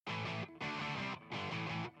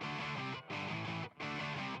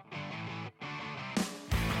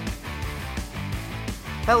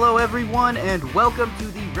Hello, everyone, and welcome to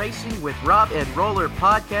the Racing with Rob and Roller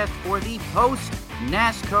podcast for the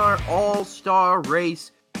post-NASCAR All-Star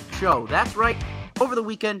Race show. That's right. Over the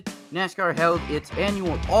weekend, NASCAR held its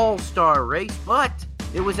annual All-Star Race, but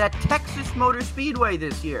it was at Texas Motor Speedway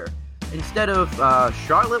this year. Instead of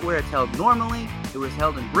Charlotte, where it's held normally, it was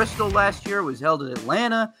held in Bristol last year. It was held in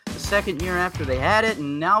Atlanta the second year after they had it,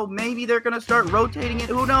 and now maybe they're going to start rotating it.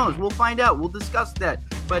 Who knows? We'll find out. We'll discuss that.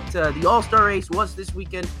 But the All-Star Race was this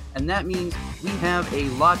weekend, and that means we have a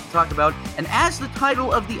lot to talk about. And as the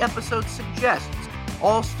title of the episode suggests,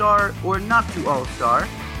 All-Star or not to All-Star,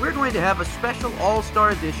 we're going to have a special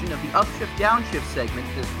All-Star edition of the Upshift Downshift segment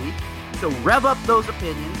this week. So rev up those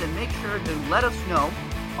opinions and make sure to let us know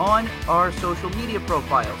on our social media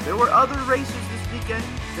profiles. There were other races this weekend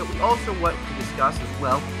that we also want to discuss as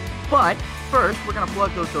well. But first, we're going to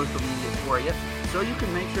plug those social medias for you so you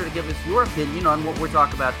can make sure to give us your opinion on what we're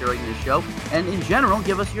talking about during this show. And in general,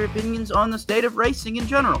 give us your opinions on the state of racing in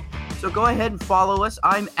general. So go ahead and follow us.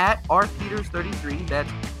 I'm at rpeters33.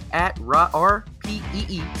 That's at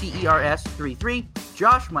RPEETERS33.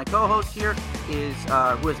 Josh, my co-host here, is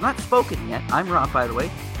who has not spoken yet. I'm Rob, by the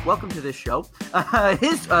way. Welcome to this show.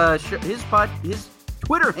 His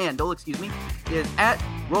Twitter handle, is at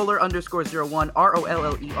roller_01,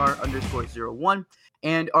 ROLLER_01.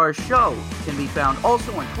 And our show can be found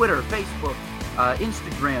also on Twitter, Facebook,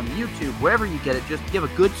 Instagram, YouTube, wherever you get it. Just give a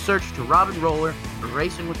good search to Rob and Roller, or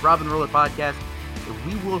Racing with Rob and Roller podcast.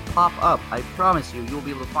 We will pop up. I promise you, you'll be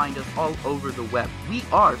able to find us all over the web. We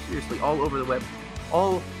are, seriously, all over the web.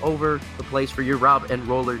 All over the place for your Rob and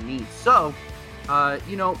Roller needs. So,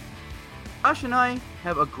 Josh and I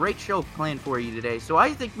have a great show planned for you today, so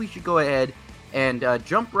I think we should go ahead and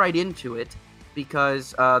jump right into it,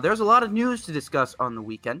 because there's a lot of news to discuss on the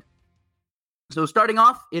weekend. So starting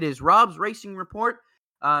off, it is Rob's Racing Report,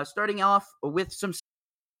 starting off with some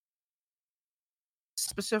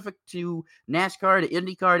specific to NASCAR, to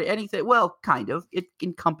IndyCar, to anything. Well, kind of. It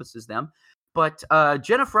encompasses them. But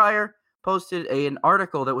Jenna Fryer posted an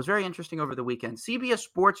article that was very interesting over the weekend. CBS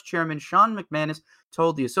Sports Chairman Sean McManus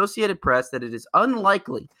told the Associated Press that it is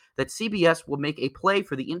unlikely that CBS will make a play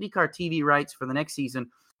for the IndyCar TV rights for the next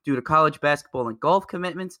season due to college basketball and golf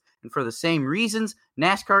commitments, and for the same reasons,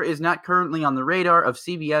 NASCAR is not currently on the radar of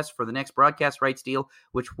CBS for the next broadcast rights deal,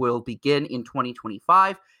 which will begin in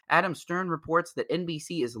 2025. Adam Stern reports that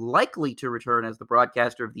NBC is likely to return as the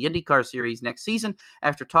broadcaster of the IndyCar series next season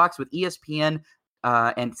after talks with ESPN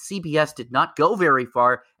and CBS did not go very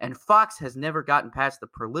far, and Fox has never gotten past the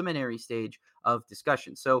preliminary stage of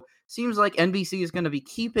discussion. So seems like NBC is going to be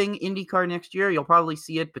keeping IndyCar next year. You'll probably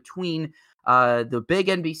see it between the big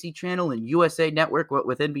NBC channel and USA Network,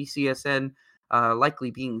 with NBCSN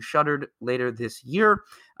likely being shuttered later this year.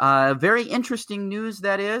 Very interesting news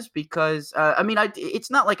that is, because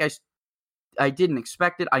it's not like I didn't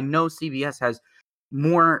expect it. I know CBS has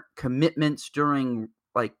more commitments during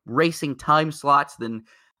like racing time slots than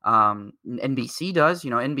NBC does.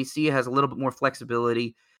 NBC has a little bit more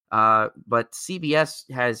flexibility, but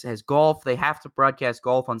CBS has golf. They have to broadcast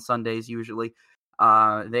golf on Sundays usually.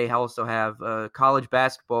 They also have college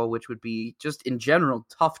basketball, which would be just in general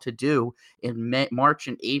tough to do in March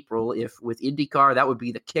and April. If with IndyCar, that would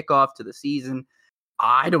be the kickoff to the season.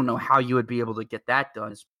 I don't know how you would be able to get that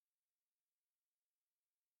done.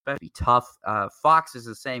 That'd be tough. Fox is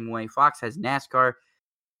the same way. Fox has NASCAR.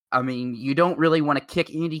 I mean, you don't really want to kick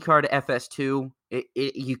IndyCar to FS2.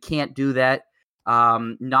 You can't do that.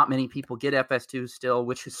 Not many people get FS2 still,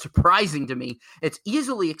 which is surprising to me. It's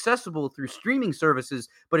easily accessible through streaming services,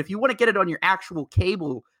 but if you want to get it on your actual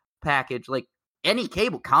cable package, like any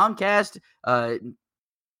cable, Comcast,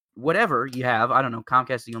 whatever you have, I don't know,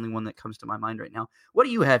 Comcast is the only one that comes to my mind right now. What do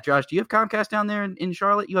you have, Josh? Do you have Comcast down there in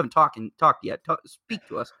Charlotte? You haven't talked yet. Speak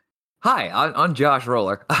to us. Hi, I'm Josh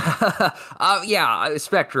Roller.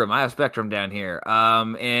 Spectrum. I have Spectrum down here.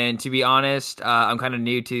 And to be honest, I'm kind of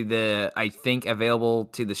new to available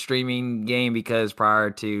to the streaming game, because prior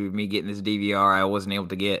to me getting this DVR, I wasn't able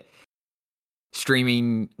to get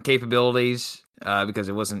streaming capabilities because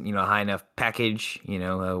it wasn't, a high enough package,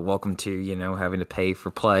 welcome to, having to pay for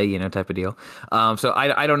play, type of deal. So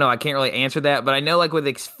I don't know. I can't really answer that, but I know like with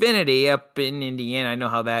Xfinity up in Indiana, I know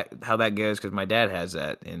how that goes because my dad has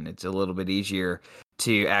that, and it's a little bit easier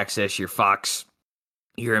to access your Fox,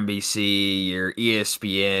 your NBC, your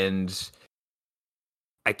ESPNs.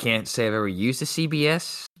 I can't say I've ever used a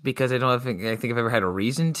CBS because I think I've ever had a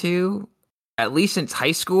reason to, at least since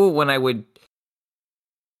high school when I would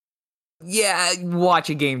Yeah, watch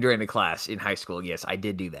a game during the class in high school. Yes, I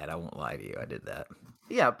did do that. I won't lie to you. I did that.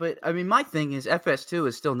 Yeah, but I mean, my thing is FS2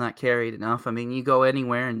 is still not carried enough. I mean, you go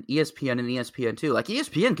anywhere and ESPN2, like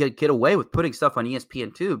ESPN could get away with putting stuff on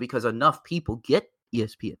ESPN2 because enough people get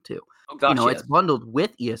ESPN2. Oh gosh, It's bundled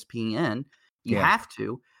with ESPN. You have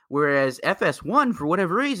to. Whereas FS1, for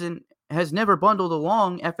whatever reason, has never bundled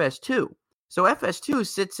along FS2. So FS2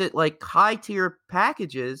 sits at like high tier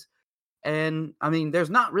packages. And I mean, there's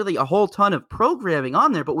not really a whole ton of programming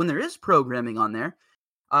on there, but when there is programming on there,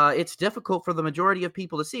 it's difficult for the majority of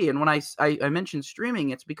people to see. And when I mentioned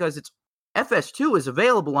streaming, it's because FS2 is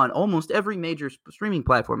available on almost every major streaming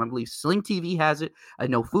platform. I believe Sling TV has it. I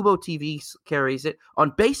know Fubo TV carries it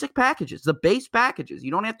on basic packages, the base packages.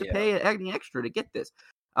 You don't have to pay any extra to get this.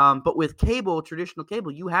 But with traditional cable,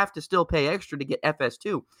 you have to still pay extra to get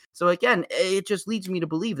FS2. So again, it just leads me to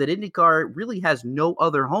believe that IndyCar really has no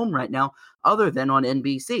other home right now other than on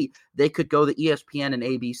NBC. They could go the ESPN and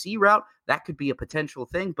ABC route. That could be a potential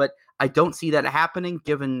thing, but I don't see that happening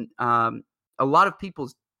given a lot of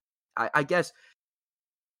people's, I guess,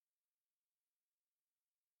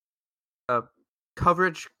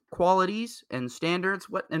 coverage qualities and standards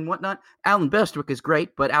and whatnot. Alan Bestwick is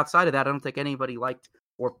great, but outside of that, I don't think anybody liked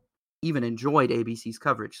or even enjoyed ABC's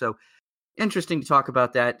coverage. So interesting to talk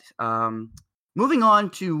about that. Moving on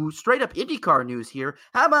to straight up IndyCar news here.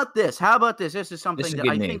 How about this? This is something that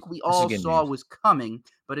I think we all saw was coming,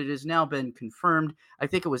 but it has now been confirmed. I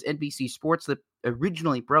think it was NBC Sports that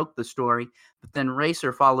originally broke the story, but then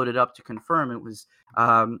Racer followed it up to confirm. It was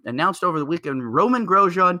announced over the weekend. Roman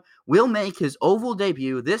Grosjean will make his oval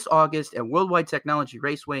debut this August at Worldwide Technology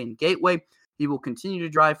Raceway in Gateway. He will continue to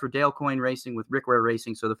drive for Dale Coyne Racing with Rick Ware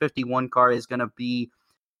Racing. So the 51 car is going to be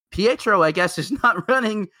Pietro, I guess, is not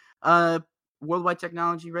running Worldwide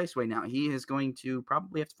Technology Raceway now. He is going to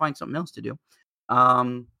probably have to find something else to do.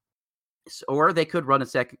 Or they could run a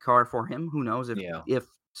second car for him. Who knows? If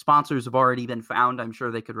sponsors have already been found, I'm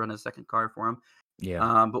sure they could run a second car for him.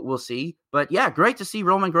 Yeah. But we'll see. But yeah, great to see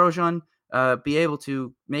Roman Grosjean be able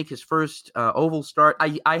to make his first oval start.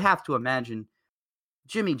 I have to imagine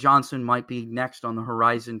Jimmy Johnson might be next on the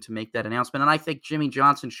horizon to make that announcement. And I think Jimmy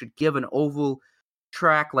Johnson should give an oval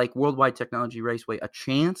track like Worldwide Technology Raceway a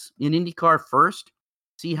chance in IndyCar first,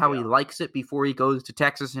 see how he likes it before he goes to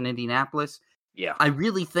Texas and Indianapolis. Yeah. I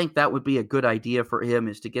really think that would be a good idea for him,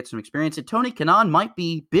 is to get some experience. And Tony Kanaan might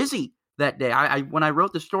be busy that day. When I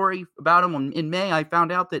wrote the story about him in May, I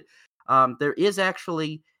found out that there is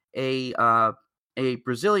actually a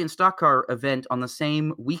Brazilian stock car event on the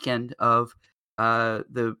same weekend of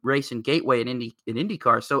the race in Gateway in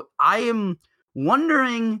IndyCar. So I am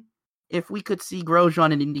wondering if we could see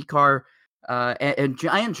Grosjean in IndyCar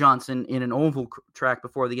and Johnson in an oval track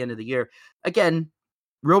before the end of the year. Again,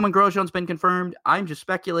 Roman Grosjean's been confirmed. I'm just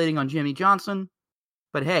speculating on Jimmy Johnson.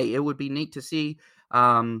 But hey, it would be neat to see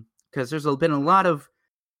because there's been a lot of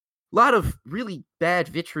really bad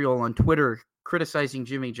vitriol on Twitter criticizing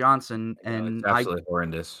Jimmy Johnson. And it's absolutely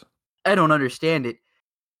horrendous. I don't understand it.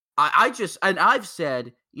 I've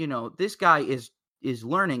said, this guy is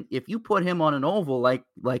learning. If you put him on an oval like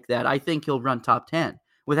that, I think he'll run top 10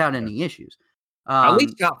 without any issues. At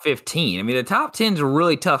least top 15. I mean, the top 10's a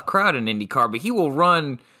really tough crowd in IndyCar, but he will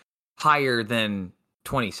run higher than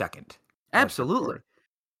 22nd. Absolutely.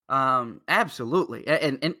 Absolutely.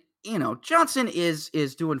 And Johnson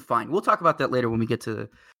is doing fine. We'll talk about that later when we get to the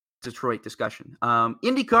Detroit discussion.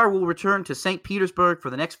 IndyCar will return to St. Petersburg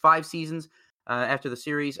for the next 5 seasons after the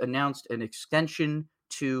series announced an extension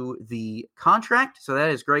to the contract. So that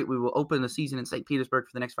is great. We will open the season in St. Petersburg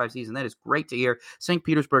for the next 5 seasons. That is great to hear. St.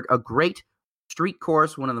 Petersburg, a great street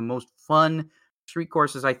course, one of the most fun street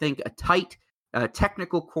courses, I think. A tight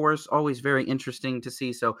technical course, always very interesting to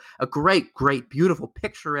see. So a great, beautiful,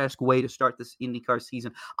 picturesque way to start this IndyCar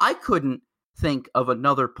season. I couldn't think of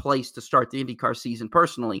another place to start the IndyCar season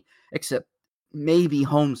personally, except maybe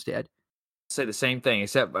Homestead. Say the same thing,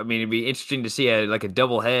 except it'd be interesting to see a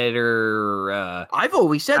doubleheader. I've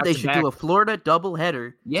always said they should do a Florida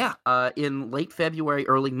doubleheader. Yeah, in late February,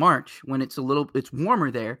 early March, when it's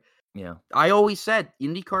warmer there. Yeah, I always said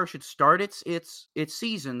IndyCar should start its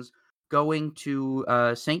seasons going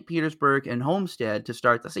to St. Petersburg and Homestead to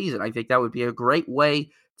start the season. I think that would be a great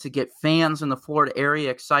way to get fans in the Florida area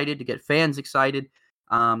excited, to get fans excited.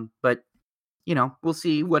 But we'll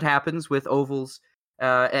see what happens with ovals.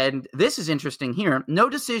 And this is interesting here. No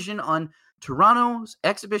decision on Toronto's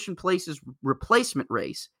Exhibition Places replacement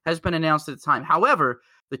race has been announced at the time. However,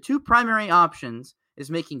 the 2 primary options is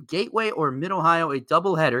making Gateway or Mid-Ohio a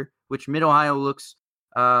doubleheader, which Mid-Ohio looks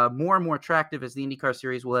more and more attractive as the IndyCar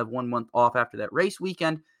Series will have 1 month off after that race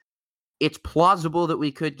weekend. It's plausible that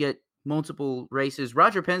we could get multiple races.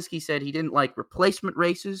 Roger Penske said he didn't like replacement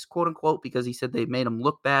races, quote unquote, because he said they made him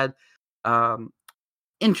look bad.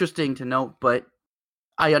 Interesting to note, but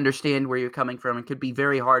I understand where you're coming from. It could be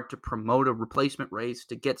very hard to promote a replacement race,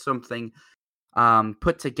 to get something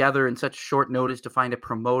put together in such short notice, to find a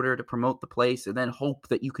promoter to promote the place, and then hope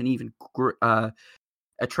that you can even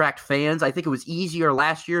attract fans. I think it was easier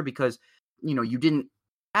last year because, you didn't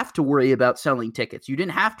have to worry about selling tickets. You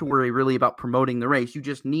didn't have to worry really about promoting the race. You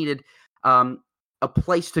just needed a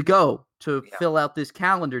place to go to fill out this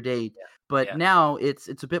calendar date. But now it's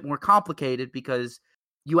a bit more complicated because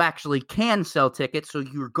you actually can sell tickets. So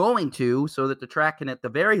you're going to, so that the track can at the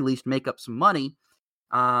very least make up some money.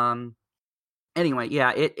 Anyway,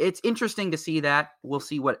 it's interesting to see that. We'll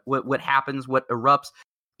see what happens, what erupts.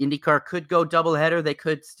 IndyCar could go doubleheader. They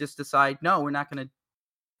could just decide, no, we're not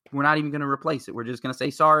even going to replace it. We're just going to say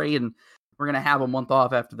sorry, and we're going to have a month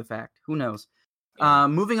off after the fact. Who knows? Yeah.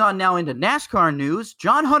 Moving on now into NASCAR news.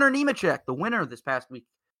 John Hunter Nemechek, the winner this past week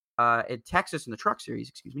in Texas in the Truck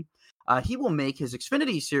Series, he will make his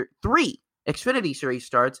Xfinity 3 Xfinity Series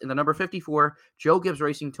starts in the number 54 Joe Gibbs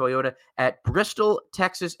Racing Toyota at Bristol,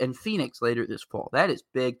 Texas, and Phoenix later this fall. That is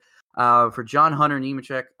big for John Hunter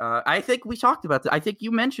Nemechek. I think we talked about this. I think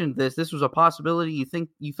you mentioned this. This was a possibility.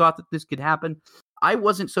 You thought that this could happen. I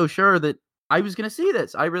wasn't so sure that I was going to see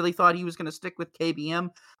this. I really thought he was going to stick with KBM.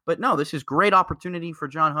 But no, this is great opportunity for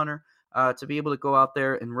John Hunter to be able to go out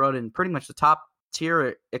there and run in pretty much the top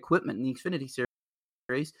tier equipment in the Xfinity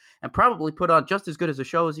Series and probably put on just as good as a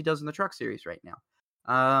show as he does in the Truck Series right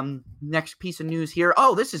now. Next piece of news here.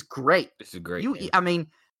 Oh, this is great. This is great. I mean,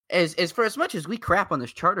 as for as much as we crap on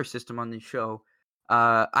this charter system on this show,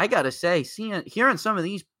 I gotta say, hearing some of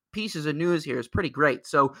these pieces of news here is pretty great.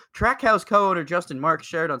 So Trackhouse co-owner Justin Marks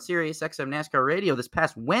shared on Sirius XM NASCAR Radio this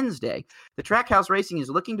past Wednesday the Trackhouse Racing is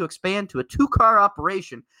looking to expand to a 2-car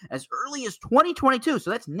operation as early as 2022. So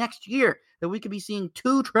that's next year that we could be seeing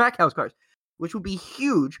 2 Trackhouse cars, which would be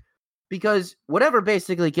huge because whatever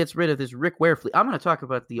basically gets rid of this Rick Ware fleet. I'm going to talk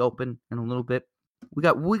about the Open in a little bit. We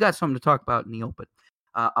got something to talk about in the Open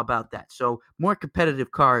about that. So more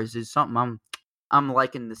competitive cars is something I'm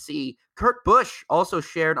liking to see. Kurt Busch also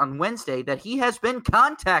shared on Wednesday that he has been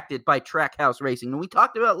contacted by Trackhouse Racing. And we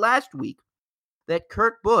talked about last week that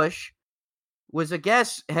Kurt Busch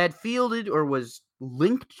had fielded or was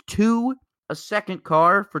linked to a second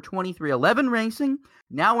car for 2311 Racing.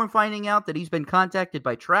 Now we're finding out that he's been contacted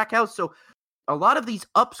by Trackhouse. So a lot of these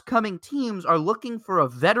upcoming teams are looking for a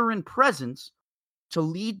veteran presence to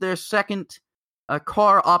lead their second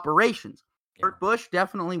car operations. Kurt Busch,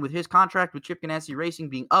 definitely with his contract with Chip Ganassi Racing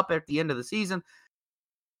being up at the end of the season,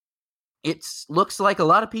 it looks like a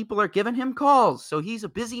lot of people are giving him calls. So he's a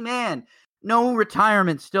busy man. No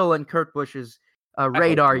retirement still on Kurt Busch's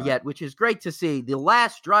radar yet, which is great to see. The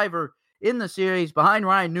last driver in the series behind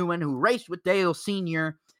Ryan Newman, who raced with Dale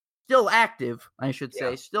Sr., still active, I should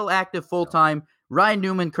say, still active full-time. Ryan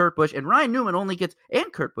Newman, Kurt Busch, and Ryan Newman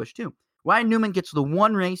and Kurt Busch too. Ryan Newman gets the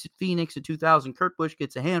one race at Phoenix in 2000. Kurt Busch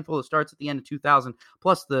gets a handful of starts at the end of 2000,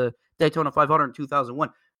 plus the Daytona 500 in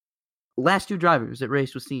 2001. Last 2 drivers that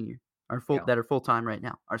raced with Senior that are full-time right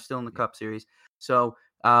now are still in the Cup Series. So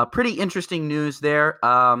pretty interesting news there.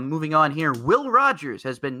 Moving on here, Will Rogers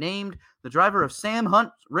has been named the driver of Sam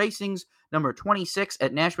Hunt Racing's number 26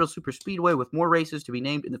 at Nashville Superspeedway, with more races to be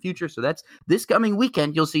named in the future. So that's this coming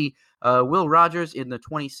weekend. You'll see Will Rogers in the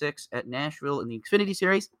 26 at Nashville in the Xfinity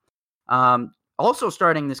Series. Also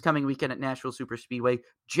starting this coming weekend at Nashville Superspeedway,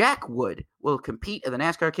 Jack Wood will compete in the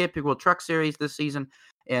NASCAR Camping World Truck Series this season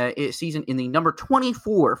in the number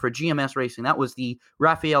 24 for GMS Racing. That was the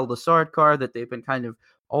Rafael Lessard car that they've been kind of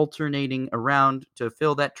alternating around to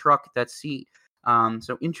fill that seat.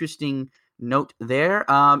 So interesting note there.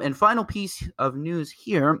 And final piece of news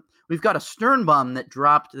here, we've got a Sternbomb that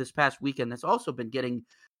dropped this past weekend that's also been getting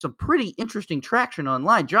some pretty interesting traction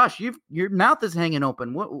online. Josh, your mouth is hanging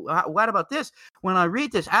open. What about this? When I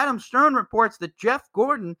read this, Adam Stern reports that Jeff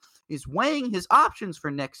Gordon is weighing his options for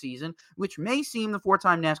next season, which may seem the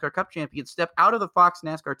 4-time NASCAR Cup champion step out of the Fox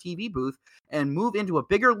NASCAR TV booth and move into a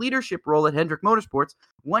bigger leadership role at Hendrick Motorsports,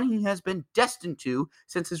 one he has been destined to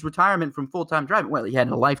since his retirement from full-time driving. Well, he had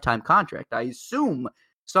a lifetime contract. I assume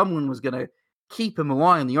someone was going to keep him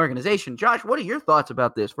along in the organization. Josh, what are your thoughts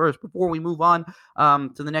about this first before we move on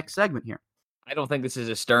to the next segment here? I don't think this is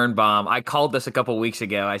a Sternbomb. I called this a couple weeks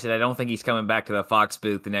ago. I said I don't think he's coming back to the Fox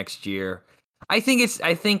booth the next year. I think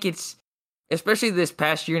it's especially this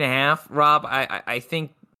past year and a half, Rob. I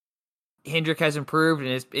think Hendrick has improved,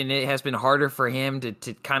 and it has been harder for him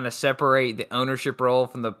to kind of separate the ownership role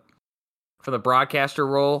from the broadcaster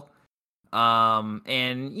role. And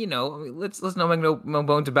let's make no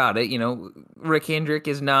bones about it. Rick Hendrick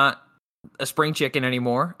is not a spring chicken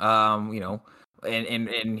anymore.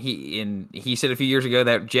 And he said a few years ago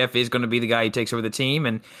that Jeff is going to be the guy who takes over the team,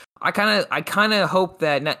 and I kind of hope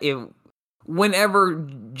that whenever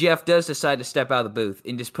Jeff does decide to step out of the booth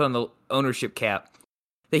and just put on the ownership cap,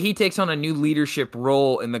 that he takes on a new leadership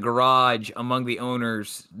role in the garage among the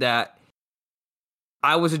owners. That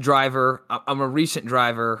I was a driver. I'm a recent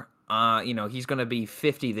driver. He's going to be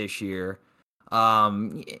 50 this year.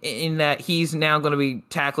 In that he's now going to be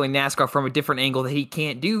tackling NASCAR from a different angle that he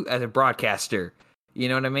can't do as a broadcaster. You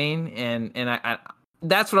know what I mean? And I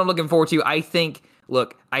that's what I'm looking forward to. I think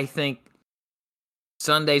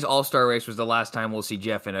Sunday's All-Star Race was the last time we'll see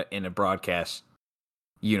Jeff in a broadcast,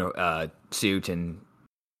 suit and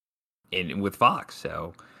with Fox.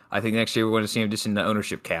 So I think next year we're going to see him just in the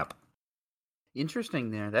ownership cap.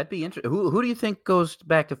 Interesting there. That'd be interesting. Who do you think goes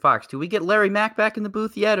back to Fox? Do we get Larry Mack back in the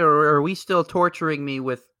booth yet, or are we still torturing me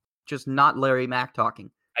with just not Larry Mack talking?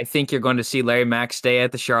 I think you're going to see Larry Mack stay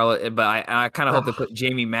at the Charlotte, but I kind of hope to put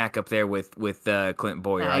Jamie Mack up there with Clint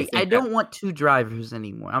Boyer. I don't want two drivers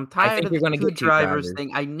anymore. I'm tired of the two drivers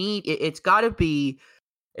thing. I need it's got to be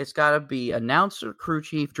announcer, crew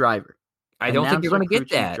chief, driver. I don't think you're going to get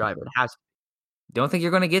that. Driver. It has to. Don't think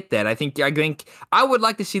you're going to get that. I think I would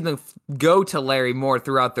like to see them go to Larry more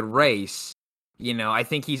throughout the race. I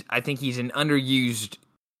think he's an underused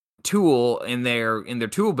tool in their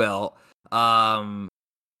tool belt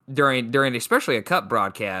during especially a Cup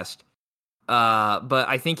broadcast. But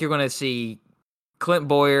I think you're going to see Clint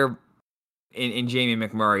Boyer and Jamie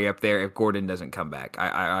McMurray up there if Gordon doesn't come back.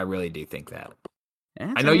 I really do think that.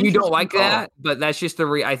 I know you don't like that, but that's just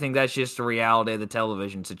I think that's just the reality of the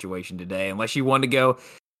television situation today. Unless you want to go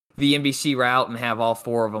the NBC route and have all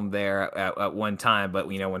four of them there at one time. But,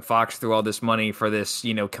 when Fox threw all this money for this,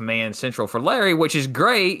 command central for Larry, which is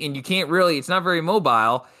great, and you can't really, it's not very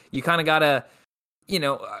mobile. You kind of got to,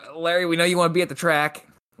 Larry, we know you want to be at the track,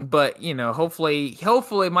 but, hopefully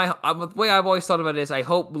the way I've always thought about it is I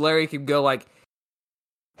hope Larry could go like,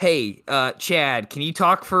 hey, Chad, can you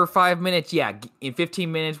talk for 5 minutes? Yeah, in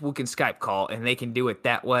 15 minutes, we can Skype call, and they can do it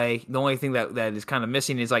that way. The only thing that is kind of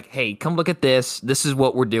missing is like, hey, come look at this. This is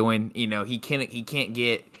what we're doing. He can't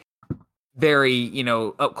get very,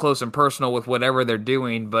 up close and personal with whatever they're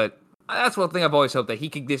doing, but that's one thing I've always hoped, that he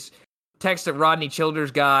could just text a Rodney Childers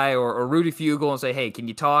guy or Rudy Fugle and say, hey, can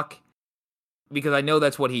you talk? Because I know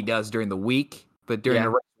that's what he does during the week, but during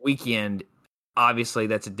the weekend, obviously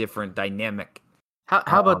that's a different dynamic.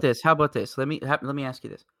 How about this? Let me ask you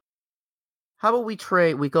this. How about we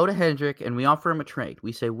trade? We go to Hendrick and we offer him a trade.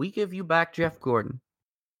 We say we give you back Jeff Gordon,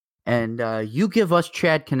 and you give us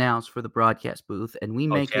Chad Canals for the broadcast booth, and we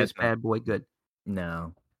make this bad boy good.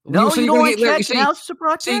 No, you don't want Chad Canals to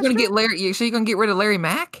broadcast. So you're going to get Larry? So you're going to get rid of Larry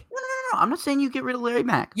Mack? No. I'm not saying you get rid of Larry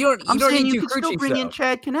Mack. I'm saying you can still bring in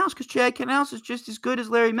Chad Canals, because Chad Canals is just as good as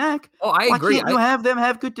Larry Mack. Oh, I agree. Why can't you have them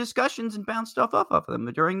have good discussions and bounce stuff off of them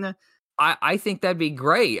during the? I think that'd be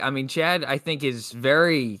great. I mean, Chad, I think is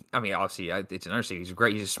obviously it's an understatement. He's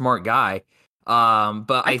great. He's a smart guy.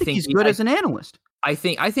 But I think he's good as an analyst. I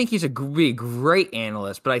think he's a great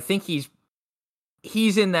analyst, but I think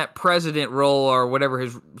he's in that president role, or whatever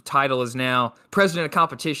his title is now, president of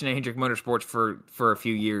competition at Hendrick Motorsports for a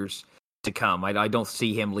few years to come. I don't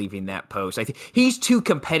see him leaving that post. I think he's too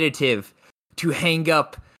competitive to hang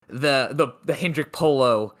up the Hendrick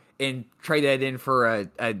polo and trade that in for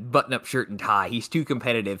a button-up shirt and tie. He's too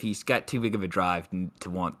competitive. He's got too big of a drive to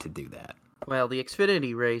want to do that. Well, the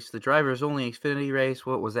Xfinity race, the driver's only Xfinity race,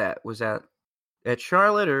 what was that? Was that at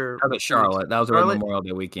Charlotte or? That was at Charlotte. That was around Memorial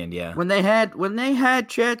Day weekend, yeah. When they had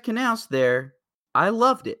Chad Canals there, I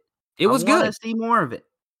loved it. It was good. I want to see more of it.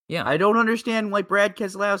 Yeah. I don't understand why Brad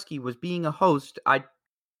Keselowski was being a host.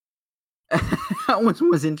 That one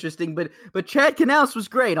was interesting, but Chad Canals was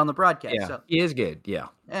great on the broadcast. Yeah, so. He is good. Yeah.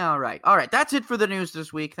 All right. That's it for the news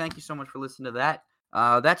this week. Thank you so much for listening to that.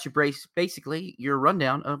 That's basically your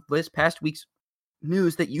rundown of this past week's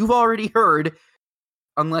news that you've already heard,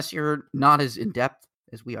 unless you're not as in depth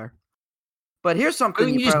as we are. But here's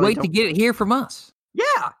something you just wait to get it here from us.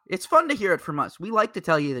 Yeah, it's fun to hear it from us. We like to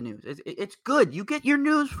tell you the news. It's good. You get your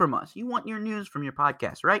news from us. You want your news from your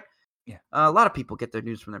podcast, right? Yeah. A lot of people get their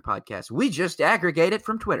news from their podcasts. We just aggregate it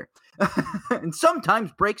from Twitter and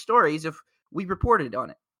sometimes break stories if we reported on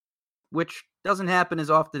it, which doesn't happen as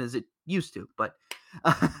often as it used to. But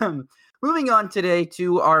moving on today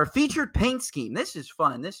to our featured paint scheme. This is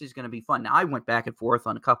fun. This is going to be fun. Now, I went back and forth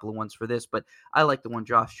on a couple of ones for this, but I like the one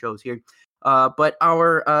Josh chose here. But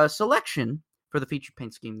our selection for the featured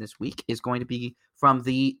paint scheme this week is going to be from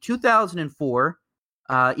the 2004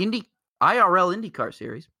 Indy IRL IndyCar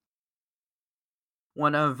Series.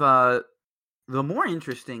 One of the more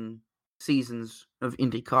interesting seasons of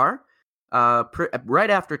IndyCar. Right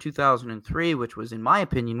after 2003, which was, in my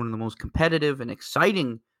opinion, one of the most competitive and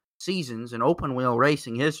exciting seasons in open wheel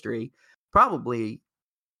racing history. Probably,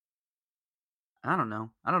 I don't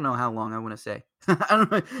know how long I want to say. I don't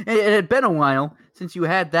know. It had been a while since you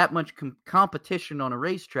had that much competition on a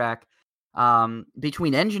racetrack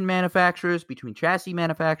between engine manufacturers, between chassis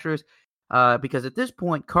manufacturers, because at this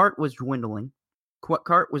point, CART was dwindling.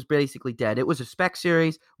 CART was basically dead. It was a spec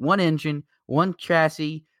series, one engine, one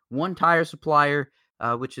chassis, one tire supplier,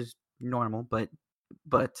 which is normal, but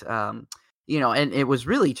and it was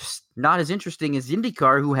really just not as interesting as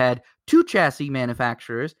IndyCar, who had 2 chassis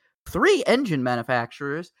manufacturers, 3 engine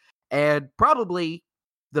manufacturers, and probably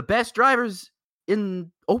the best drivers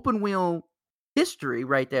in open wheel history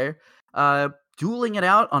right there, dueling it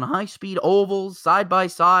out on high-speed ovals, side by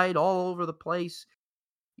side, all over the place.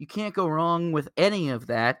 You can't go wrong with any of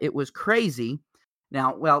that. It was crazy.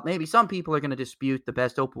 Now, well, maybe some people are going to dispute the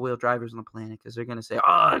best open wheel drivers on the planet because they're going to say,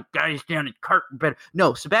 "Oh, guys down at CART better."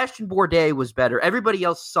 No, Sebastian Bourdais was better. Everybody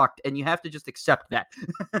else sucked, and you have to just accept that.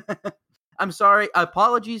 I'm sorry.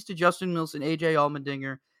 Apologies to Justin Wilson, AJ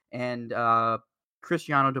Allmendinger, and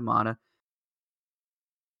Cristiano D'Amata.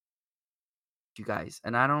 You guys,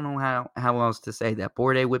 and I don't know how else to say that.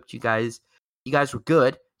 Bourdais whipped you guys. You guys were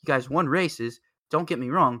good. You guys won races. Don't get me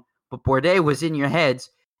wrong, but Bourdais was in your heads.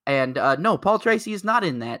 And no, Paul Tracy is not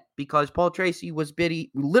in that, because Paul Tracy was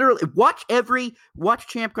literally watch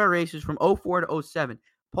Champ Car races from 04 to 07.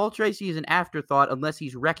 Paul Tracy is an afterthought unless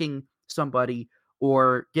he's wrecking somebody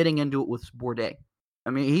or getting into it with Bourdais. I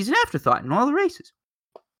mean, he's an afterthought in all the races.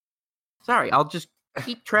 Sorry, I'll just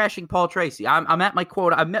keep trashing Paul Tracy. I'm at my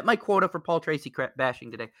quota. I've met my quota for Paul Tracy bashing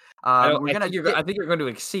today. I think you're going to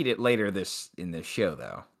exceed it later in this show,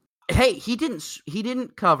 though. Hey, he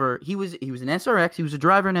didn't cover. He was an SRX. He was a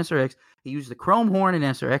driver in SRX. He used the chrome horn in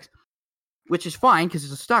SRX, which is fine because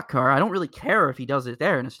it's a stock car. I don't really care if he does it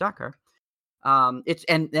there in a stock car. And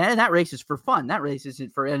that race is for fun. That race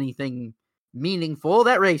isn't for anything meaningful.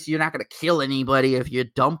 That race, you're not going to kill anybody if you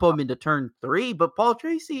dump them into turn 3. But Paul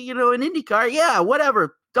Tracy, an IndyCar, yeah,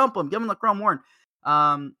 whatever, dump him, give him the chrome horn.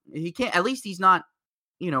 He can't. At least he's not,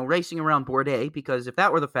 racing around Bourdais, because if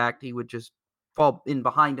that were the fact, he would just fall in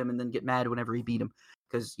behind him and then get mad whenever he beat him,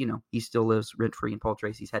 because he still lives rent free in Paul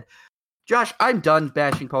Tracy's head. Josh, I'm done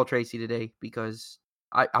bashing Paul Tracy today because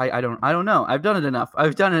I don't know. I've done it enough.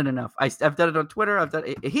 I've done it on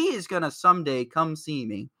Twitter. He is gonna someday come see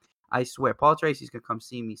me. I swear, Paul Tracy's gonna come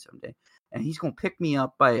see me someday, and he's gonna pick me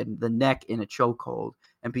up by the neck in a chokehold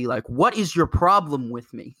and be like, "What is your problem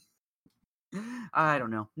with me?" I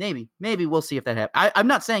don't know. Maybe we'll see if that happens. I'm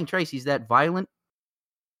not saying Tracy's that violent.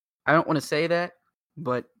 I don't want to say that,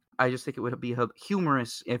 but I just think it would be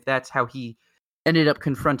humorous if that's how he ended up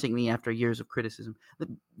confronting me after years of criticism.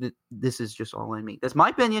 This is just all in me. That's my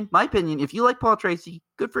opinion. If you like Paul Tracy,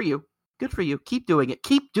 good for you. Keep doing it.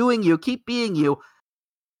 Keep doing you. Keep being you.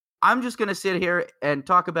 I'm just going to sit here and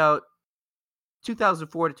talk about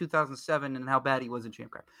 2004 to 2007 and how bad he was in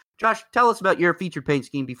Champ Car. Josh, tell us about your featured paint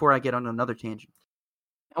scheme before I get on another tangent.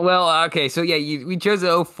 Well, okay, so yeah, we chose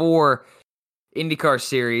the 04 IndyCar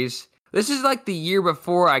series. This is like the year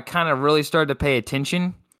before I kind of really started to pay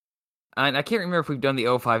attention. And I can't remember if we've done the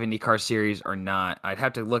 05 IndyCar series or not. I'd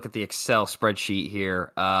have to look at the Excel spreadsheet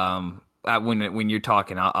here. When you're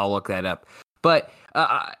talking, I'll look that up. But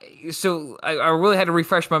so I really had to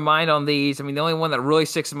refresh my mind on these. I mean, the only one that really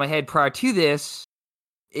sticks in my head prior to this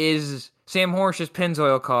is Sam Horsch's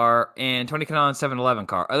Pennzoil car and Tony Kanane's 711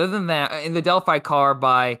 car. Other than that, in the Delphi car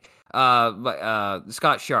by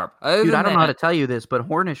Scott Sharp. Dude, I don't know how to tell you this, but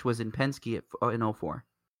Hornish was in Penske in 04.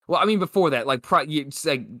 Well, I mean, before that, like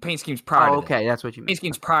paint schemes prior to okay, that's what you mean. Paint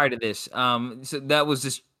schemes prior to this. So that was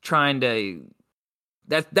just trying to...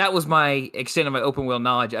 That was my extent of my open wheel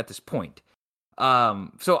knowledge at this point. But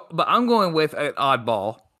I'm going with an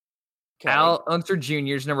oddball. Okay. Al Unser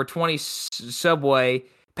Jr.'s number 20 Subway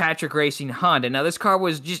Patrick Racing Honda. Now, this car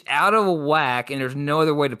was just out of whack, and there's no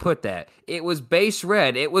other way to put that. It was base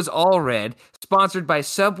red. It was all red, sponsored by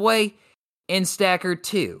Subway and Stacker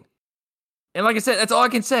 2. And like I said, that's all I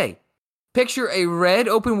can say. Picture a red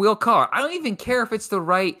open-wheel car. I don't even care if it's the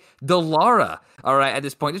right Dallara, all right, at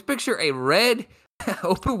this point. Just picture a red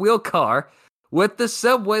open-wheel car with the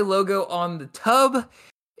Subway logo on the tub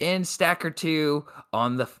and Stacker 2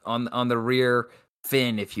 on the rear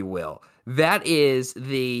fin, if you will. That is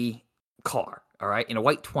the car, all right, in a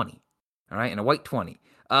white 20. All right, in a white 20.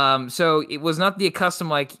 So it was not the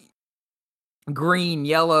accustomed, like, green,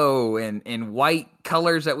 yellow, and white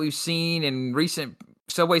colors that we've seen in recent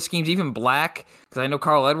subway schemes, even black, because I know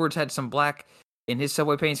Carl Edwards had some black in his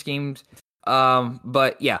subway paint schemes.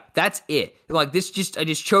 But yeah, that's it. Like I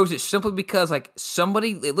just chose it simply because like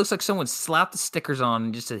it looks like someone slapped the stickers on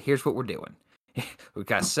and just said, "Here's what we're doing." We've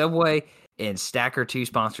got Subway and Stacker 2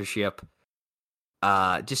 sponsorship.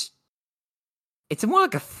 It's more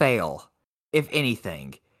like a fail, if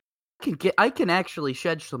anything. I can actually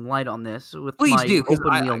shed some light on this with Please my do,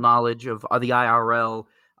 open wheel knowledge of the IRL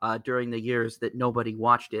during the years that nobody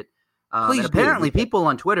watched it. And apparently people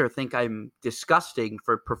on Twitter think I'm disgusting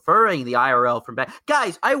for preferring the IRL from back.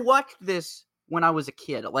 Guys, I watched this when I was a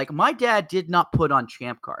kid. Like, my dad did not put on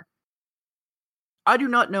Champ Car. I do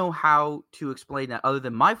not know how to explain that other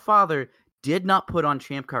than my father did not put on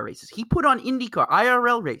Champ Car races. He put on IndyCar,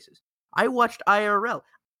 IRL races. I watched IRL.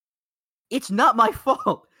 It's not my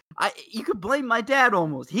fault. You could blame my dad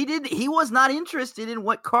almost. He was not interested in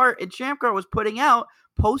what Champ Car was putting out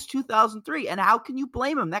post 2003. And how can you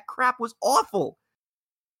blame him? That crap was awful.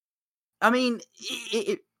 I mean,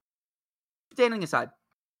 standing aside,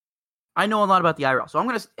 I know a lot about the IRL, so I'm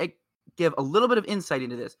going to give a little bit of insight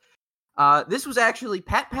into this. This was actually,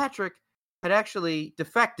 Pat Patrick had actually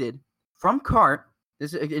defected from CART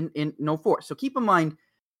this in 04. So keep in mind,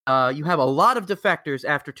 you have a lot of defectors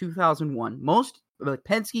after 2001. Most, like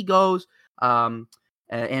Penske goes,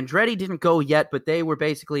 Andretti didn't go yet, but they were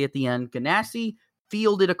basically at the end. Ganassi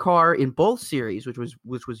fielded a car in both series, which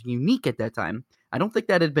was unique at that time. I don't think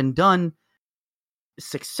that had been done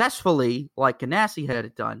successfully like Ganassi had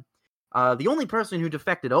it done. The only person who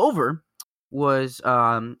defected over was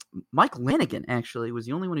Mike Lanigan, actually, was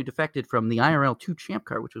the only one who defected from the IRL 2 Champ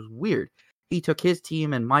Car, which was weird. He took his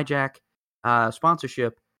team and MyJack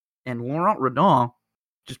sponsorship, and Laurent Redon,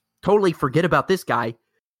 just totally forget about this guy.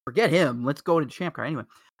 Forget him. Let's go to Champ Car. Anyway,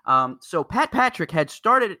 so Pat Patrick had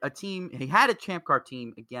started a team. He had a Champ Car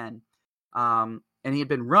team again, and he had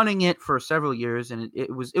been running it for several years, and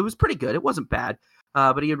it was pretty good. It wasn't bad,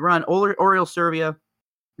 but he had run Oriol Servia,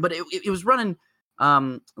 but it was running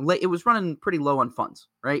it was running pretty low on funds,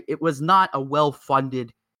 right? It was not a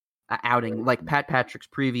well-funded outing like Pat Patrick's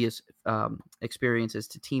previous experiences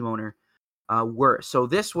to team owner were. So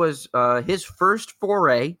this was his first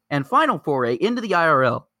foray and final foray into the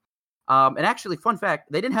IRL. And actually, fun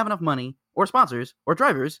fact, they didn't have enough money or sponsors or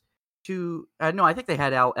drivers to no, I think they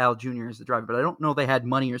had Al Jr. as the driver, but I don't know they had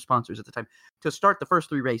money or sponsors at the time to start the first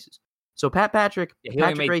 3 races. So Pat Patrick, he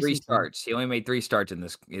only made 3 starts. He only made 3 starts in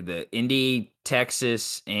the Indy,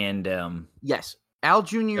 Texas, and yes, Al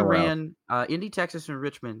Jr. ran Indy, Texas, and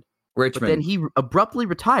Richmond. But then he abruptly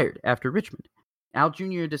retired after Richmond. Al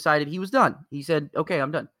Jr. decided he was done. He said, "Okay,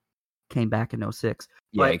 I'm done." Came back in 06.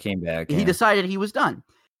 Yeah, he came back. He decided he was done.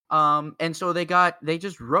 And so they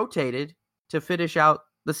just rotated to finish out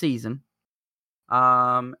the season.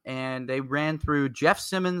 And they ran through Jeff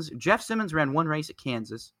Simmons. Jeff Simmons ran 1 race at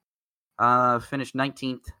Kansas. Finished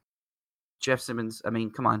 19th. Jeff Simmons, I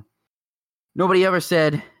mean, come on. Nobody ever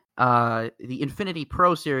said the Infinity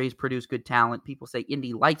Pro Series produced good talent. People say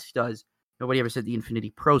Indy Lights does. Nobody ever said the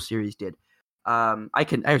Infinity Pro Series did.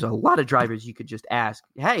 There's a lot of drivers you could just ask,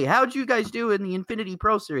 "Hey, how'd you guys do in the Infinity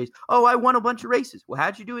Pro Series?" "Oh, I won a bunch of races." "Well,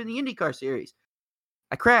 how'd you do in the IndyCar Series?"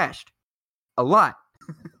 "I crashed a lot."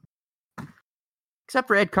 Except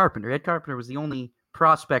for Ed Carpenter. Ed Carpenter was the only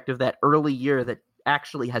prospect of that early year that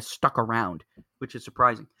actually has stuck around, which is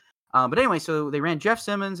surprising. But anyway, so they ran Jeff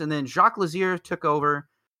Simmons, and then Jacques Lazier took over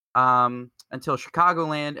until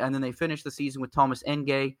Chicagoland, and then they finished the season with Thomas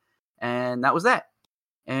Engay, and that was that.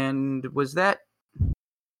 And was that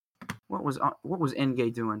what was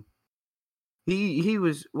Engay doing?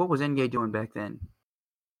 What was Engay doing back then?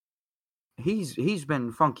 He's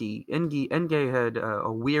been funky. Engay had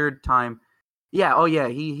a weird time. Yeah, oh yeah,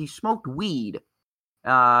 he smoked weed,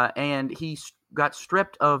 and he got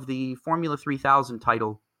stripped of the Formula 3000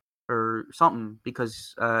 title or something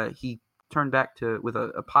because he turned back with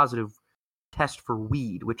a positive test for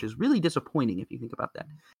weed, which is really disappointing if you think about that.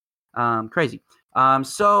 Crazy.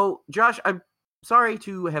 So Josh, I'm sorry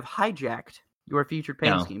to have hijacked your featured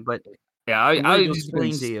paint scheme, but yeah, I just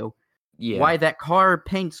explain to you why that car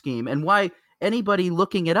paint scheme and why anybody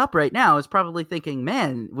looking it up right now is probably thinking,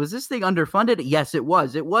 "Man, was this thing underfunded?" Yes, it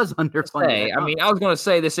was. It was underfunded. I was going to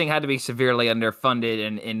say this thing had to be severely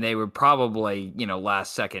underfunded, and they were probably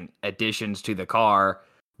last second additions to the car.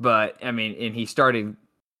 But I mean, and he started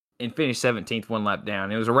and finished 17th, 1 lap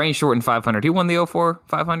down. It was a rain shortened 500. Who won the 04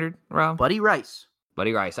 500, Rob? Buddy Rice.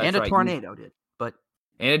 That's and right. A tornado did.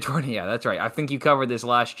 And a tornado, yeah, that's right. I think you covered this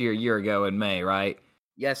last year ago in May, right?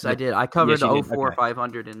 Yes, I did. I covered the 04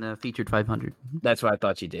 500 and the featured 500. That's what I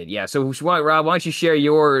thought you did. Yeah. So, Rob, why don't you share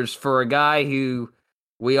yours for a guy who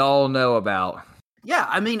we all know about? Yeah,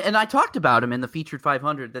 I mean, and I talked about him in the featured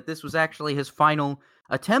 500 that this was actually his final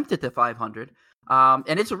attempt at the 500.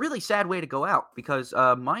 And it's a really sad way to go out because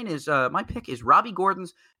my pick is Robbie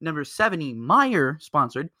Gordon's number 70 Meyer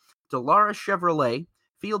sponsored Dallara Chevrolet,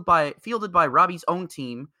 fielded by Robbie's own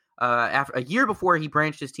team after a year before he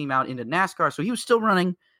branched his team out into NASCAR. So he was still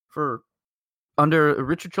running for under a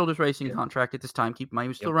Richard Childress Racing contract at this time. Keep in mind, he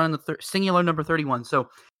was still running the singular number 31. So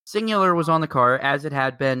singular was on the car as it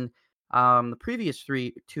had been the previous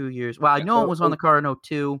 2 years. Well, I know it was on the car in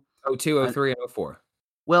 02. 02, 03, and 04.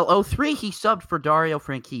 Well, 03, he subbed for Dario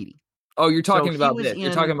Franchitti. Oh, you're talking about this.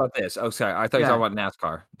 You're talking about this. Oh, sorry. I thought you were talking about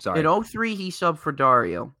NASCAR. Sorry. In 03, he subbed for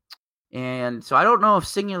Dario. And so I don't know if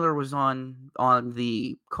Singular was on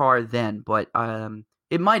the car then, but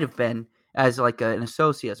it might have been as like an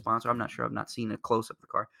associate sponsor. I'm not sure. I've not seen a close-up of the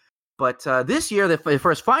car. But this year, for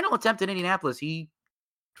his final attempt in Indianapolis, he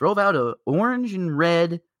drove out a orange and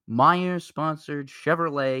red Meyer-sponsored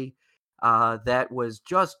Chevrolet that was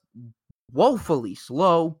just woefully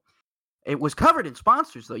slow. It was covered in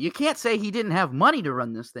sponsors, though. You can't say he didn't have money to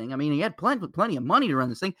run this thing. I mean, he had plenty of money to run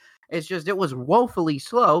this thing. It's just it was woefully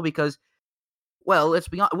slow because, well, let's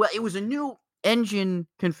be honest. Well, it was a new engine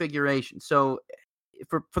configuration. So,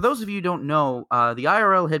 for those of you who don't know, the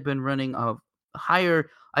IRL had been running a higher.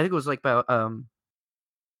 I think it was like about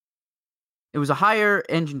it was a higher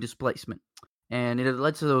engine displacement, and it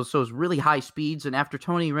led to those really high speeds. And after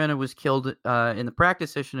Tony Renna was killed in the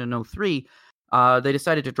practice session in 03, they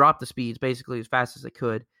decided to drop the speeds basically as fast as they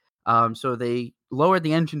could. So they lowered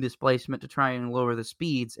the engine displacement to try and lower the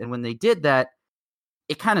speeds. And when they did that,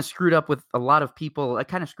 it kind of screwed up with a lot of people. It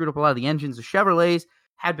kind of screwed up a lot of the engines. The Chevrolets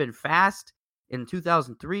had been fast in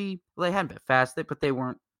 2003. Well, they hadn't been fast, but they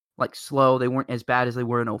weren't like slow. They weren't as bad as they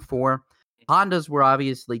were in 04. Hondas were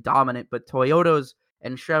obviously dominant, but Toyotas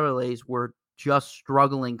and Chevrolets were just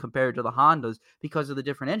struggling compared to the Hondas because of the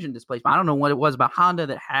different engine displacement. I don't know what it was about Honda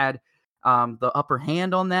that had the upper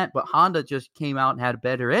hand on that, but Honda just came out and had a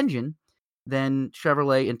better engine than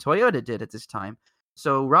Chevrolet and Toyota did at this time.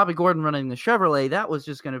 So Robbie Gordon running the Chevrolet, that was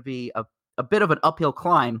just going to be a bit of an uphill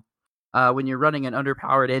climb when you're running an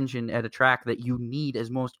underpowered engine at a track that you need as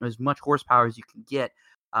much horsepower as you can get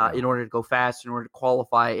in order to go fast, in order to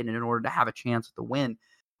qualify, and in order to have a chance at the win.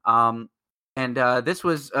 And this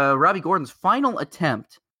was Robbie Gordon's final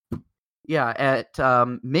attempt at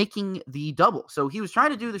making the double. So he was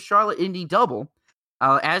trying to do the Charlotte Indy double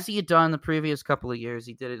as he had done the previous couple of years.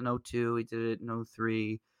 He did it in 02. He did it in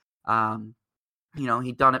 03.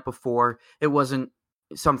 He'd done it before. It wasn't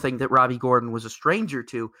something that Robbie Gordon was a stranger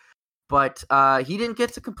to, but he didn't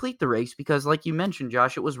get to complete the race because, like you mentioned,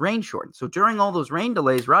 Josh, it was rain shortened. So during all those rain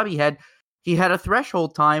delays, Robbie had a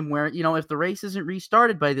threshold time where, if the race isn't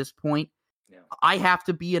restarted by this point, I have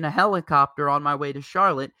to be in a helicopter on my way to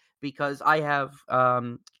Charlotte because I have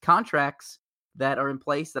contracts that are in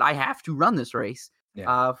place that I have to run this race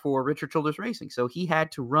for Richard Childress Racing. So he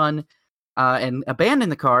had to run and abandon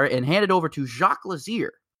the car and hand it over to Jacques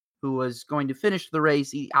Lazier, who was going to finish the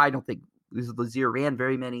race. I don't think Lazier ran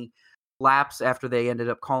very many laps after they ended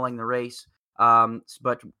up calling the race.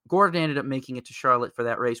 But Gordon ended up making it to Charlotte for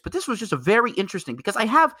that race. But this was just a very interesting because I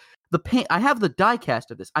have the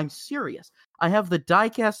diecast of this. I'm serious. I have the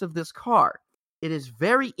diecast of this car. It is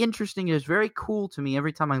very interesting. It is very cool to me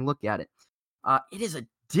every time I look at it. It is a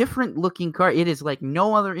different looking car. It is like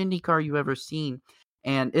no other Indy car you've ever seen.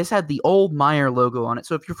 And this had the old Meyer logo on it.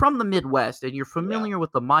 So if you're from the Midwest and you're familiar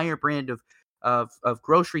with the Meyer brand of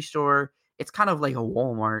grocery store, it's kind of like a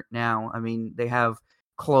Walmart now. I mean, they have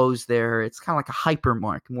clothes there. It's kind of like a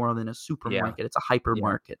hypermarket more than a supermarket. It's a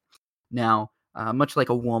hypermarket now, much like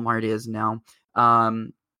a Walmart is now.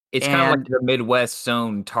 It's kind of like the Midwest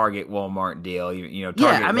zone Target Walmart deal. Target,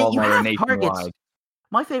 Walmart are nationwide. Targets.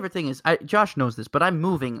 My favorite thing is, Josh knows this, but I'm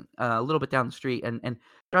moving a little bit down the street, and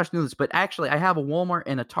Josh knew this, but actually I have a Walmart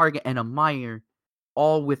and a Target and a Meyer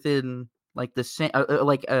all within like the same,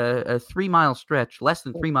 like a 3 mile stretch, less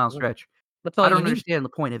than 3 mile stretch. I don't understand the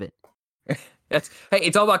point of it.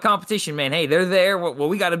 It's all about competition, man. Hey, they're there. Well,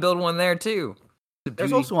 we got to build one there too.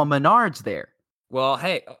 There's also a Menards there. Well,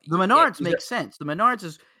 hey, the Menards makes sense. The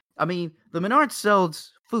Menards the Menards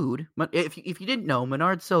sells food. If you didn't know,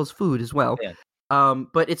 Menards sells food as well. Yeah.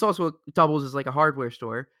 But it's also doubles as like a hardware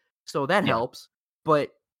store, so that helps. But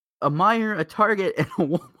a Meyer, a Target, and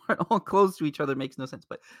a Walmart all close to each other makes no sense.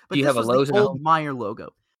 But do you have a Lowe's the old Meyer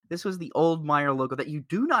logo. This was the old Meyer logo that you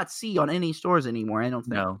do not see on any stores anymore. I don't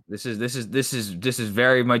think. No, this is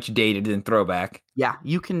very much dated and throwback. Yeah,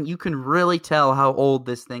 you can really tell how old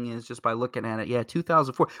this thing is just by looking at it. Yeah,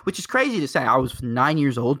 2004, which is crazy to say. I was 9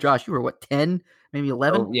 years old. Josh, you were what, 10, maybe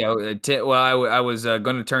 11? Oh, yeah, I was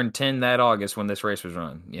going to turn 10 that August when this race was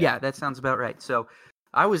run. Yeah, that sounds about right. So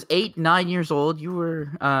I was 8, 9 years old. You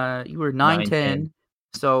were 9, 9, 10. 10.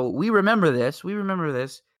 So we remember this.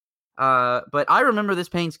 But I remember this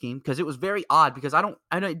paint scheme because it was very odd because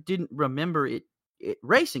I didn't remember it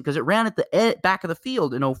racing because it ran at the back of the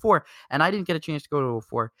field in 04, and I didn't get a chance to go to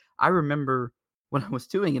 04. I remember when I was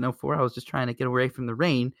doing in 04, I was just trying to get away from the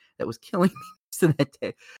rain that was killing me. So that day,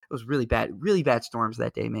 it was really bad storms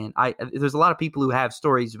that day, man. There's a lot of people who have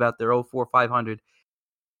stories about their 04 500.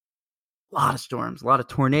 A lot of storms, a lot of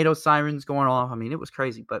tornado sirens going off. I mean, it was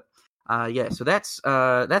crazy, but yeah, so that's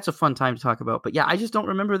a fun time to talk about. But yeah, I just don't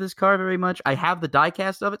remember this car very much. I have the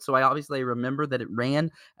diecast of it, so I obviously remember that it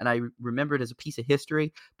ran, and I remember it as a piece of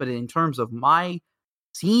history. But in terms of my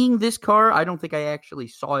seeing this car, I don't think I actually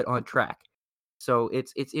saw it on track. So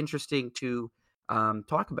it's interesting to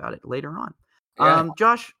talk about it later on. Yeah.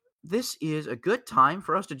 Josh, this is a good time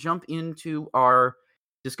for us to jump into our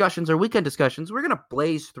discussions, our weekend discussions. We're gonna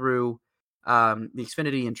blaze through the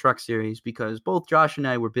Xfinity and Truck Series because both Josh and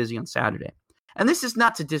I were busy on Saturday. And this is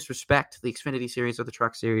not to disrespect the Xfinity Series or the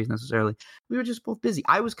Truck Series necessarily. We were just both busy.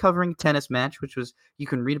 I was covering tennis match, which was, you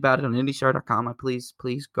can read about it on IndyStar.com.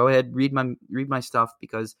 Please go ahead, read my stuff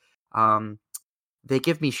because they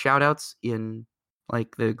give me shout outs in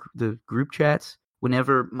like the group chats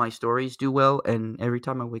whenever my stories do well, and every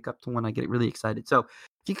time I wake up to one, I get really excited. So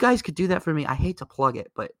if you guys could do that for me, I hate to plug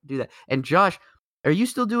it, but do that. And Josh, are you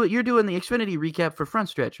still you're doing the Xfinity recap for Front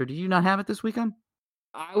Stretch, or did you not have it this weekend?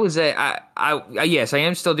 Yes, I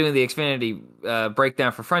am still doing the Xfinity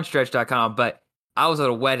breakdown for frontstretch.com, but I was at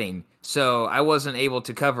a wedding, so I wasn't able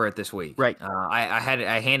to cover it this week. Right. I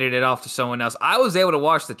handed it off to someone else. I was able to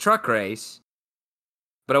watch the truck race,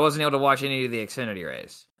 but I wasn't able to watch any of the Xfinity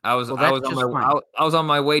race. I was on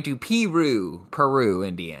my way to Peru,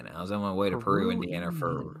 Indiana. I was on my way to Peru, Indiana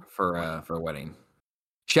for a wedding.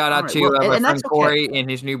 Shout out to my friend Corey and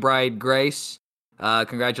his new bride Grace.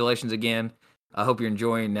 Congratulations again. I hope you're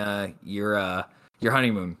enjoying your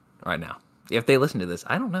honeymoon right now. If they listen to this,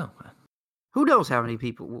 I don't know. Who knows how many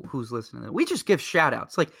people who's listening to it? We just give shout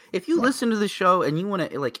outs. Like if you listen to the show and you want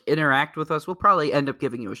to like interact with us, we'll probably end up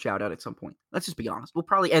giving you a shout out at some point. Let's just be honest. We'll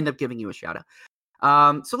probably end up giving you a shout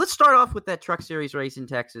out. So let's start off with that Truck Series race in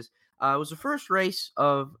Texas. It was the first race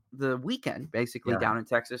of the weekend, basically down in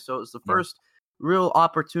Texas. So it was the first real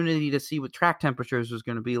opportunity to see what track temperatures was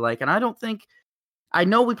going to be like. And I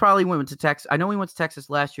know we probably went to Texas. I know we went to Texas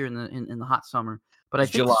last year in the hot summer, but I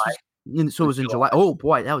think July. So it was in July. Oh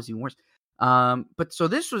boy, that was even worse. But so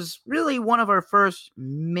this was really one of our first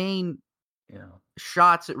main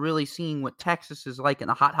shots at really seeing what Texas is like in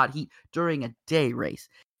the hot heat during a day race.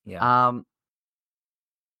 Yeah.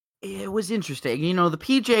 It was interesting. You know, the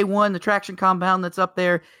PJ1, the traction compound that's up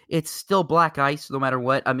there, it's still black ice no matter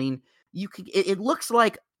what. I mean, it looks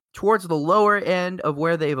like towards the lower end of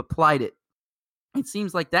where they've applied it. It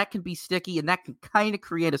seems like that can be sticky and that can kind of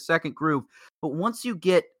create a second groove. But once you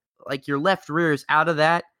get like your left rears out of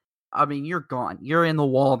that, I mean, you're gone. You're in the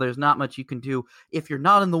wall. There's not much you can do. If you're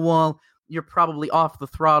not in the wall, you're probably off the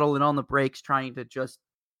throttle and on the brakes trying to just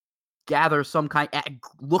gather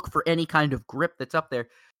look for any kind of grip that's up there.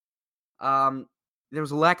 There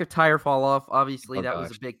was a lack of tire fall off. Obviously, that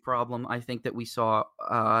was a big problem. I think that we saw,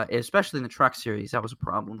 especially in the Truck Series, that was a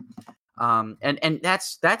problem. And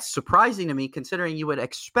that's surprising to me, considering you would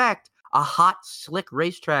expect a hot, slick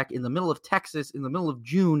racetrack in the middle of Texas in the middle of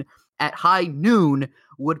June at high noon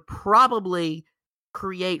would probably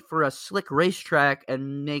create for a slick racetrack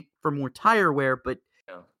and make for more tire wear. But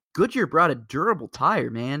Goodyear brought a durable tire,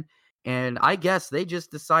 man. And I guess they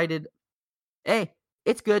just decided, hey,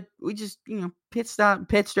 it's good. We just, pit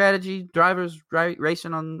strategy, drivers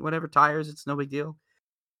racing on whatever tires. It's no big deal.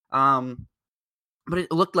 But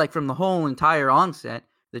it looked like from the whole entire onset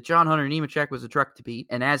that John Hunter Nemechek was a truck to beat.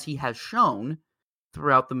 And as he has shown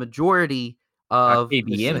throughout the majority of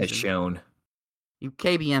KBM has shown.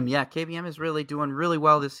 KBM is really doing really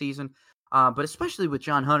well this season. But especially with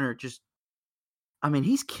John Hunter,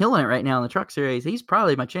 he's killing it right now in the Truck Series. He's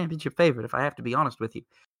probably my championship favorite, if I have to be honest with you.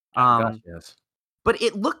 Yes. But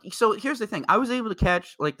it looked, so here's the thing. I was able to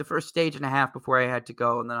catch like the first stage and a half before I had to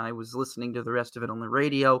go. And then I was listening to the rest of it on the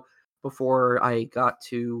radio before I got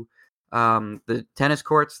to the tennis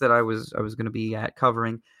courts that I was going to be at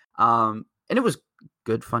covering. And it was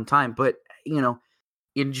good, fun time. But,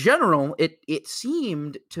 in general, it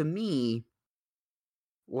seemed to me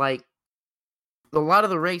like a lot of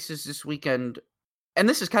the races this weekend, and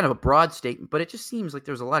this is kind of a broad statement, but it just seems like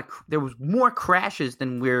there was more crashes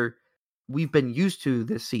than we've been used to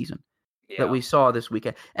this season that we saw this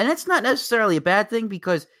weekend. And that's not necessarily a bad thing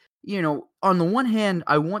because, on the one hand,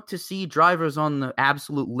 I want to see drivers on the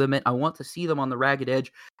absolute limit. I want to see them on the ragged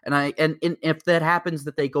edge. And if that happens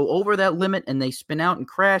that they go over that limit and they spin out and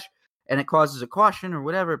crash and it causes a caution or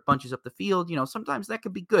whatever, it bunches up the field, sometimes that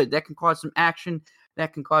could be good. That can cause some action,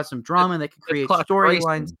 that can cause some drama, that can create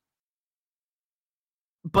storylines.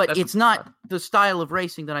 But it's not the style of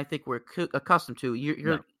racing that I think we're accustomed to.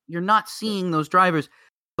 You're not seeing those drivers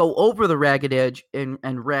go over the ragged edge and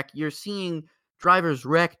wreck. You're seeing drivers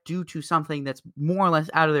wreck due to something that's more or less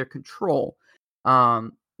out of their control.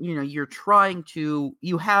 You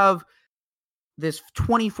have this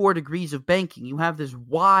 24 degrees of banking. You have this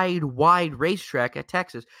wide racetrack at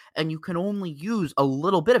Texas, and you can only use a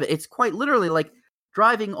little bit of it. It's quite literally like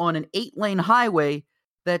driving on an 8-lane highway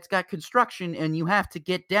that's got construction, and you have to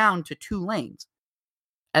get down to 2 lanes.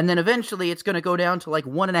 And then eventually it's going to go down to like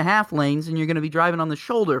 1.5 lanes, and you're going to be driving on the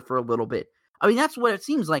shoulder for a little bit. I mean, that's what it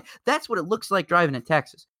seems like. That's what it looks like driving in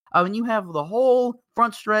Texas. I mean, you have the whole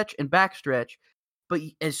front stretch and back stretch, but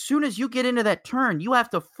as soon as you get into that turn, you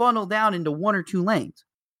have to funnel down into 1 or 2 lanes.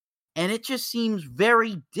 And it just seems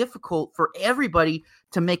very difficult for everybody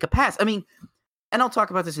to make a pass. I mean, and I'll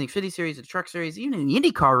talk about this in the Xfinity Series, the Truck Series, even in the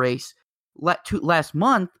IndyCar race last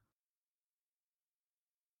month.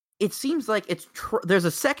 It seems like there's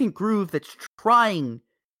a second groove that's trying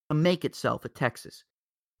to make itself at Texas.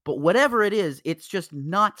 But whatever it is, it's just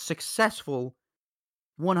not successful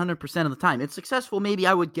 100% of the time. It's successful, maybe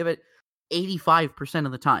I would give it 85%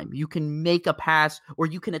 of the time. You can make a pass, or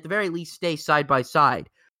you can at the very least stay side by side.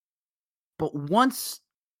 But once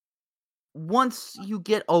you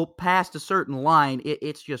get past a certain line,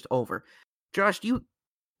 it's just over. Josh, do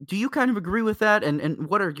you kind of agree with that? And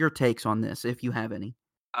what are your takes on this, if you have any?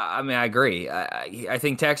 I mean, I agree. I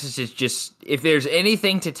think Texas is just, if there's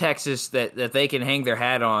anything to Texas that they can hang their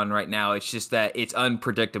hat on right now, it's just that it's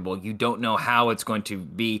unpredictable. You don't know how it's going to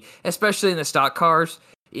be, especially in the stock cars.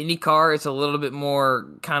 IndyCar, it's a little bit more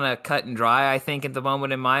kind of cut and dry, I think, at the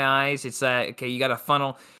moment in my eyes. It's that, okay, you got to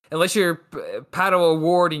funnel. Unless you're Pato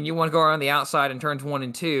O'Ward and you want to go around the outside in turns 1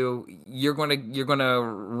 and 2, you're gonna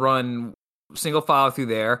run single file through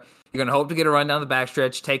there. You're going to hope to get a run down the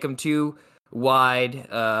backstretch, take them 2 wide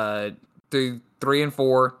through 3 and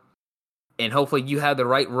 4, and hopefully you have the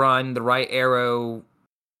right run, the right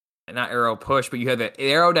not arrow push, but you have the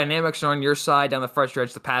aerodynamics on your side down the front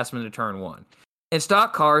stretch to pass them into turn 1. In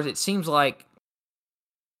stock cars, it seems like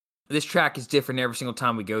this track is different every single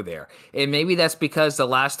time we go there. And maybe that's because the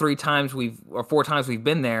last 4 times we've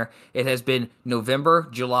been there, it has been November,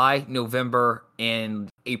 July, November, and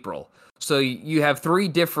April. So you have 3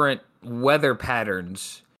 different weather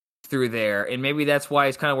patterns through there, and maybe that's why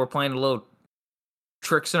it's kind of, we're playing a little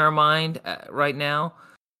tricks in our mind right now.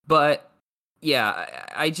 But yeah,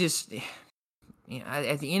 I just,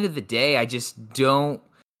 at the end of the day, I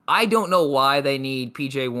don't know why they need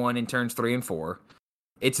PJ1 in turns 3 and 4.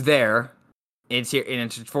 It's there, it's here, and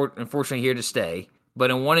it's unfortunately here to stay.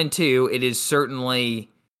 But in 1 and 2, it is certainly,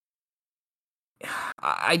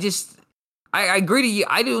 I agree to you.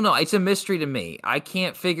 I don't know. It's a mystery to me. I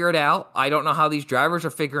can't figure it out. I don't know how these drivers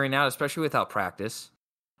are figuring it out, especially without practice.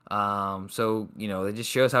 So, it just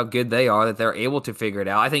shows how good they are that they're able to figure it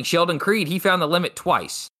out. I think Sheldon Creed, he found the limit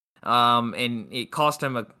twice, and it cost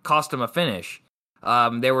him a finish. I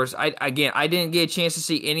didn't get a chance to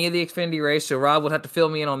see any of the Xfinity race, so Rob would have to fill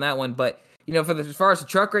me in on that one. But, as far as the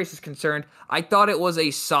truck race is concerned, I thought it was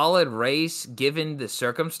a solid race given the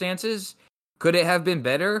circumstances. Could it have been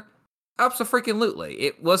better? Absolutely.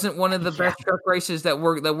 It wasn't one of the best truck races that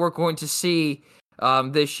we're going to see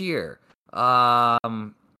this year. But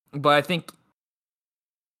I think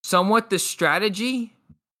somewhat the strategy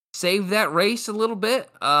saved that race a little bit.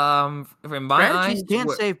 In my Strategies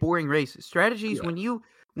can't save boring races. Strategies, when you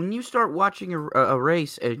start watching a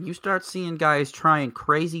race and you start seeing guys trying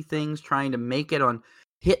crazy things, trying to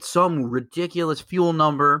hit some ridiculous fuel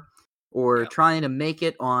number, or trying to make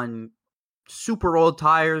it on super old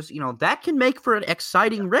tires, that can make for an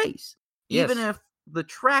exciting race, even if the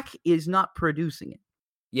track is not producing it.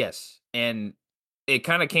 Yes, and it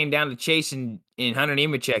kind of came down to Chase and Hunter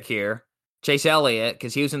Nemechek here. Chase Elliott,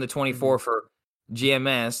 because he was in the 24 for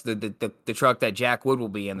GMS, the truck that Jack Wood will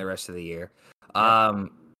be in the rest of the year. And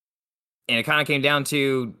it kind of came down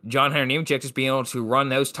to John Hunter Nemechek just being able to run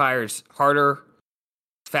those tires harder,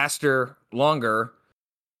 faster, longer.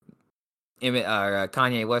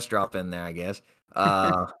 Kanye West drop in there, I guess.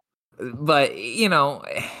 But,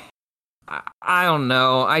 I don't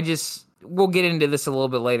know. We'll get into this a little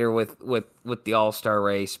bit later with the All-Star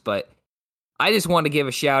race, but I just want to give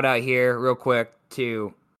a shout out here real quick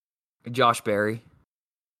to Josh Berry.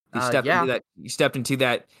 He stepped into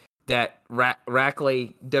that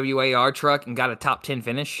Rackley WAR truck and got a top 10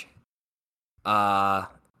 finish.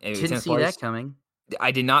 Didn't see that coming.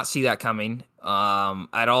 I did not see that coming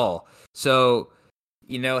at all. So,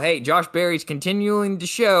 hey, Josh Berry's continuing to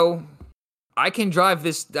show I can drive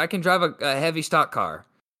a heavy stock car.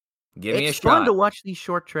 Give me a shot. It's fun to watch these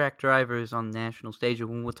short track drivers on the national stage,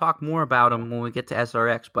 and we'll talk more about them when we get to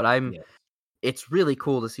SRX. But it's really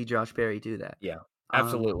cool to see Josh Berry do that. Yeah,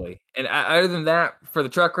 absolutely. And other than that, for the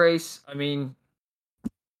truck race, I mean,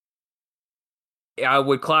 I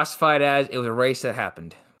would classify it as it was a race that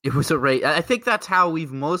happened. It was a race. I think that's how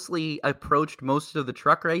we've mostly approached most of the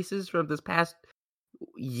truck races from this past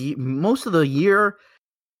most of the year.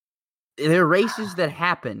 They're races that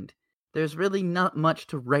happened. There's really not much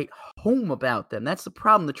to write home about them. That's the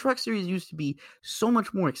problem. The Truck Series used to be so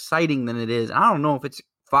much more exciting than it is. I don't know if it's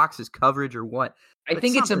Fox's coverage or what. I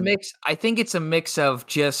think it's a mix. I think it's a mix of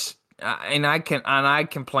just, and I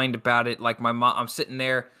complained about it. Like my mom, I'm sitting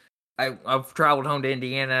there. I've traveled home to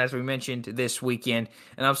Indiana, as we mentioned, this weekend,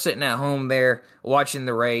 and I'm sitting at home there watching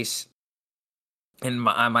the race. And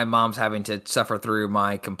my mom's having to suffer through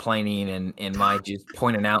my complaining and my just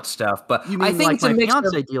pointing out stuff. But you mean I think like it's a my mix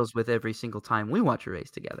fiance deals with every single time we watch a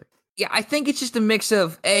race together. Yeah, I think it's just a mix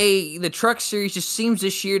of the Truck Series just seems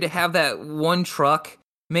this year to have that one truck,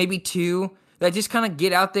 maybe two, that just kind of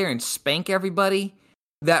get out there and spank everybody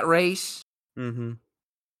that race. Mm-hmm.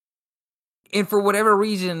 And for whatever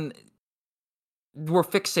reason, we're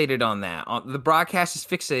fixated on that. The broadcast is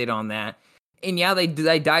fixated on that. And yeah, they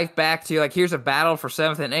dive back to, like, here's a battle for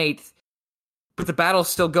 7th and 8th, but the battle's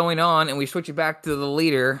still going on, and we switch it back to the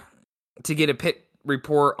leader to get a pit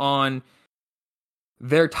report on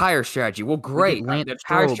their tire strategy. Well, great. Their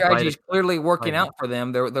tire strategy is clearly working out for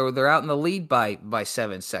them. They're out in the lead by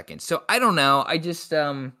 7 seconds. So I don't know. I just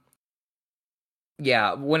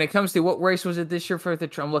yeah, when it comes to what race was it this year for the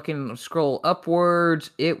I'm looking scroll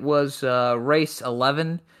upwards, it was race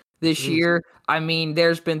 11 this year. I mean,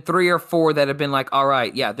 there's been 3 or 4 that have been like, all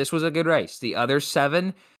right, yeah, this was a good race. The other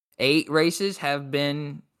 7, 8 races have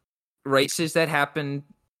been races that happened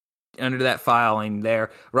under that filing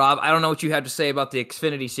there. Rob, I don't know what you have to say about the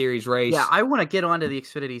Xfinity Series race. Yeah, I want to get onto the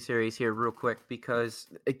Xfinity Series here real quick because,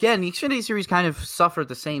 again, the Xfinity Series kind of suffered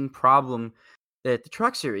the same problem that the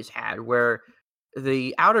Truck Series had, where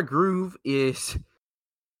the outer groove is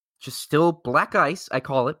just still black ice. I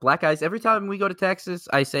call it black ice. Every time we go to Texas,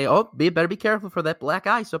 I say, better be careful for that black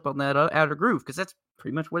ice up on that outer groove, because that's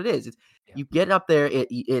pretty much what it is. You get up there,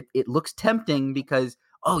 it looks tempting because,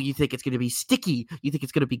 you think it's going to be sticky. You think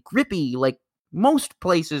it's going to be grippy, like most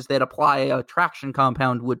places that apply a traction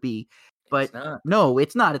compound would be. But no,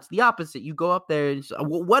 it's not. It's the opposite. You go up there and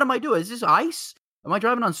what am I doing? Is this ice? Am I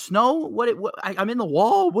driving on snow? I'm in the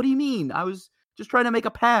wall? What do you mean? I was just trying to make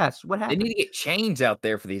a pass. What happened? They need to get chains out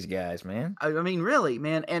there for these guys, man. I mean, really,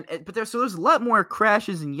 man. But there's a lot more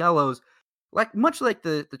crashes and yellows, much like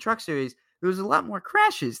the Truck Series. There's a lot more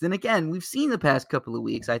crashes than, again, we've seen the past couple of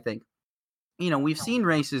weeks. I think, we've seen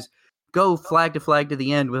races go flag to flag to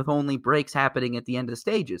the end with only breaks happening at the end of the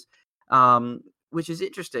stages, which is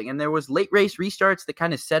interesting. And there was late race restarts that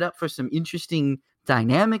kind of set up for some interesting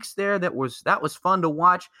dynamics there. That was fun to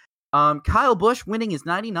watch. Kyle Busch winning his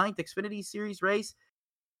 99th Xfinity Series race.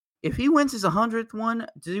 If he wins his 100th one,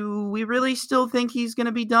 do we really still think he's going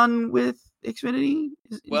to be done with Xfinity?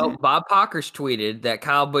 Well, Bob Pockers tweeted that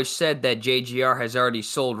Kyle Busch said that JGR has already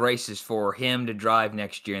sold races for him to drive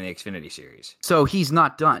next year in the Xfinity Series. So he's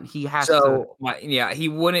not done. He has to. He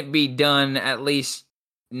wouldn't be done at least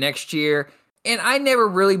next year. And I never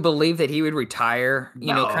really believed that he would retire,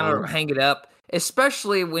 kind of hang it up,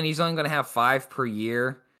 especially when he's only going to have 5 per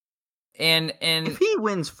year. And if he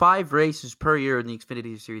wins 5 races per year in the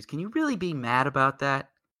Xfinity Series, can you really be mad about that?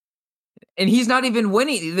 And he's not even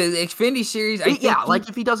winning the Xfinity Series.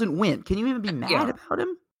 If he doesn't win, can you even be mad about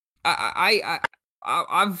him?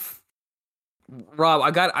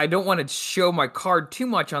 Rob, I don't want to show my card too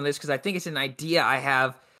much on this because I think it's an idea I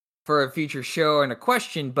have for a future show and a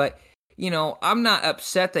question. But I'm not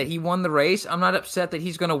upset that he won the race. I'm not upset that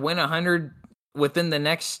he's going to win 100 within the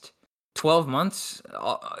next 12 months,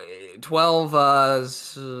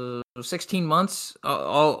 16 months,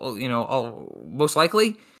 most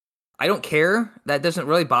likely. I don't care. That doesn't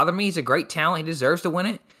really bother me. He's a great talent. He deserves to win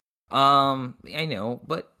it. I know,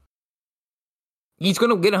 but he's going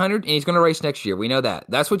to get 100 and he's going to race next year. We know that.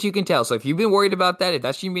 That's what you can tell. So if you've been worried about that, if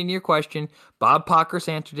that's been your question, Bob Pockers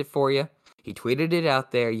answered it for you. He tweeted it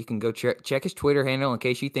out there. You can go check his Twitter handle in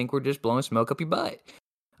case you think we're just blowing smoke up your butt.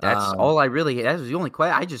 That's all I really. That was the only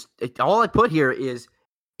question. All I put here is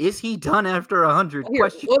he done after 100?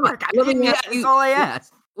 Question mark. That's all I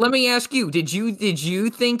asked. Let me ask you: Did you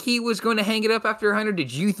think he was going to hang it up after 100?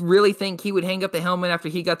 Did you really think he would hang up the helmet after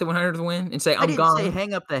he got the 100th win and say, "I'm gone"? I didn't say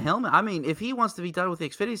hang up the helmet. I mean, if he wants to be done with the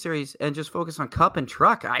Xfinity Series and just focus on Cup and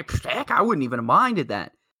Truck, I wouldn't even have minded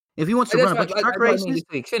that. If he wants to run a bunch of truck races,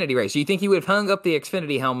 the Xfinity race. So you think he would have hung up the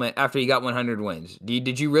Xfinity helmet after he got 100 wins?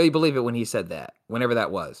 Did you really believe it when he said that? Whenever that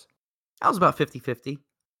was, I was about 50-50.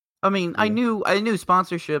 I mean, yeah. I knew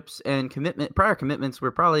sponsorships and prior commitments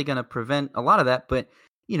were probably going to prevent a lot of that, but.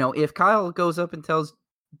 If Kyle goes up and tells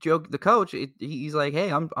Joe, the coach, he's like,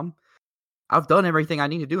 "Hey, I've done everything I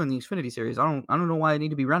need to do in the Xfinity Series. I don't know why I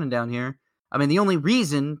need to be running down here." I mean, the only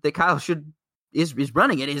reason that Kyle is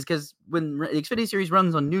running it is because when the Xfinity Series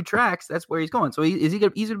runs on new tracks, that's where he's going. So he's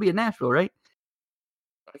going to be at Nashville, right?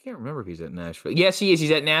 I can't remember if he's at Nashville. Yes, he is.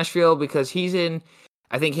 He's at Nashville because he's in.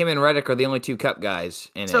 I think him and Reddick are the only two Cup guys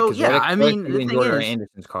in it. So yeah, Reddick, I mean, the thing is,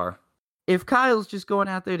 Anderson's car. If Kyle's just going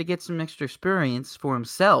out there to get some extra experience for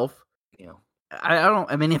himself,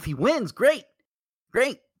 I mean, if he wins, great,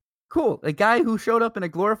 cool. A guy who showed up in a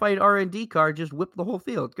glorified R&D car just whipped the whole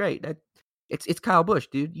field. Great. It's Kyle Busch,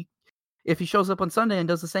 dude. If he shows up on Sunday and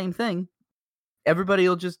does the same thing, everybody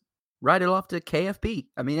will just write it off to KFP.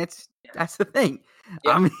 I mean, that's the thing.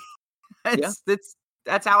 Yeah. I mean,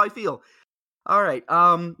 that's how I feel. All right.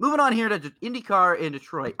 Moving on here to IndyCar in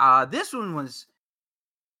Detroit. This one was.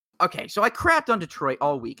 Okay, so I crapped on Detroit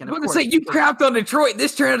all week. And I was going to say, you crapped on Detroit.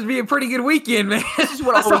 This turned out to be a pretty good weekend, man. This is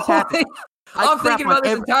what always happens. I'm thinking about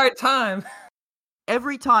this entire time.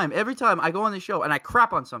 Every time I go on the show and I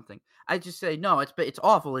crap on something, I just say, no, it's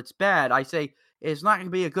awful, it's bad. I say, it's not going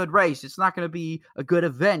to be a good race. It's not going to be a good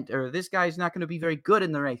event, or this guy's not going to be very good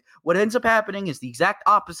in the race. What ends up happening is the exact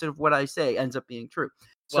opposite of what I say ends up being true.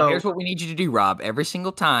 Well, here's what we need you to do, Rob. Every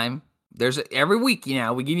single time. Every week, we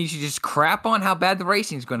need you to just crap on how bad the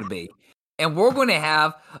racing is going to be. And we're going to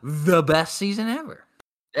have the best season ever.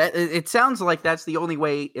 It sounds like that's the only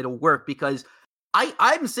way it'll work because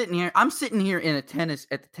I'm sitting here at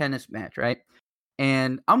the tennis match, right?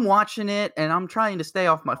 And I'm watching it and I'm trying to stay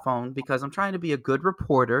off my phone because I'm trying to be a good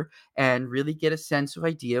reporter and really get a sense of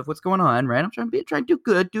idea of what's going on, right? I'm trying to do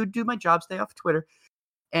good, do my job, stay off Twitter.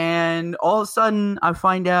 And all of a sudden I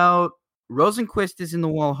find out Rosenqvist is in the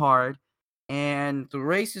wall hard, and the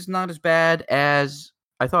race is not as bad as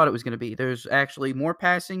I thought it was going to be. There's actually more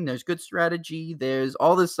passing. There's good strategy. There's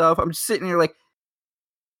all this stuff. I'm just sitting here like,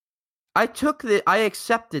 I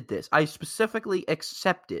accepted this. I specifically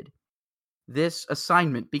accepted this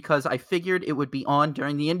assignment because I figured it would be on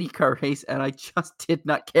during the IndyCar race, and I just did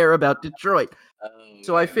not care about Detroit.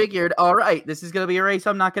 So I figured, all right, this is going to be a race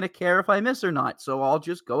I'm not going to care if I miss or not. So I'll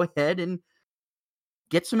just go ahead and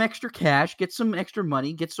get some extra cash, get some extra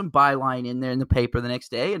money, get some byline in there in the paper the next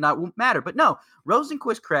day, and that won't matter. But no,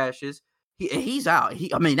 Rosenqvist crashes. He's out.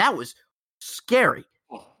 That was scary.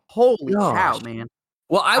 Holy cow, man.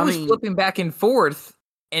 Well, I was flipping back and forth,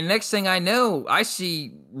 and next thing I know, I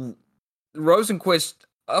see Rosenqvist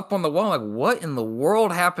up on the wall. Like, what in the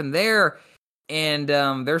world happened there? And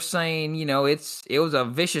they're saying, it was a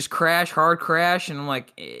vicious crash, hard crash, and I'm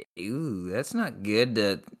like, ooh, that's not good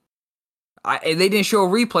to... they didn't show a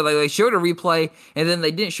replay. Like, they showed a replay, and then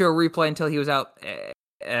they didn't show a replay until he was out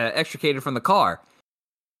extricated from the car.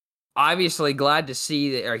 Obviously, glad to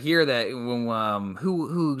see or hear that when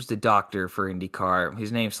who's the doctor for IndyCar?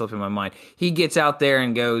 His name's slipping my mind. He gets out there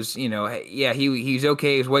and goes, he's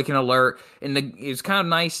okay. He's waking alert, and it's kind of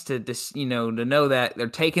nice to know that they're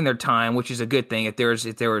taking their time, which is a good thing. If there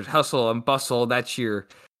was hustle and bustle, that's where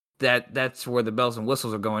the bells and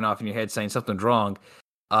whistles are going off in your head, saying something's wrong.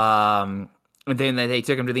 And then that they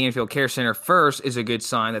took him to the infield care center first is a good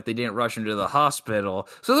sign that they didn't rush him to the hospital.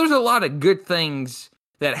 So there's a lot of good things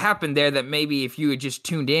that happened there that maybe if you had just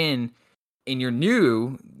tuned in and you're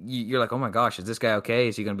new, you're like, oh my gosh, is this guy okay?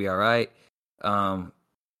 Is he going to be all right?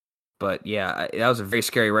 But yeah, that was a very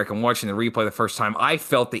scary wreck. I'm watching the replay the first time. I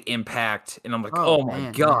felt the impact and I'm like, oh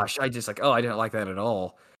my gosh. I didn't like that at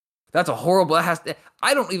all. That's a horrible, I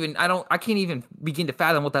can't even begin to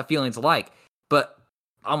fathom what that feeling's like. But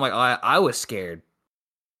I'm like, I was scared.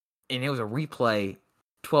 And it was a replay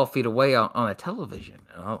 12 feet away on a television.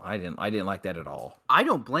 Oh, I didn't like that at all. I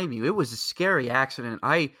don't blame you. It was a scary accident.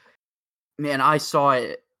 I saw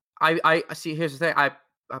it. I see. Here's the thing. I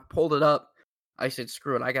pulled it up. I said,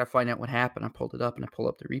 screw it. I got to find out what happened. I pulled it up and I pulled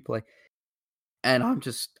up the replay. And I'm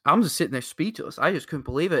just sitting there speechless. I just couldn't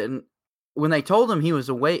believe it. And when they told him he was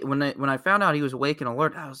awake, when I found out he was awake and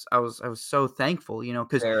alert, I was so thankful,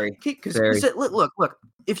 because look,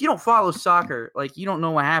 if you don't follow soccer, like you don't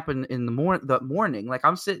know what happened in the morning. Like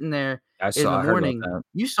I'm sitting there in the morning.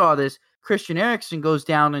 You saw this. Christian Eriksen goes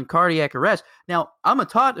down in cardiac arrest. Now I'm a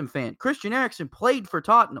Tottenham fan. Christian Eriksen played for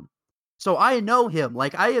Tottenham, so I know him.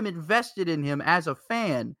 Like I am invested in him as a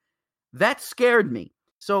fan. That scared me.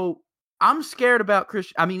 So I'm scared about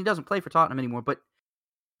Christian. I mean, he doesn't play for Tottenham anymore, but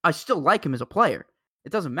I still like him as a player.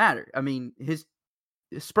 It doesn't matter. I mean, his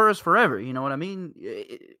Spurs forever. You know what I mean?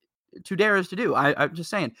 To dare is to do. I'm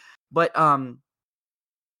just saying. But I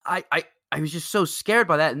was just so scared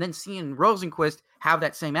by that, and then seeing Rosenqvist have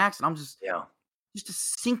that same accent, I'm just a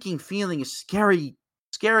sinking feeling, a scary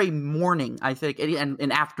morning. I think, and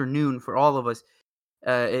an afternoon for all of us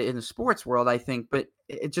in the sports world. I think, but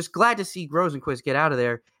just glad to see Rosenqvist get out of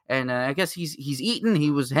there. And I guess he's eaten.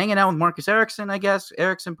 He was hanging out with Marcus Ericsson, I guess.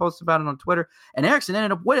 Ericsson posted about it on Twitter. And Ericsson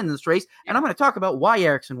ended up winning this race. And I'm going to talk about why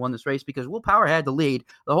Ericsson won this race, because Will Power had the lead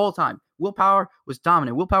the whole time. Will Power was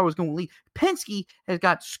dominant. Will Power was going to lead. Penske has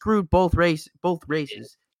got screwed both races.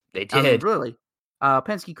 They did. I mean, really.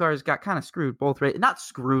 Penske cars got kind of screwed both races. Not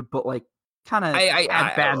screwed, but like kind of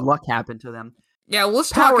bad luck happened to them. Yeah, let's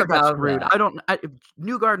talk about screwed. That.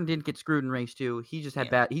 Newgarden didn't get screwed in race 2. He just had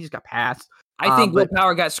he just got passed. I think Will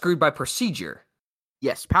Power got screwed by procedure.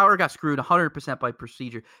 Yes, Power got screwed 100% by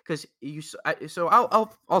procedure. Because so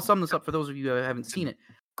I'll sum this up for those of you who haven't seen it.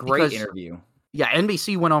 Great interview. Yeah,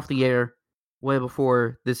 NBC went off the air way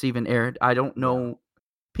before this even aired. I don't know.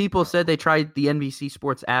 People said they tried the NBC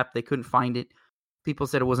Sports app. They couldn't find it. People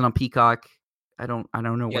said it wasn't on Peacock. I don't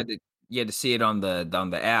know. You had to see it on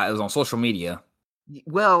the app. It was on social media.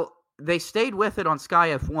 Well, they stayed with it on Sky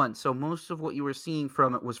F1, so most of what you were seeing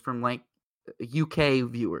from it was from like UK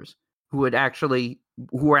viewers who were actually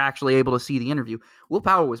able to see the interview. Will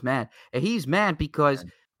Power was mad, and he's mad because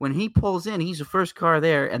when he pulls in, he's the first car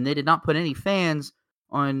there, and they did not put any fans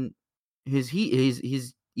on his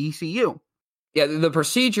ECU. Yeah, the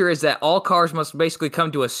procedure is that all cars must basically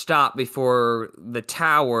come to a stop before the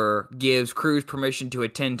tower gives crews permission to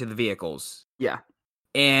attend to the vehicles. Yeah.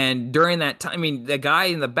 And during that time, I mean, the guy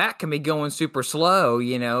in the back can be going super slow,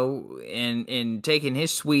 and taking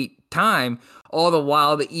his sweet time, all the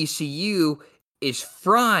while the ECU is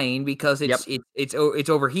frying because it's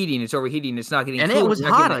overheating. It's overheating. It's not getting and cool. It was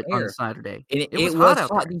hot on Saturday. And it was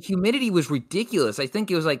hot. The humidity was ridiculous. I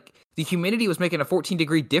think it was like the humidity was making a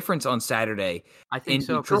 14-degree difference on Saturday. I think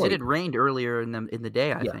so, because it had rained earlier in the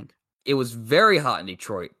day. I think it was very hot in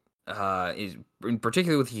Detroit. In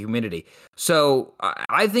particular with the humidity. So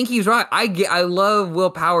I think he's right. I love Will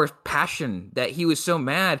Power's passion that he was so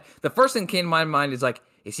mad. The first thing that came to my mind is like,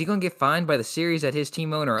 is he going to get fined by the series that his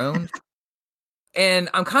team owner owns? And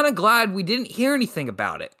I'm kind of glad we didn't hear anything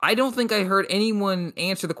about it. I don't think I heard anyone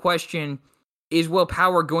answer the question, is Will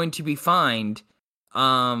Power going to be fined?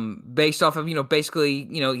 Based off of, basically,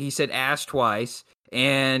 he said ass twice,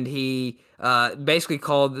 and he basically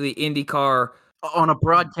called the IndyCar on a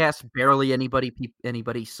broadcast barely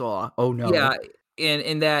anybody saw. Oh no. Yeah,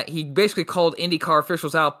 and that he basically called IndyCar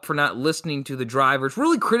officials out for not listening to the drivers,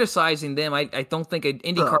 really criticizing them. I don't think an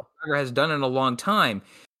IndyCar driver has done it in a long time.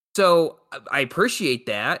 So I appreciate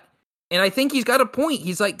that. And I think he's got a point.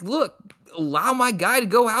 He's like, look, allow my guy to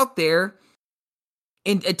go out there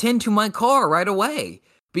and attend to my car right away.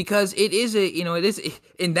 Because it is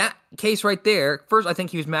in that case right there. First, I think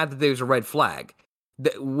he was mad that there was a red flag.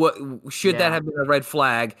 That have been a red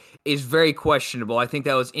flag is very questionable. I think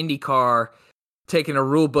that was IndyCar taking a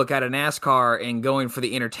rule book out of NASCAR and going for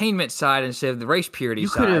the entertainment side instead of the race purity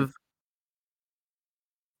side. You could have,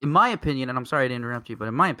 in my opinion, and I'm sorry to interrupt you, but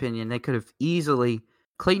in my opinion, they could have easily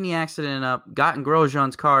cleaned the accident up, gotten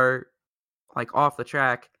Grosjean's car like off the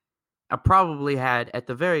track, and probably had at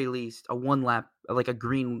the very least a one lap, like a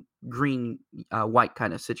green white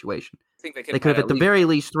kind of situation. They could have at the very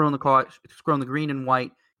least thrown the green and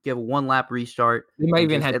white, give a one lap restart. They might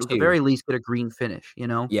even have at the very least get a green finish.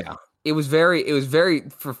 Yeah, it was very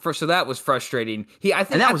so that was frustrating.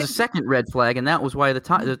 That was a second red flag, and that was why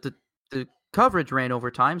the coverage ran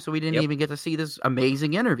over time, so we didn't even get to see this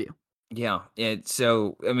amazing interview. Yeah,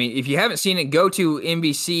 so I mean, if you haven't seen it, go to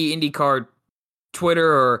NBC IndyCar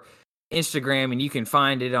Twitter or Instagram, and you can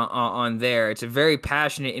find it on there. It's a very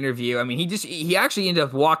passionate interview. I mean, he actually ended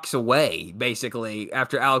up walks away basically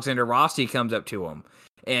after Alexander Rossi comes up to him,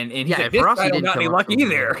 and he's like, this guy don't got any luck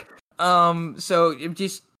either. So it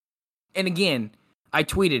just, and again, I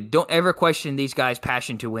tweeted, don't ever question these guys'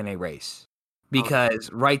 passion to win a race,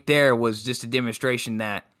 because right there was just a demonstration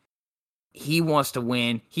that he wants to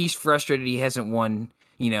win. He's frustrated he hasn't won,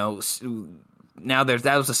 now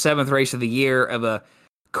that was the 7th race of the year of a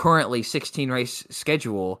currently 16 race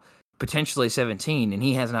schedule, potentially 17, and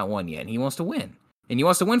he has not won yet. And he wants to win, and he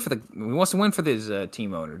wants to win for his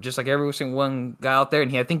team owner, just like every single one guy out there.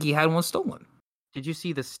 And I think he had one stolen. Did you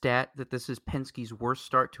see the stat that this is Penske's worst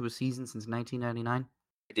start to a season since 1999?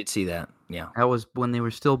 I did see that. Yeah, that was when they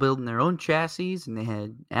were still building their own chassis, and they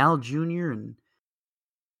had Al Jr. and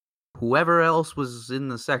whoever else was in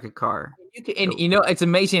the second car. It's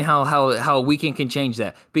amazing how a weekend can change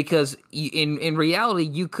that, because in reality,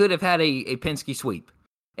 you could have had a Penske sweep,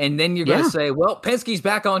 and then you're going to say, well, Penske's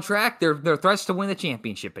back on track. They're threats to win the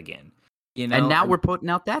championship again. And now we're putting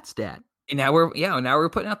out that stat. And now we're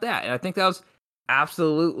putting out that. And I think that was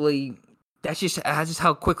absolutely, that's just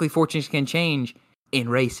how quickly fortunes can change in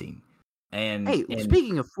racing. And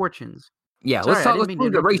speaking of fortunes, let's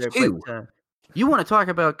move to race 2. You want to talk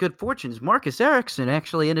about good fortunes? Marcus Ericsson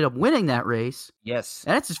actually ended up winning that race. Yes.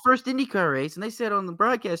 And that's his first IndyCar race. And they said on the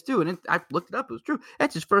broadcast, too, and I looked it up, it was true.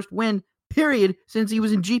 That's his first win, period, since he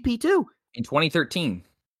was in GP2. In 2013.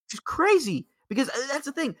 Which is crazy, because that's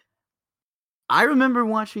the thing. I remember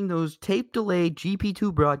watching those tape-delayed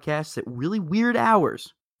GP2 broadcasts at really weird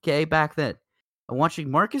hours, back then. And watching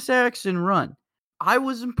Marcus Ericsson run. I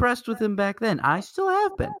was impressed with him back then. I still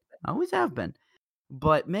have been. I always have been.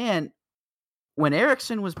 But, man, when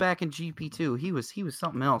Ericsson was back in GP2, he was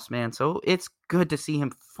something else, man. So it's good to see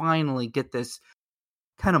him finally get this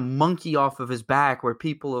kind of monkey off of his back, where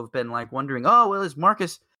people have been like wondering, oh, well,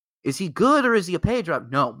 is he good or is he a pay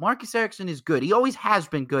drop? No, Marcus Ericsson is good. He always has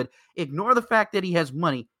been good. Ignore the fact that he has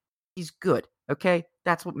money. He's good, okay?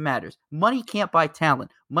 That's what matters. Money can't buy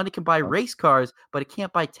talent. Money can buy race cars, but it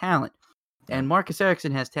can't buy talent. And Marcus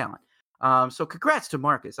Ericsson has talent. So congrats to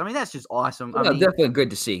Marcus. I mean, that's just awesome. I mean, definitely good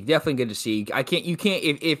to see.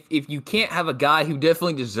 If you can't have a guy who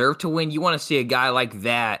definitely deserved to win, you want to see a guy like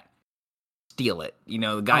that steal it.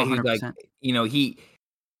 The guy who's like,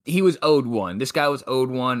 he was owed one. This guy was owed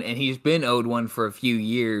one, and he's been owed one for a few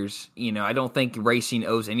years. I don't think racing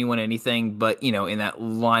owes anyone anything, but in that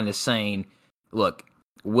line of saying, look,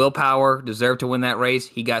 Will Power deserved to win that race.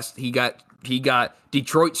 He got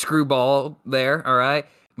Detroit screwball there. All right.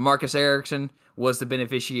 Marcus Ericsson was the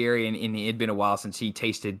beneficiary, and it had been a while since he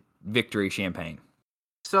tasted victory champagne.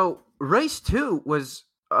 So race 2 was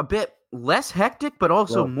a bit less hectic, but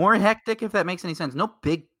also more hectic, if that makes any sense. No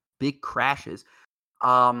big crashes.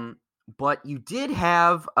 But you did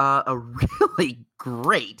have a really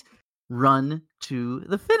great run to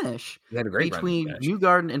the finish. You had a great between run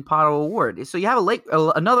Newgarden and Pato O'Ward. So you have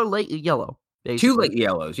another late yellow. Basically. 2 late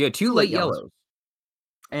yellows. Yeah, two late yellows.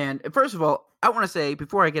 And first of all, I want to say,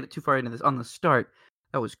 before I get too far into this, on the start,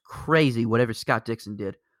 that was crazy, whatever Scott Dixon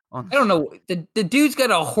did. I don't know. The dude's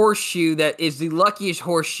got a horseshoe that is the luckiest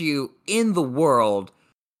horseshoe in the world.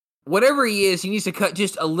 Whatever he is, he needs to cut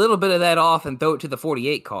just a little bit of that off and throw it to the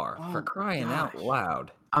 48 car. For crying out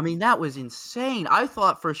loud. I mean, that was insane. I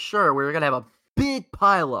thought for sure we were going to have a big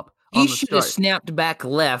pileup. He should have snapped back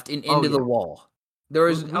left and into the wall. There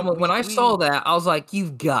was when I saw that, I was like,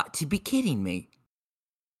 you've got to be kidding me.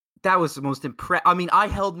 That was the most impressive. I mean, I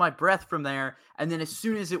held my breath from there, and then as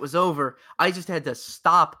soon as it was over, I just had to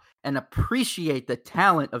stop and appreciate the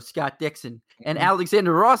talent of Scott Dixon and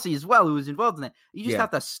Alexander Rossi as well, who was involved in that. You just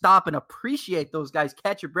have to stop and appreciate those guys,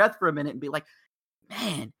 catch your breath for a minute, and be like,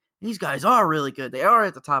 man, these guys are really good. They are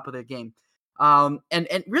at the top of their game. And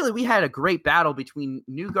really, we had a great battle between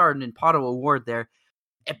Newgarden and Pato O'Ward there.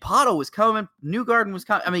 And Pato was coming. Newgarden was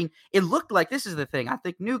coming. I mean, it looked like, this is the thing. I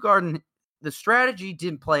think Newgarden, the strategy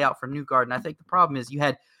didn't play out for Newgarden. I think the problem is you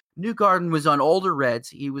had Newgarden was on older reds.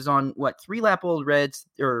 He was on 3-lap old reds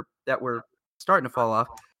that were starting to fall off.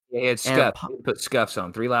 Yeah, he had scuff. He put scuffs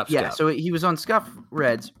on 3-lap scuff. Yeah, so he was on scuff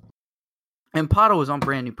reds, and Pato was on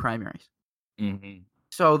brand new primaries. Mm-hmm.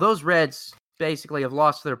 So those reds basically have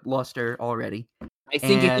lost their luster already. I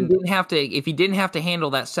think if he didn't have to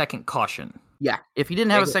handle that second caution. Yeah, if he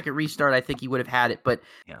didn't have a second restart, I think he would have had it. But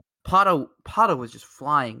Pato was just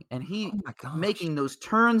flying, and he making those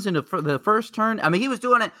turns into the first turn. I mean, he was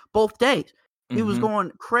doing it both days. He was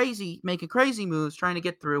going crazy, making crazy moves, trying to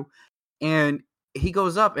get through. And he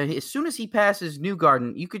goes up, and as soon as he passes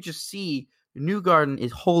Newgarden, you could just see Newgarden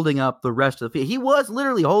is holding up the rest of the field. He was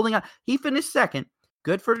literally holding up. He finished second.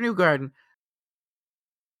 Good for Newgarden.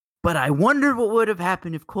 But I wonder what would have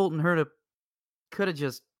happened if Colton Herta could have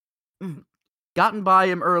just gotten by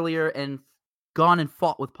him earlier and gone and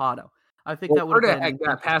fought with Pato. I think that would have been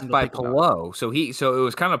got passed by Palou. So it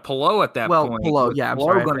was kind of Palou at that point. Well, Palou, yeah, I'm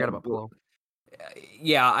sorry, I forgot about Palou.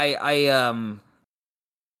 Yeah, I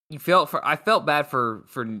felt bad for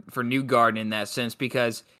Newgarden in that sense,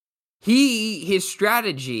 because his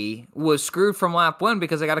strategy was screwed from lap 1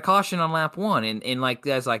 because I got a caution on lap 1, and like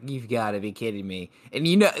that's like, you've got to be kidding me.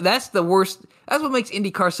 And that's the worst. That's what makes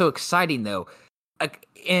IndyCar so exciting, though.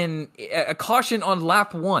 A caution on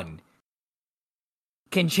lap 1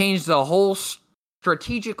 can change the whole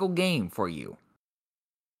strategical game for you,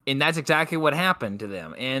 and that's exactly what happened to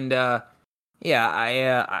them. And I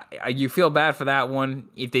you feel bad for that one.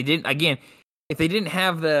 If they didn't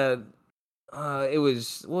have the it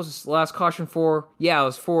was, what was the last caution for? Yeah, it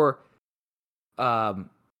was for Roman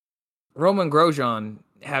Grosjean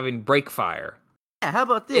having brake fire. Yeah, how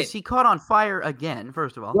about this? He caught on fire again,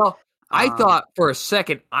 first of all. Well, I thought for a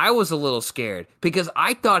second, I was a little scared because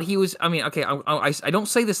I thought he was, I mean, okay, I don't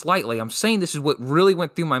say this lightly. I'm saying this is what really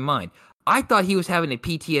went through my mind. I thought he was having a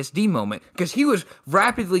PTSD moment because he was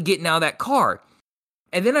rapidly getting out of that car.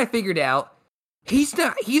 And then I figured out he's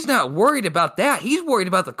not worried about that. He's worried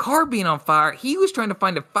about the car being on fire. He was trying to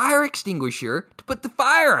find a fire extinguisher to put the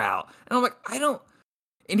fire out. And I'm like,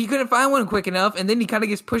 and he couldn't find one quick enough. And then he kind of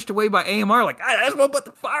gets pushed away by AMR. Like, I just want to put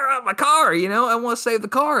the fire out of my car. I want to save the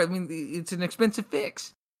car. I mean, it's an expensive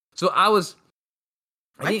fix. So I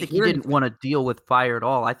think he didn't want to deal with fire at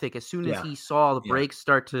all. I think as soon as he saw the brakes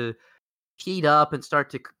start to heat up and start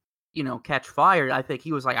to, catch fire, I think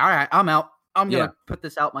he was like, all right, I'm out. I'm going to put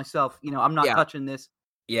this out myself. I'm not touching this.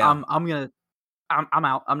 Yeah. I'm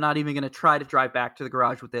out. I'm not even going to try to drive back to the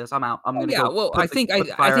garage with this. I'm out. I'm going to go. Well, I think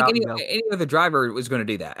any other driver was going to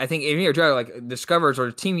do that. I think any other driver like discovers or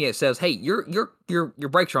a teammate says, "Hey, your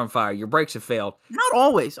brakes are on fire. Your brakes have failed." Not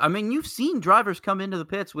always. I mean, you've seen drivers come into the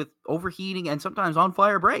pits with overheating and sometimes on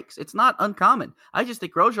fire brakes. It's not uncommon. I just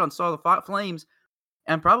think Grosjean saw the flames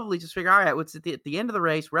and probably just figured, all right, what's at the end of the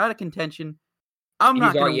race? We're out of contention. I'm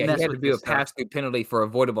not going to mess with this. He had to do a pass-through penalty for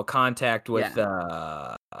avoidable contact with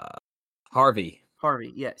Harvey.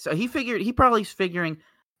 Yeah. So he probably is figuring,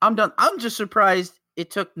 I'm done. I'm just surprised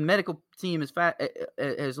it took the medical team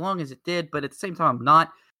as long as it did, but at the same time, I'm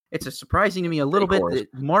not. It's surprising to me a little bit that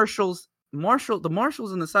the marshals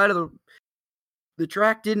on the side of the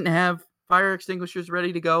track didn't have fire extinguishers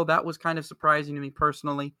ready to go. That was kind of surprising to me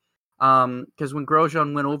personally. Because when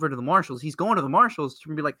Grosjean went over to the marshals, he's going to the marshals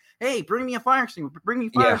to be like, "Hey, bring me a fire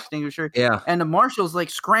extinguisher." Yeah. And the marshal's like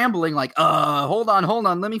scrambling, like, hold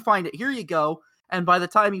on, let me find it. Here you go." And by the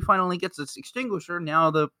time he finally gets this extinguisher, now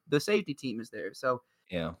the safety team is there. So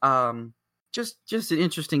just an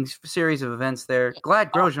interesting series of events there.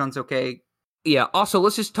 Glad Grosjean's okay. Yeah. Also,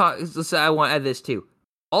 let's just talk. I want to add this too.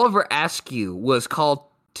 Oliver Askew was called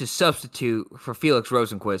to substitute for Felix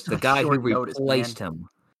Rosenqvist, the guy who replaced him.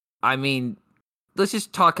 I mean, let's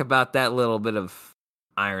just talk about that little bit of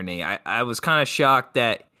irony. I was kind of shocked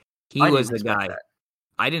that he was the guy.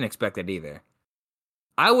 I didn't expect that either.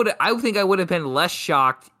 I think I would have been less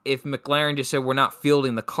shocked if McLaren just said we're not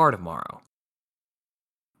fielding the car tomorrow.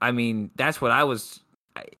 I mean, that's what I was.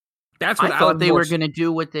 I thought they were going to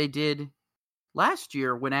do what they did last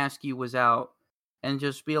year when Askew was out and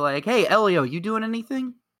just be like, "Hey, Elio, you doing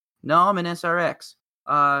anything?" "No, I'm in SRX.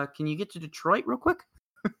 Can you get to Detroit real quick?"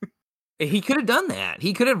 He could have done that.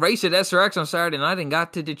 He could have raced at SRX on Saturday night and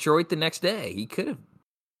got to Detroit the next day. He could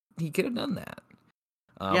have done that.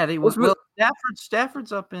 They was. Well,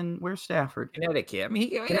 Stafford's up in where's Stafford? Connecticut. I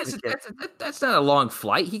mean, that's not a long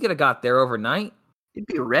flight. He could have got there overnight. It'd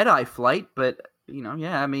be a red-eye flight, but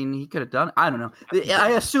I mean, he could have done. I don't know.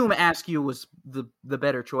 I assume Askew was the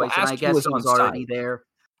better choice, and I guess he was already there.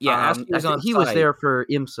 Yeah, he was there for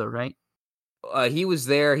IMSA, right? He was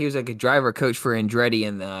there. He was like a driver coach for Andretti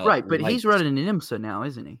in the right, but he's running an IMSA now,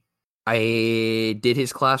 isn't he? I did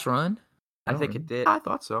his class run. I think it did. I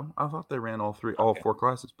thought so. I thought they ran all four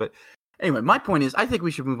classes. But anyway, my point is, I think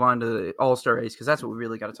we should move on to the All-Star race because that's what we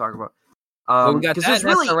really got to talk about. We got that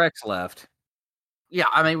SRX left. Yeah,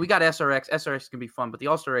 I mean, we got SRX. SRX can be fun, but the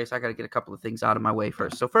All-Star race, I got to get a couple of things out of my way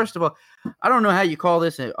first. So first of all, I don't know how you call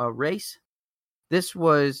this a race. This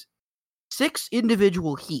was 6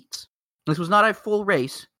 individual heats. This was not a full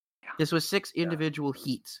race. This was 6 individual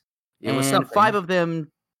heats. And 5 of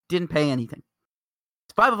them didn't pay anything.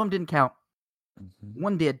 5 of them didn't count. Mm-hmm.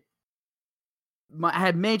 1 did. I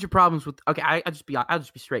had major problems with. Okay, I'll just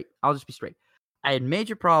be straight. I had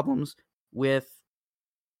major problems with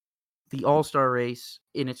the All-Star race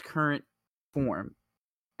in its current form.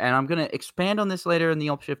 And I'm going to expand on this later in the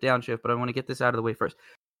upshift, downshift, but I want to get this out of the way first.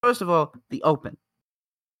 First of all, the Open.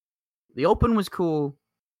 The Open was cool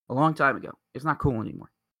a long time ago. It's not cool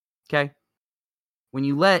anymore. Okay? When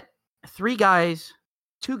you let 2 guys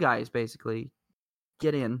basically,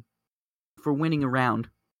 get in for winning a round,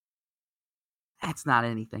 that's not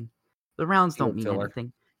anything. The rounds don't mean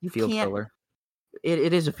anything. You can't. Filler.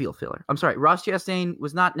 it is a field filler. I'm sorry. Ross Chastain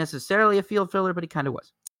was not necessarily a field filler, but he kind of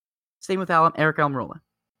was. Same with Eric Almirola.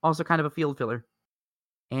 Also kind of a field filler.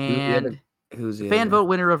 And who's the fan vote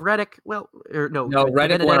winner of Reddick? No,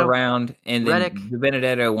 Reddick won a round, and then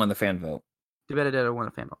DiBenedetto won the fan vote. DiBenedetto won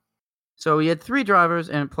the fan vote. So you had 3 drivers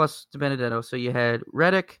and plus DiBenedetto. So you had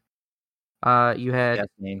Reddick, you had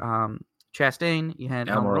Chastain, you had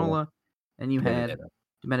Almirola, and you had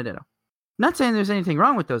DiBenedetto. Not saying there's anything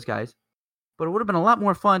wrong with those guys, but it would have been a lot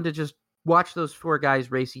more fun to just watch those 4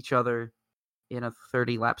 guys race each other in a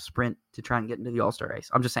 30-lap sprint to try and get into the All-Star race.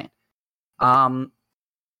 I'm just saying.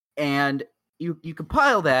 And you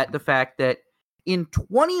compile the fact that in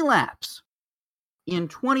 20 laps,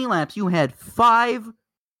 you had 5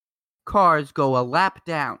 cars go a lap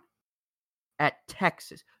down at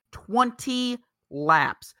Texas. 20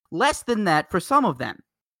 laps. Less than that for some of them.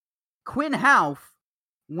 Quinn Houff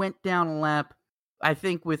went down a lap, I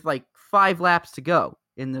think, with like 5 laps to go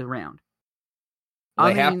in the round.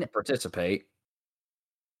 They have to participate.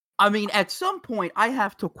 I mean, at some point, I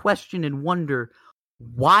have to question and wonder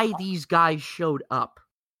why these guys showed up.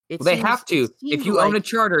 They have to. If you own a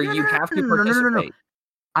charter, you have to participate. No.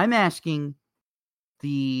 I'm asking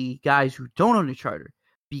the guys who don't own a charter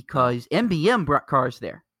because MBM brought cars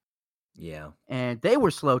there. Yeah. And they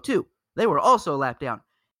were slow too. They were also a lap down.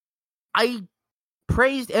 I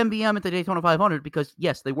praised MBM at the Daytona 500 because,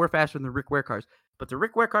 yes, they were faster than the Rick Ware cars. But the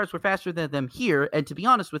Rick Ware cars were faster than them here. And to be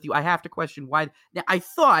honest with you, I have to question why. Now, I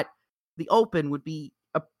thought the Open would be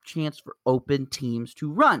a chance for open teams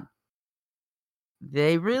to run.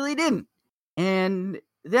 They really didn't. And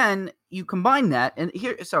then you combine that, and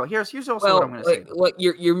here's also what I'm going to say. Well,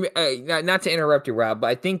 you're not to interrupt you, Rob, but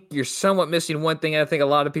I think you're somewhat missing one thing. I think a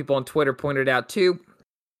lot of people on Twitter pointed out too.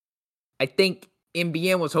 I think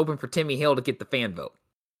MBM was hoping for Timmy Hill to get the fan vote.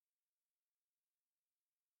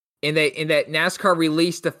 And that NASCAR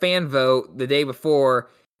released the fan vote the day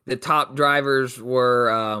before. The top drivers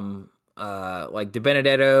were like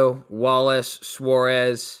DiBenedetto, Wallace,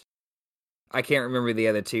 Suarez. I can't remember the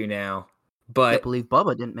other 2 now. But I can't believe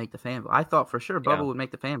Bubba didn't make the fan vote. I thought for sure Bubba would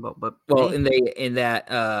make the fan vote, but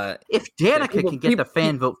if Danica can get the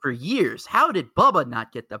fan vote for years, how did Bubba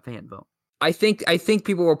not get the fan vote? I think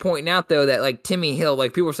people were pointing out though that like Timmy Hill,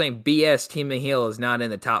 like people were saying BS Timmy Hill is not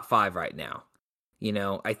in the top 5 right now. You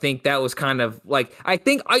know, I think that was kind of like I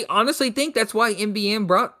honestly think that's why MBM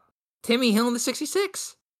brought Timmy Hill in the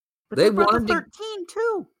 66. But they brought the 13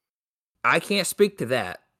 too. I can't speak to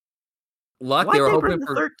that. Luck, why they were hoping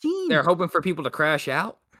for 13? They're hoping for people to crash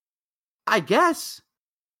out. I guess.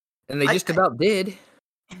 And they just about did.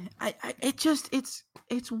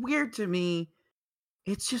 It's weird to me.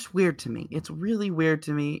 It's just weird to me. It's really weird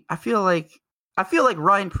to me. I feel like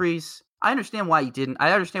Ryan Preece, I understand why he didn't.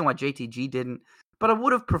 I understand why JTG didn't, but I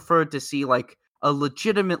would have preferred to see like a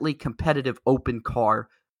legitimately competitive open car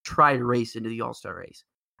try to race into the All-Star race.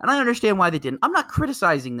 And I understand why they didn't. I'm not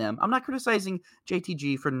criticizing them. I'm not criticizing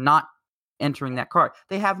JTG for not entering that car.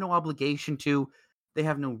 They have no obligation to. They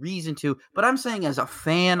have no reason to. But I'm saying as a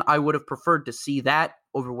fan, I would have preferred to see that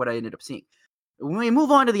over what I ended up seeing. When we move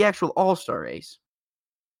on to the actual All-Star race,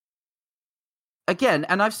 again,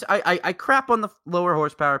 and I crap on the lower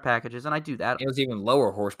horsepower packages, and I do that. It was even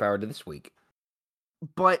lower horsepower to this week.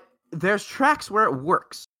 But there's tracks where it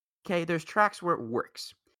works. Okay, there's tracks where it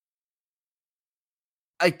works.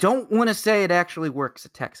 I don't want to say it actually works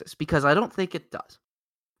at Texas because I don't think it does.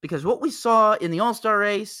 Because what we saw in the All-Star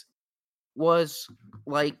race was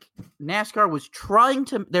like NASCAR was trying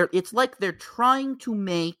to. It's like they're trying to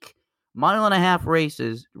make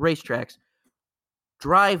 1.5 racetracks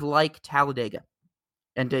drive like Talladega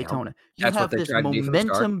and Daytona. You have this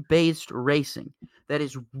momentum-based racing that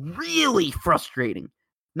is really frustrating.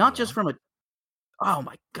 Not just from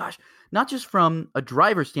not just from a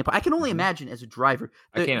driver's standpoint. I can only imagine as a driver.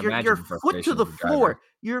 Your foot to the floor.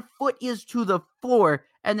 Your foot is to the floor,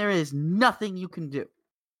 and there is nothing you can do.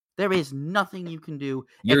 There is nothing you can do.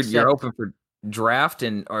 You're open for draft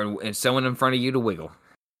and someone in front of you to wiggle.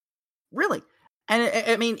 Really. And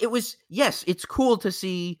I mean, it's cool to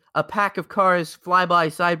see a pack of cars fly by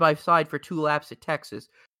side for 2 laps at Texas.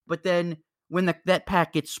 But then when that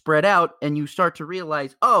pack gets spread out and you start to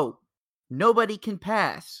realize, oh, nobody can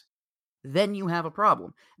pass, then you have a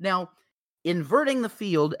problem. Now, inverting the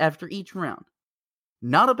field after each round,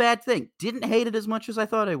 not a bad thing. Didn't hate it as much as I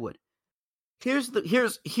thought I would.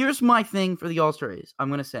 Here's my thing for the All-Star race. I'm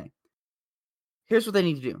going to say, here's what they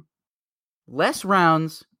need to do. Less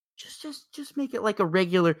rounds. Just make it like a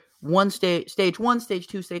regular stage 1, stage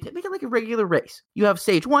 2, stage. Make it like a regular race. You have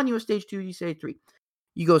stage 1, you have stage 2, you stage 3.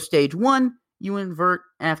 You go stage 1, you invert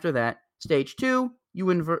after that. Stage 2, you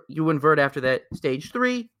invert after that. Stage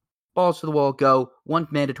 3, balls to the wall, go. 1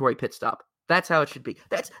 mandatory pit stop. That's how it should be.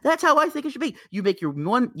 That's how I think it should be. You make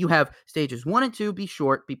you have stages 1 and 2 be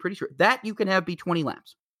short, be pretty short. That you can have be 20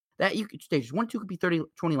 laps. Stages 1 and 2 could be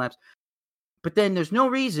 20 laps. But then there's no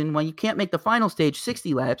reason why you can't make the final stage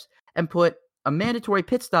 60 laps and put a mandatory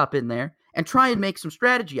pit stop in there and try and make some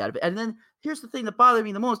strategy out of it. And then here's the thing that bothered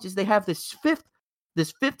me the most is they have this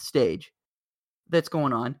fifth stage that's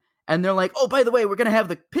going on, and they're like, oh, by the way, we're going to have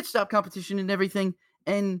the pit stop competition and everything,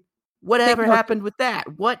 and whatever happened with that?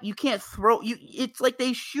 What? You can't it's like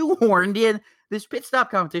they shoehorned in this pit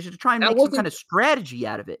stop competition to try and make some kind of strategy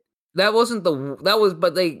out of it.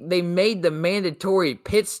 But they made the mandatory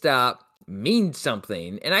pit stop mean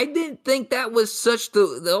something, and I didn't think that was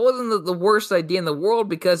that wasn't the worst idea in the world,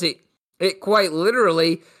 because it quite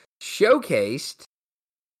literally showcased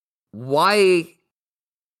why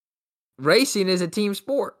racing is a team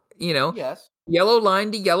sport. Yes. Yellow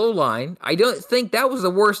line to yellow line. I don't think that was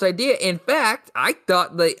the worst idea. In fact, I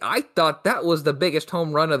thought that was the biggest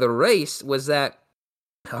home run of the race. Was that,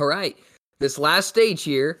 all right, this last stage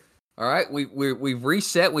here, all right, we've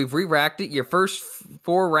reset, we've re-racked it. Your first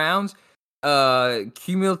 4 rounds,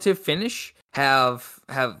 cumulative finish have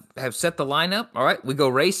set the lineup. All right, we go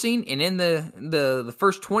racing, and in the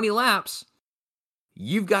first 20 laps,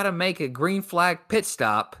 you've got to make a green flag pit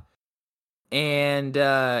stop. And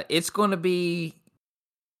it's going to be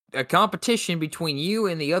a competition between you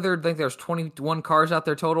and the other. I think there's 21 cars out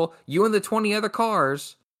there total. You and the 20 other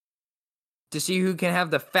cars to see who can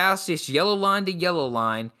have the fastest yellow line to yellow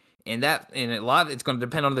line. And it's going to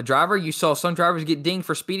depend on the driver. You saw some drivers get dinged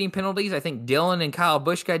for speeding penalties. I think Dylan and Kyle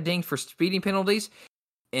Busch got dinged for speeding penalties.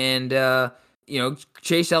 And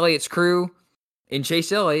Chase Elliott's crew and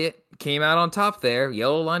Chase Elliott came out on top there,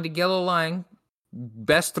 yellow line to yellow line.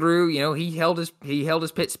 Best through, he held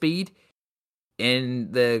his pit speed,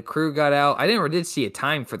 and the crew got out. I never did see a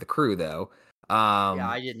time for the crew though. Yeah,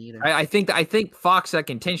 I didn't either. I think Fox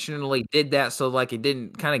intentionally did that so like it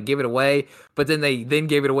didn't kind of give it away, but then they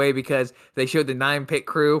gave it away because they showed the 9 pit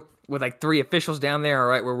crew with like 3 officials down there. All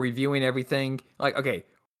right, we're reviewing everything. Like, okay,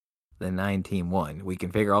 the 9 team won.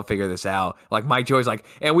 I'll figure this out. Like Mike Joy's like,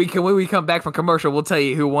 and when we come back from commercial, we'll tell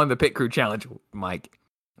you who won the pit crew challenge. Mike,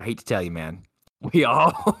 I hate to tell you, man. We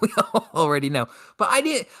all already know, but I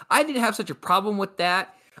didn't have such a problem with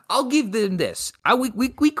that. I'll give them this.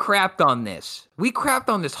 We crapped on this. We crapped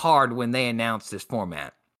on this hard when they announced this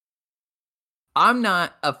format. I'm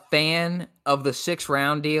not a fan of the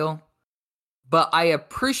 6-round deal, but I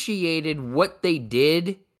appreciated what they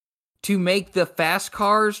did to make the fast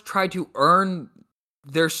cars try to earn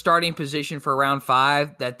their starting position for round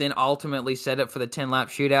 5 that then ultimately set up for the 10-lap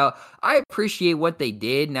shootout. I appreciate what they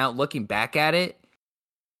did now looking back at it,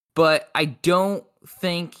 but I don't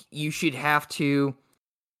think you should have to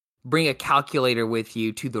bring a calculator with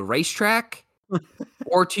you to the racetrack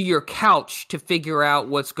or to your couch to figure out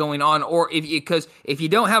what's going on, or because if you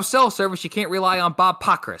don't have cell service, you can't rely on Bob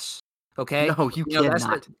Pockrass, okay? No, you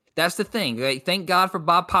cannot. That's the thing. Right? Thank God for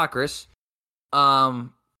Bob Pockrass.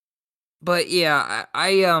 But yeah,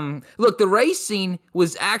 I look, the racing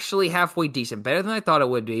was actually halfway decent, better than I thought it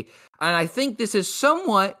would be. And I think this is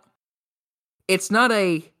it's not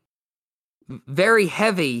a very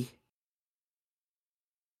heavy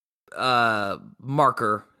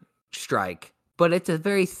marker strike, but it's a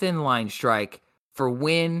very thin line strike for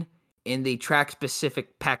win in the track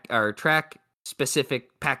specific package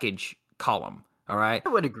column. All right. I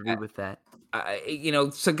would agree with that.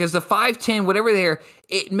 So because the 510, whatever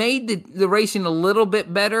it made the racing a little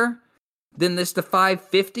bit better than the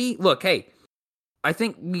 550. Look, hey, I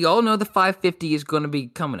think we all know the 550 is going to be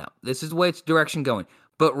coming up. This is the way its direction going.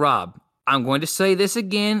 But Rob, I'm going to say this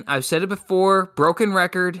again. I've said it before. Broken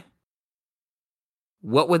record.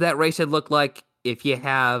 What would that race have looked like if you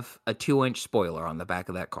have a 2-inch spoiler on the back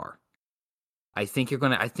of that car? I think you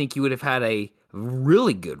would have had a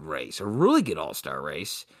really good race, a really good all-star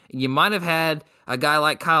race. You might have had a guy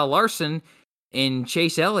like Kyle Larson and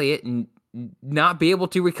Chase Elliott and not be able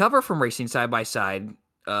to recover from racing side by side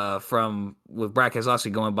with Brad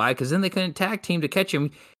Keselowski going by, because then they couldn't tag team to catch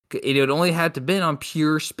him. It would only have to been on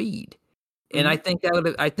pure speed, and I think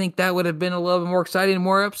that would have been a little bit more exciting and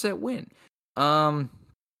more upset win. But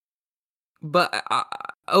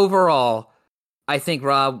overall, I think,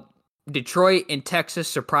 Rob, Detroit and Texas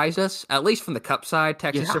surprised us, at least from the Cup side.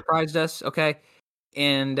 Texas surprised us, okay?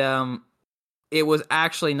 And it was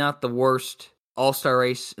actually not the worst all-star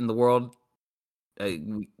race in the world.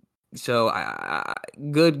 So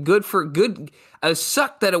good.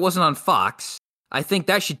 Sucked that it wasn't on Fox. I think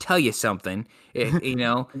that should tell you something.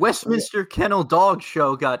 Westminster Kennel Dog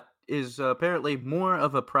Show got is apparently more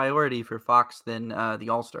of a priority for Fox than the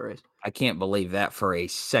All-Star race. I can't believe that for a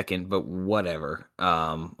second, but whatever.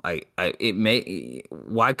 Why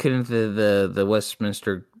couldn't the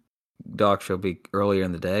Westminster Dog Show be earlier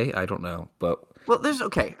in the day? I don't know, but well, there's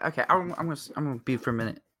okay. I'm gonna be for a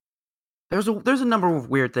minute. There's a number of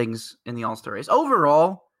weird things in the All-Star race.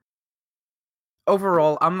 Overall,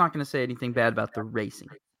 I'm not gonna say anything bad about the racing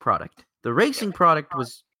product. The racing product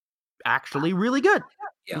was actually really good.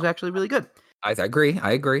 It was actually really good. I agree.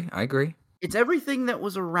 It's everything that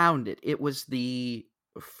was around it. It was the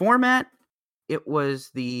format. It was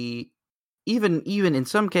the even in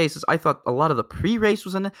some cases, I thought a lot of the pre-race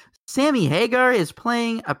was in it. Sammy Hagar is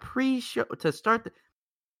playing a pre-show to start the.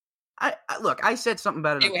 I said something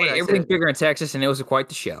about it. Everything's bigger in Texas, and it was quite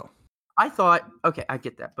the show. I thought, okay, I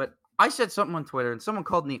get that, but I said something on Twitter, and someone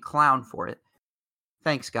called me a clown for it.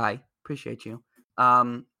 Thanks, guy. Appreciate you.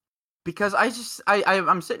 Because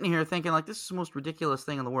I'm sitting here thinking, like, this is the most ridiculous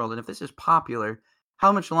thing in the world. And if this is popular,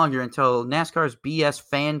 how much longer until NASCAR's BS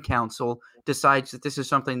fan council decides that this is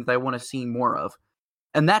something that they want to see more of?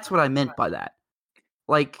 And that's what I meant by that.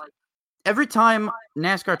 Like, every time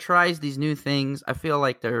NASCAR tries these new things, I feel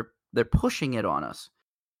like they're pushing it on us.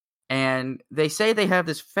 And they say they have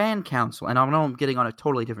this fan council, and I know I'm getting on a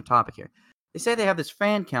totally different topic here. They say they have this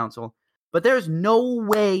fan council, but there's no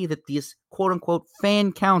way that this quote-unquote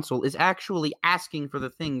fan council is actually asking for the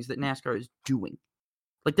things that NASCAR is doing.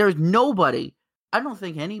 Like, there's nobody, I don't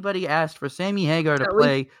think anybody asked for Sammy Hagar to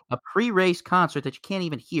play a pre-race concert that you can't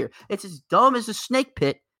even hear. It's as dumb as a snake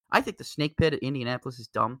pit. I think the snake pit at Indianapolis is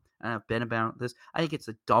dumb, and I've been about this. I think it's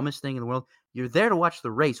the dumbest thing in the world. You're there to watch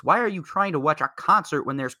the race. Why are you trying to watch a concert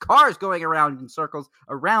when there's cars going around in circles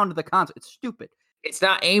around the concert? It's stupid. It's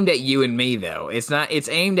not aimed at you and me, though. It's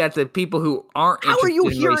aimed at the people who aren't. How are you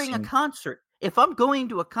hearing a concert? If I'm going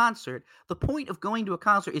to a concert, the point of going to a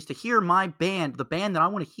concert is to hear my band, the band that I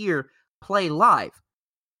want to hear, play live.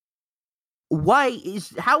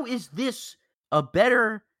 How is this a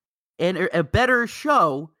better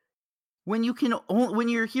show when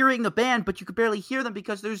you're hearing the band, but you can barely hear them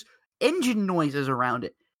because there's engine noises around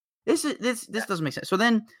it? This doesn't make sense.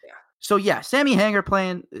 So Sammy Hagar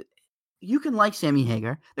playing. You can like Sammy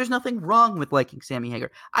Hagar. There's nothing wrong with liking Sammy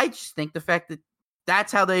Hagar. I just think the fact that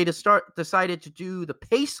that's how they decided to do the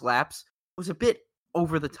pace laps was a bit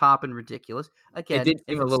over the top and ridiculous. Again, it did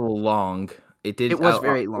seem a little long. It did. It was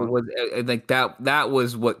very long. It was, like that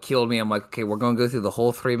was what killed me. I'm like, okay, we're going to go through the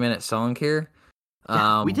whole 3-minute song here.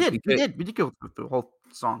 We did go through the whole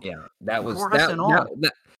song. Yeah, that was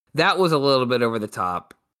that was a little bit over the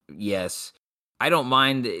top. Yes. I don't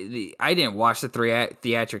mind. I didn't watch the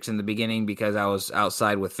theatrics in the beginning because I was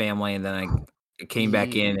outside with family, and then I came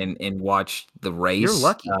back in and watched the race. You're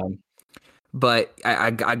lucky. But I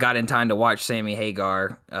got in time to watch Sammy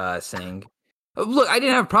Hagar sing. Look, I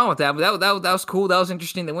didn't have a problem with that, but that was cool. That was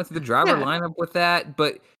interesting. They went through the driver lineup with that.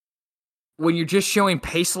 But when you're just showing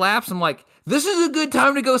pace laps, I'm like, this is a good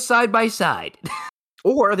time to go side by side.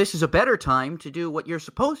 Or this is a better time to do what you're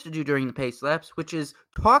supposed to do during the pace laps, which is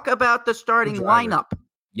talk about the starting lineup.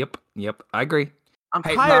 Yep. I agree. I'm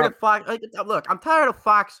tired of Fox. Look, I'm tired of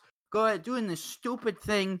Fox doing this stupid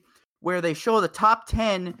thing where they show the top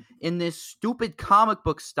 10 in this stupid comic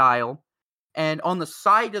book style and on the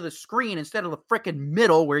side of the screen instead of the frickin'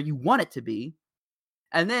 middle where you want it to be.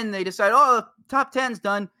 And then they decide, the top 10's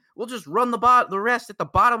done. We'll just run the rest at the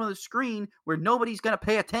bottom of the screen where nobody's going to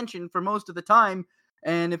pay attention for most of the time.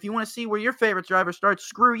 And if you want to see where your favorite driver starts,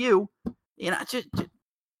 screw you. Just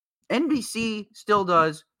NBC still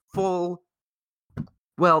does full.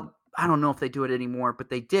 Well, I don't know if they do it anymore, but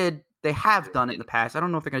they did. They have done it in the past. I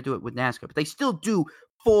don't know if they're going to do it with NASCAR, but they still do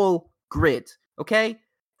full grids. Okay,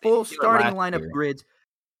 full starting lineup grids.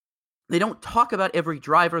 They don't talk about every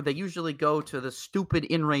driver. They usually go to the stupid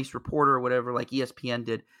in-race reporter or whatever, like ESPN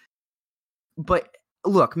did. But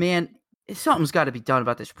look, man. Something's got to be done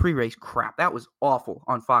about this pre-race crap. That was awful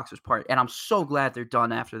on Fox's part, and I'm so glad they're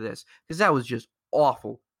done after this because that was just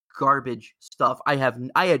awful, garbage stuff. I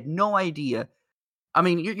had no idea. I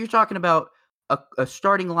mean, you're talking about a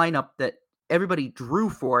starting lineup that everybody drew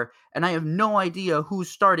for, and I have no idea who's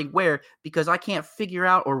starting where because I can't figure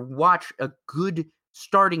out or watch a good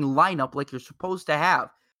starting lineup like you're supposed to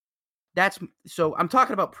have. So I'm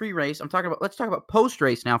talking about pre-race. Let's talk about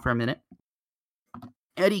post-race now for a minute.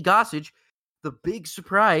 Eddie Gossage, the big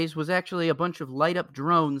surprise was actually a bunch of light-up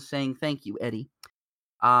drones saying thank you, Eddie.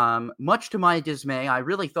 Much to my dismay, I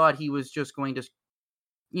really thought he was just going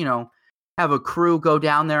to, have a crew go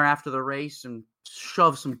down there after the race and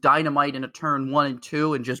shove some dynamite into turn 1 and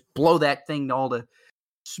 2 and just blow that thing to all the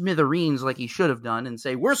smithereens like he should have done and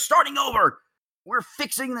say, we're starting over! we're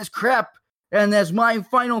fixing this crap. And as my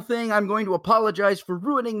final thing, I'm going to apologize for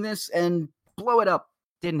ruining this and blow it up.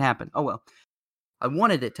 Didn't happen. Oh, well. I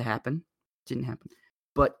wanted it to happen. Didn't happen.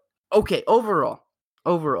 But, okay, overall.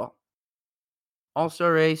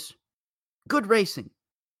 All-Star Race. Good racing.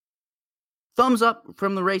 Thumbs up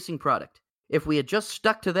from the racing product. If we had just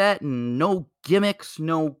stuck to that and no gimmicks,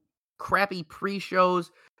 no crappy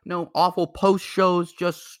pre-shows, no awful post-shows,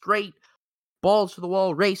 just straight balls to the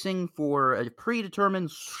wall racing for a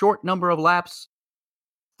predetermined short number of laps,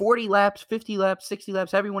 40 laps, 50 laps, 60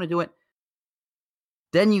 laps, however you want to do it,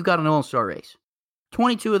 then you got an all-star race.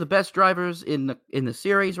 22 of the best drivers in the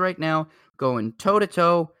series right now going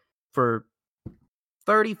toe-to-toe for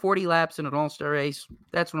 30, 40 laps in an all-star race.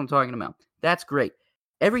 That's what I'm talking about. That's great.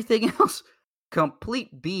 Everything else,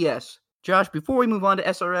 complete BS. Josh, before we move on to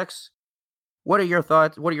SRX, what are your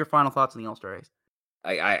thoughts? What are your final thoughts on the all-star race?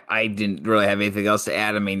 I didn't really have anything else to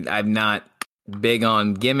add. I mean, I'm not big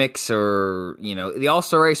on gimmicks or, the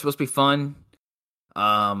all-star race is supposed to be fun.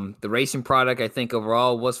 The racing product, I think,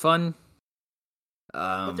 overall was fun.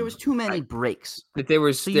 But there was too many breaks. But there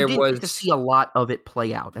was get to see a lot of it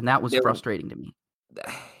play out, and that was frustrating to me.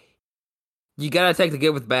 You gotta take the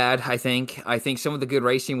good with bad. I think some of the good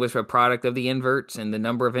racing was a product of the inverts and the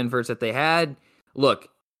number of inverts that they had. Look,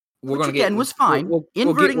 was fine.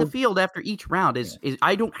 Inverting the field after each round is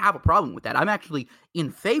I don't have a problem with that. I'm actually in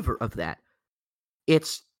favor of that.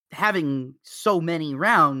 It's having so many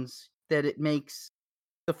rounds that it makes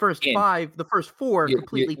the first four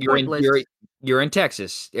completely pointless. You're in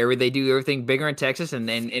Texas. They do everything bigger in Texas, and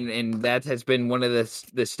that has been one of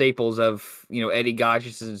the staples of Eddie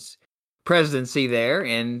Goggins' presidency there.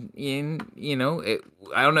 And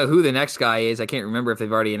I don't know who the next guy is. I can't remember if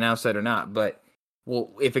they've already announced that or not. But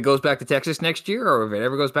if it goes back to Texas next year, or if it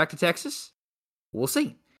ever goes back to Texas, we'll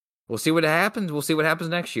see. We'll see what happens. We'll see what happens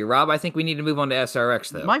next year. Rob, I think we need to move on to SRX,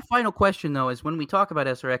 though. My final question, though, is when we talk about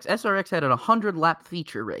SRX had a 100-lap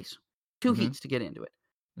feature race. 2 heats to get into it.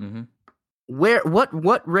 Mm-hmm.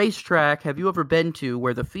 What racetrack have you ever been to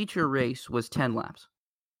where the feature race was 10 laps?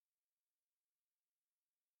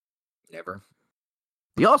 Never.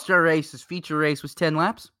 The All-Star Race's feature race was 10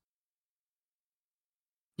 laps?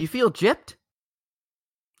 Do you feel gypped?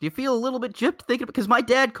 Do you feel a little bit gypped? Because my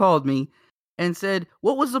dad called me and said,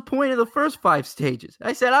 what was the point of the first 5 stages?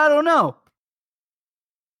 I said, I don't know.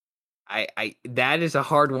 I that is a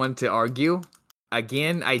hard one to argue.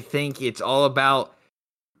 Again, I think it's all about,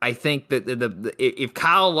 I think that if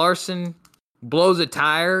Kyle Larson blows a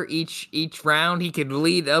tire each round, he could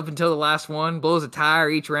lead up until the last one, blows a tire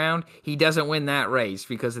each round, he doesn't win that race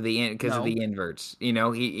because of the inverts.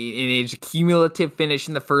 It's a cumulative finish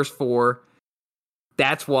in the first 4.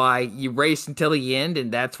 That's why you race until the end,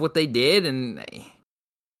 and that's what they did. And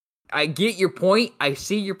I get your point. I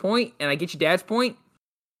see your point, and I get your dad's point.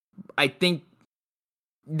 I think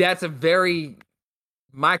that's a very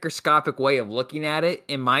microscopic way of looking at it,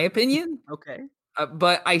 in my opinion. Okay.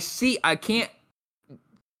 But I can't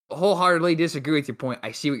wholeheartedly disagree with your point.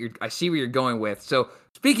 I see where you're going with. So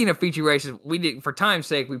speaking of feature races, we did, for time's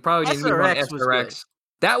sake, we probably didn't move on to SRX.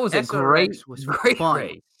 That was a great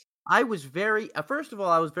race. I was first of all,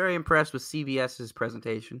 I was very impressed with CBS's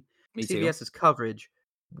presentation. Me too. CBS's coverage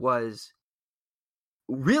was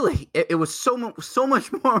really, it was so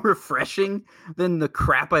much more refreshing than the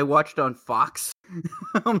crap I watched on Fox.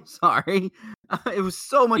 I'm sorry. It was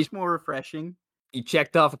so much more refreshing. You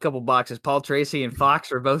checked off a couple boxes. Paul Tracy and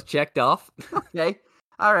Fox are both checked off. Okay.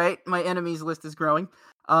 All right. My enemies list is growing.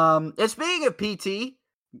 And speaking of PT,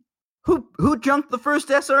 who junked the first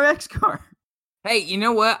SRX car? Hey, you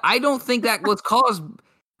know what? I don't think that was caused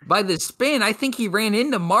by the spin. I think he ran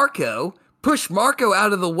into Marco, pushed Marco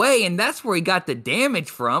out of the way, and that's where he got the damage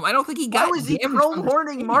from. I don't think he got Why was he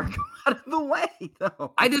chrome-horning Marco out of the way,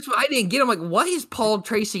 though? I didn't get him. Like, what is Paul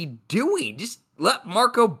Tracy doing? Just let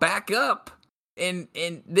Marco back up, and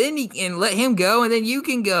then let him go, and then you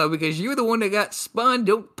can go, because you're the one that got spun.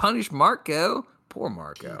 Don't punish Marco. Poor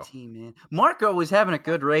Marco. PT, man. Marco was having a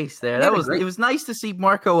good race there. It was nice to see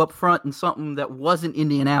Marco up front in something that wasn't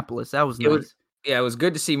Indianapolis. That was nice. It was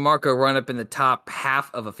good to see Marco run up in the top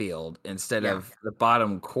half of a field instead of the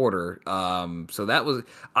bottom quarter. So that was,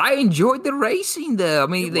 I enjoyed the racing though. I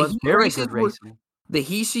mean, the heat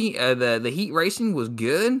racing was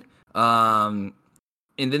good. And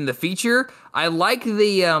then the feature, I like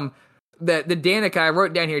the Danica, I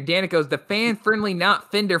wrote down here, Danica's the fan-friendly,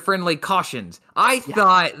 not fender-friendly cautions. I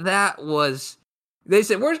thought that was, they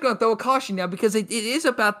said, we're just going to throw a caution now because it is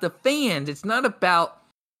about the fans. It's not about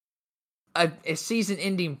a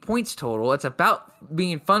season-ending points total. It's about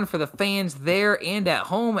being fun for the fans there and at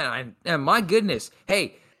home. And my goodness,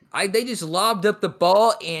 hey, They just lobbed up the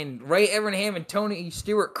ball, and Ray Evernham and Tony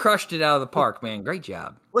Stewart crushed it out of the park, man. Great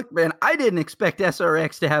job. Look, man, I didn't expect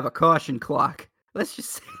SRX to have a caution clock. Let's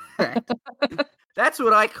just say that. That's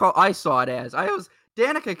what I saw it as.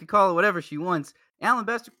 Danica could call it whatever she wants. Alan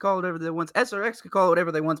Bester could call it whatever they want. SRX could call it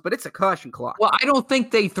whatever they want, but it's a caution clock. Well, I don't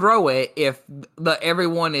think they throw it if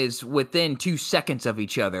everyone is within 2 seconds of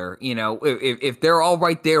each other. You know, if they're all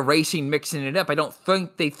right there racing, mixing it up, I don't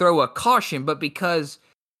think they throw a caution. But because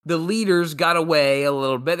the leaders got away a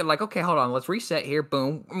little bit, they're like, okay, hold on, let's reset here.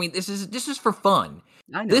 Boom. I mean, this is for fun.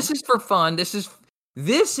 I know. This is for fun. This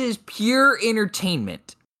is pure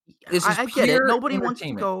entertainment. I get it. Nobody wants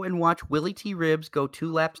to go and watch Willie T. Ribbs go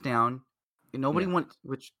 2 laps down. Nobody wants,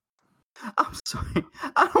 which I'm sorry.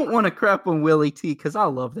 I don't want to crap on Willie T because I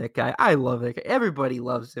love that guy. I love that guy. Everybody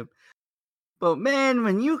loves him. But man,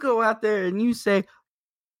 when you go out there and you say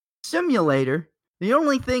simulator, the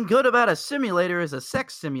only thing good about a simulator is a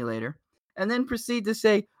sex simulator, and then proceed to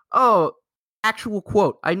say, oh, actual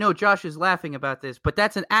quote. I know Josh is laughing about this, but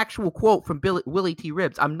that's an actual quote from Willie T.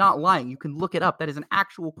 Ribbs. I'm not lying. You can look it up. That is an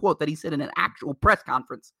actual quote that he said in an actual press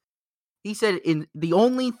conference. He said the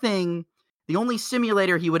only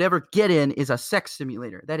simulator he would ever get in is a sex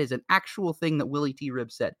simulator. That is an actual thing that Willie T.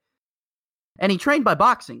 Ribbs said. And he trained by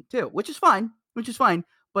boxing, too, which is fine.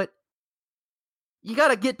 But you got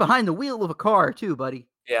to get behind the wheel of a car, too, buddy.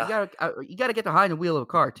 Yeah. You got to get behind the wheel of a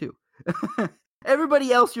car, too.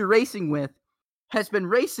 Everybody else you're racing with has been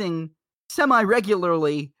racing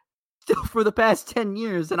semi-regularly still for the past 10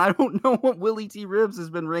 years, and I don't know what Willie T. Ribbs has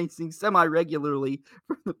been racing semi-regularly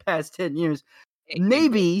for the past 10 years.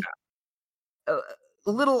 Maybe a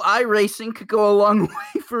little iRacing could go a long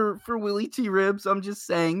way for Willie T. Ribbs. I'm just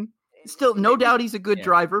saying. Still, no doubt he's a good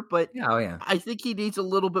driver, but I think he needs a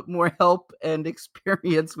little bit more help and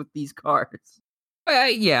experience with these cars.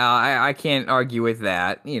 I can't argue with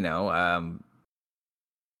that. You know,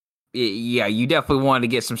 you definitely wanted to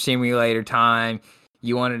get some simulator time.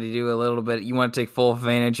 You wanted to do a little bit. You want to take full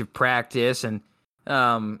advantage of practice, and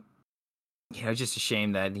it's just a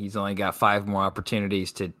shame that he's only got 5 more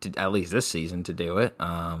opportunities to at least this season to do it.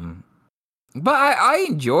 But I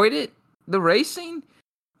enjoyed it, the racing.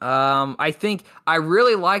 I think I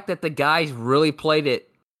really like that the guys really played it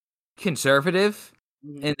conservative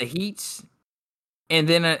in the heats, and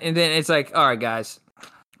then it's like, all right, guys,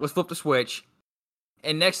 let's flip the switch.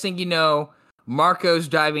 And next thing you know, Marco's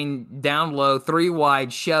driving down low, 3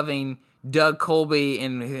 wide, shoving Doug Colby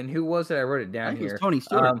and who was it? I wrote it down here. Tony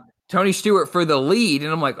Stewart. Tony Stewart for the lead,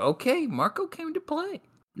 and I'm like, okay, Marco came to play.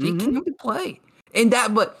 He came to play, and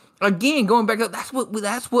that. But again, going back up,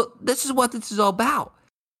 this is what this is all about.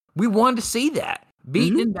 We wanted to see that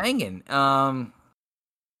beating and banging.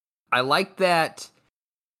 I like that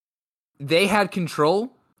they had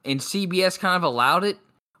control, and CBS kind of allowed it.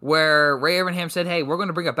 Where Ray Evernham said, "Hey, we're going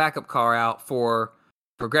to bring a backup car out for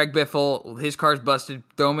Greg Biffle. His car's busted.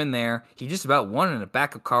 Throw him in there." He just about won in a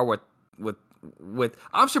backup car with.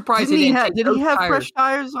 I'm surprised did he have fresh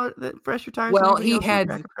tires? Fresher tires? Well, he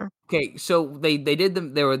had. Okay, so they did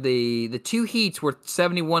them. There were the 2 heats were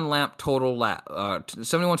 71 total laps.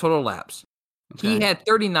 Okay. He had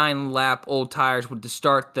 39 lap old tires to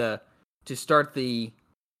start the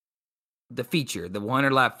feature, the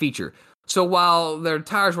 100 lap feature. So while their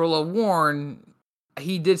tires were a little worn,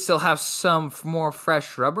 he did still have some more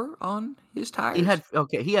fresh rubber on his tires. He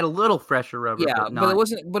had a little fresher rubber. Yeah, but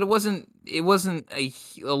it wasn't a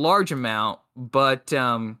large amount. But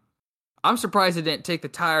I'm surprised they didn't take the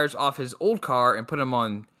tires off his old car and put them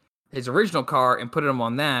on his original car and put them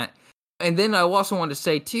on that. And then I also wanted to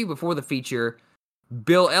say too, before the feature,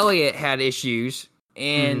 Bill Elliott had issues.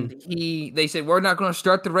 And they said, we're not going to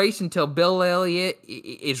start the race until Bill Elliott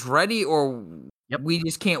is ready, or we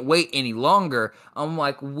just can't wait any longer. I'm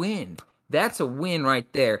like, win. That's a win right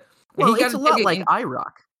there. Well, it's a lot like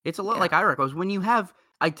IROC. It's a lot like IROC. Because when you have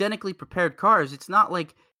identically prepared cars, it's not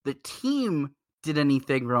like the team did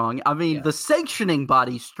anything wrong. I mean, the sanctioning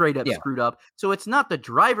body straight up screwed up. So it's not the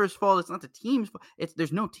driver's fault. It's not the team's fault.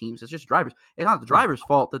 There's no teams. It's just drivers. It's not the driver's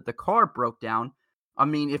fault that the car broke down. I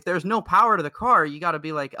mean, if there's no power to the car, you got to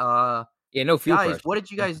be like, no fuel pressure. What did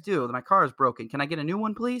you guys do? My car is broken. Can I get a new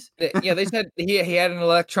one, please? They said he had an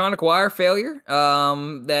electronic wire failure. He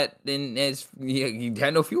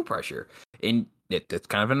had no fuel pressure, and that's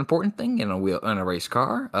kind of an important thing in a race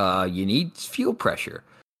car. You need fuel pressure.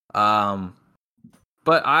 But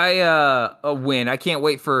I win. I can't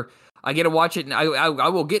wait I get to watch it, and I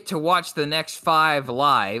will get to watch the next 5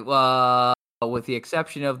 live, with the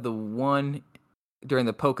exception of the one during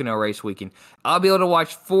the Pocono race weekend. I'll be able to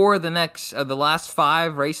watch 4 of the last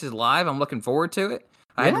 5 races live. I'm looking forward to it.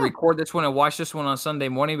 I had to record this one and watch this one on Sunday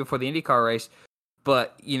morning before the IndyCar race.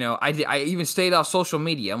 But I even stayed off social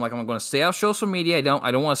media. I'm like, I'm going to stay off social media. I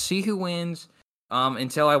don't want to see who wins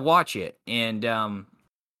until I watch it. And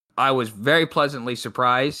I was very pleasantly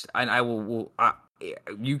surprised. And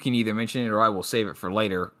you can either mention it or I will save it for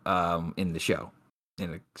later in the show,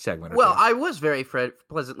 in the segment. Well, I was very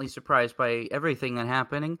pleasantly surprised by everything that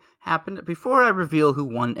happened. Before I reveal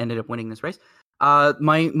who ended up winning this race,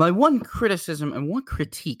 my one criticism and one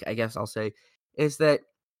critique, I guess I'll say, is that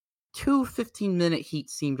 2 15-minute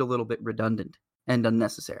heats seemed a little bit redundant and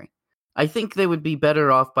unnecessary. I think they would be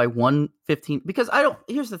better off by 1 15, because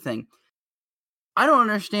here's the thing. I don't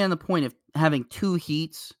understand the point of having 2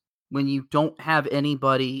 heats when you don't have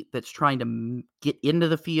anybody that's trying to get into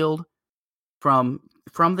the field from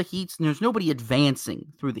the heats, and there's nobody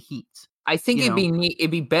advancing through the heats. I think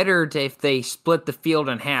it'd be better if they split the field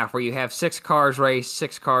in half, where you have 6 cars race,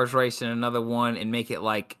 and another one, and make it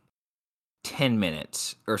like 10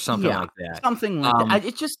 minutes or something like that. Something like that.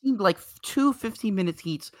 It just seemed like 2 15-minute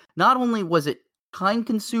heats. Not only was it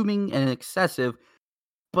time-consuming and excessive,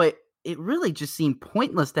 but it really just seemed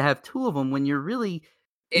pointless to have 2 of them when you're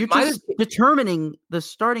just determining the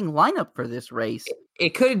starting lineup for this race.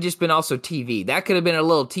 It could have just been also TV. That could have been a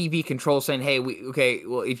little TV control saying, hey,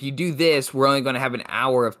 if you do this, we're only going to have an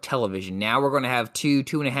hour of television. Now we're going to have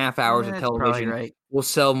 2.5 hours of television. Right. We'll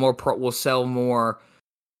sell more.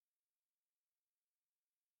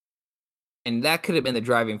 And that could have been the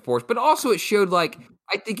driving force. But also it showed, I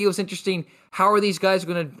think it was interesting, how are these guys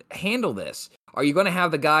going to handle this? Are you going to have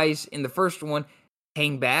the guys in the first one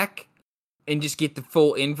hang back and just get the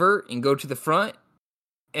full invert and go to the front?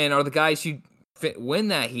 And are the guys who win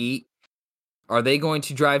that heat, are they going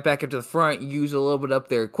to drive back up to the front, use a little bit up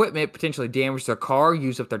their equipment, potentially damage their car,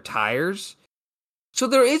 use up their tires? So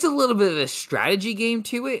there is a little bit of a strategy game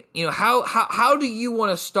to it. How do you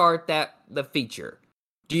want to start the feature?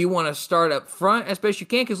 Do you want to start up front as best you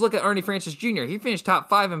can? Because look at Ernie Francis Jr. He finished top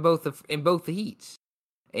 5 in both the heats,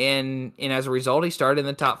 and as a result, he started in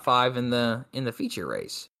the top 5 in the feature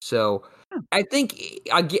race. So I think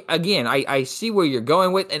again, I see where you're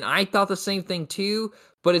going with, and I thought the same thing too.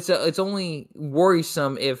 But it's only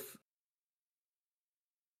worrisome if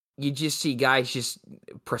you just see guys just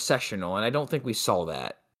processional, and I don't think we saw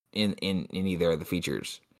that in either of the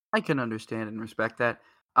features. I can understand and respect that.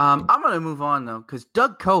 I'm going to move on, though, because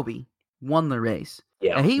Doug Coby won the race.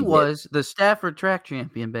 Yeah, and he was the Stafford track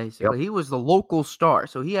champion, basically. Yep. He was the local star.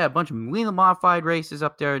 So he had a bunch of wheeler modified races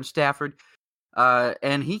up there in Stafford.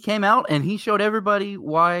 And he came out and he showed everybody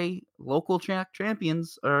why local track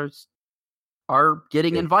champions are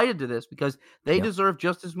getting invited to this, because they deserve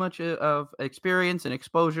just as much of experience and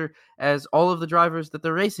exposure as all of the drivers that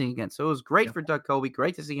they're racing against. So it was great for Doug Coby.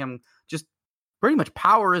 Great to see him just pretty much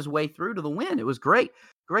power his way through to the win. It was great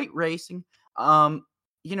racing. I'm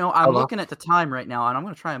looking at the time right now, and I'm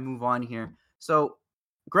going to try and move on here. So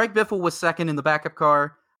Greg Biffle was second in the backup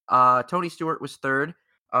car. Tony Stewart was third.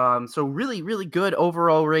 So really, really good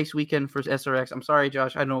overall race weekend for SRX. I'm sorry,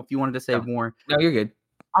 Josh. I don't know if you wanted to say more. No, you're good.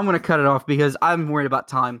 I'm going to cut it off because I'm worried about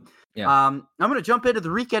time. Yeah. I'm going to jump into the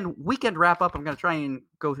weekend wrap up. I'm going to try and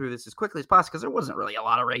go through this as quickly as possible because there wasn't really a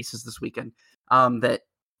lot of races this weekend that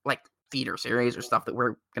feeder series or stuff that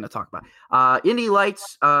we're going to talk about. Indy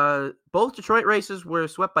Lights, both Detroit races were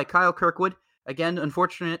swept by Kyle Kirkwood. Again,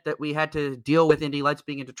 unfortunate that we had to deal with Indy Lights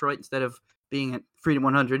being in Detroit instead of being at Freedom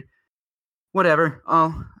 100. Whatever.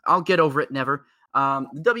 I'll get over it never. The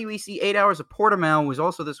WEC 8 Hours of Portimao was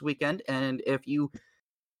also this weekend, and if you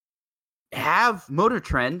have Motor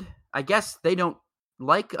Trend, I guess they don't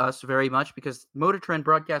like us very much because Motor Trend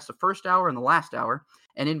broadcasts the first hour and the last hour,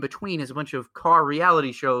 and in between is a bunch of car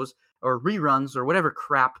reality shows or reruns or whatever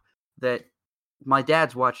crap that my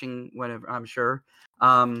dad's watching, whatever, I'm sure.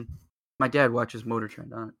 My dad watches Motor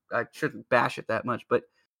Trend. I shouldn't bash it that much, but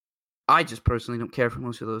I just personally don't care for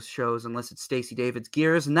most of those shows unless it's Stacey David's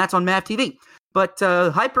Gears, and that's on MAV TV. But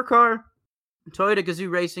Hypercar, Toyota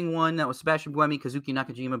Gazoo Racing won. That was Sebastian Buemi, Kazuki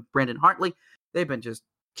Nakajima, Brendan Hartley. They've been just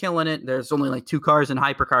killing it. There's only 2 cars in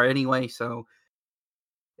Hypercar anyway, so...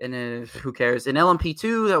 And who cares? In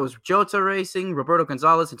LMP2, that was Jota Racing, Roberto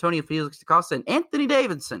Gonzalez, Antonio Felix da Costa, and Anthony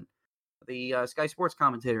Davidson, the Sky Sports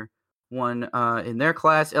commentator, won in their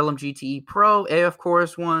class. LMGTE Pro, AF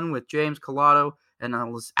Course won with James Collado and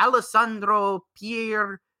Alessandro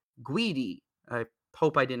Pierguidi. I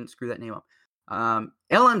hope I didn't screw that name up.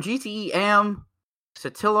 LMGTE AM,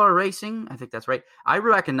 Satillar Racing, I think that's right. I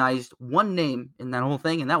recognized one name in that whole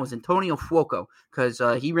thing, and that was Antonio Fuoco, because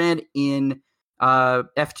he ran in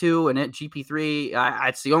F2 and at GP3.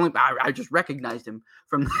 It's the only I just recognized him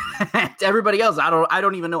from everybody else. I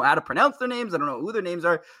don't even know how to pronounce their names. I don't know who their names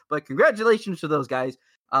are, but congratulations to those guys.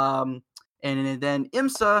 And then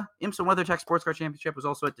IMSA WeatherTech Sports Car Championship was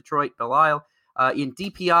also at Detroit, Belle Isle. In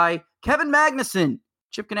DPI, Kevin Magnussen,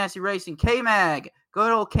 Chip Ganassi Racing, K-Mag,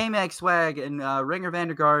 good old K-Mag swag, and Ringer Van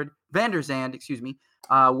der Zand,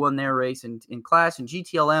 won their race in class. And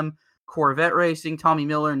GTLM, Corvette Racing, Tommy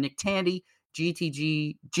Miller, Nick Tandy,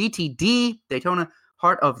 GTD, Daytona,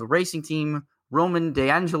 Heart of the Racing Team, Roman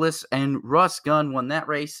DeAngelis, and Russ Gunn won that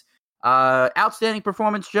race. Outstanding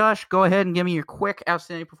performance, Josh. Go ahead and give me your quick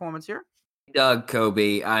outstanding performance here. Doug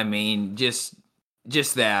Coby, I mean, just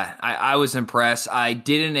that. I was impressed. I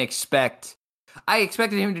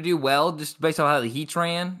expected him to do well just based on how the heats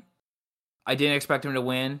ran. I didn't expect him to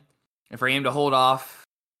win. And for him to hold off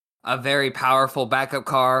a very powerful backup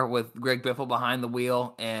car with Greg Biffle behind the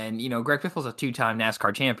wheel. And, Greg Biffle's a 2-time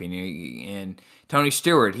NASCAR champion. And Tony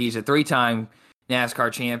Stewart, he's a 3-time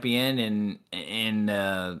NASCAR champion.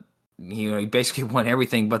 And he basically won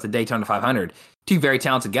everything but the Daytona 500. 2 very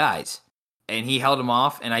talented guys. And he held them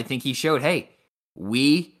off. And I think he showed, hey,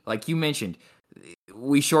 we, like you mentioned,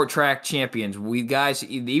 we short track champions. We guys,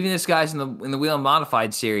 even this guys in the Wheel and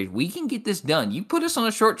Modified series, we can get this done. You put us on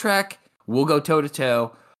a short track, we'll go toe to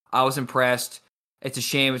toe. I was impressed. It's a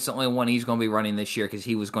shame it's the only one he's going to be running this year because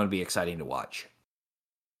he was going to be exciting to watch.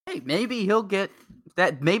 Hey, maybe he'll get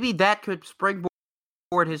that. Maybe that could springboard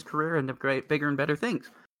his career into bigger and better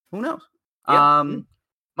things. Who knows? Yeah.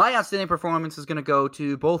 My outstanding performance is going to go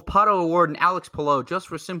to both Pato Award and Alex Palou just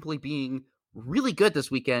for simply being really good this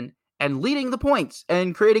weekend and leading the points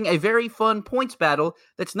and creating a very fun points battle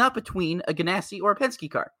that's not between a Ganassi or a Penske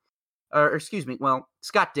car. Or excuse me,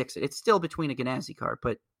 Scott Dixon. It's still between a Ganassi car,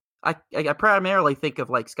 but I primarily think of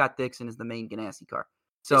like Scott Dixon as the main Ganassi car.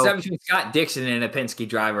 So it's not between Scott Dixon and a Penske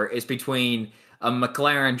driver. It's between a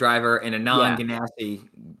McLaren driver and a non-Ganassi.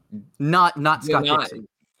 Not Scott Dixon.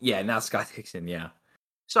 Yeah, not Scott Dixon, yeah.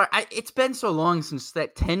 Sorry, it's been so long since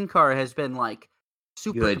that 10 car has been like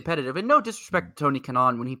super competitive. And no disrespect to Tony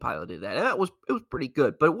Kanaan when he piloted that. It was pretty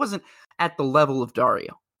good, but it wasn't at the level of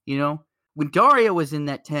Dario. When Dario was in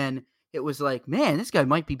that 10, it was like, man, this guy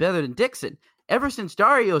might be better than Dixon. Ever since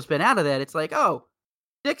Dario's been out of that, it's like, oh,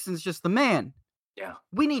 Dixon's just the man. Yeah.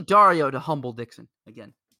 We need Dario to humble Dixon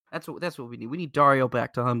again. That's what we need. We need Dario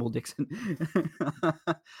back to humble Dixon.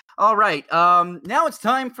 All right. Now it's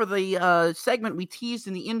time for the segment we teased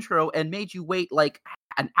in the intro and made you wait like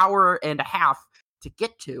an hour and a half to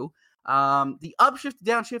get to. The Upshift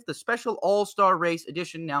Downshift, the special All-Star Race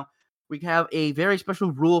edition. Now, we have a very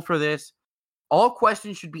special rule for this. All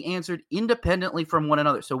questions should be answered independently from one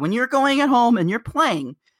another. So when you're going at home and you're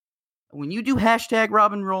playing, when you do hashtag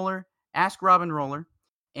Robin Roller, ask Robin Roller,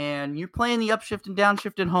 and you're playing the upshift and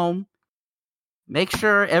downshift at home, make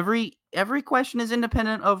sure every question is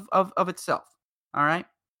independent of itself. All right?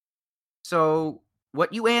 So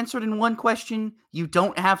what you answered in one question, you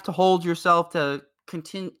don't have to hold yourself to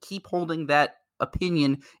keep holding that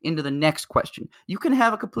opinion into the next question. You can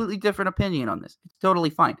have a completely different opinion on this. It's totally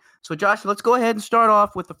fine. So Josh, let's go ahead and start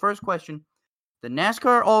off with the first question. The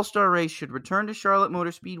NASCAR All-Star Race should return to Charlotte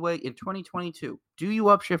Motor Speedway in 2022. Do you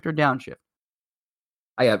upshift or downshift?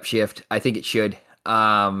 I upshift. I think it should.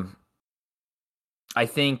 I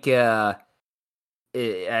think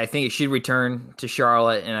it should return to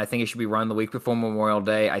Charlotte, and I think it should be run the week before Memorial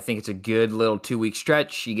Day. I think it's a good little 2-week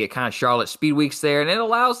stretch. You get kind of Charlotte Speed Weeks there, and it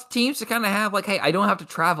allows teams to kind of have like, hey, I don't have to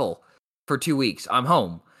travel for 2 weeks. I'm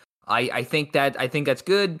home. I think that's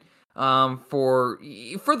good for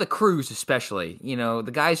the crews, especially.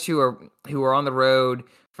 The guys who are on the road,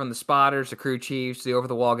 from the spotters, the crew chiefs, the over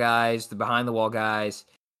the wall guys, the behind the wall guys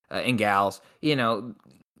and gals.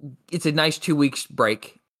 It's a nice 2 weeks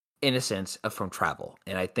break, in a sense, from travel.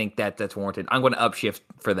 And I think that's warranted. I'm going to upshift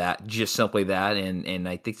for that, just simply that. And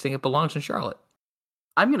I think it belongs in Charlotte.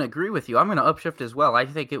 I'm going to agree with you. I'm going to upshift as well. I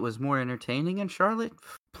think it was more entertaining in Charlotte,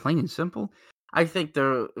 plain and simple. I think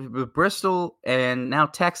the Bristol and now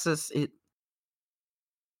Texas,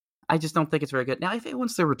 I just don't think it's very good. Now, I think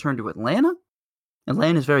once they return to Atlanta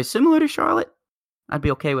is very similar to Charlotte. I'd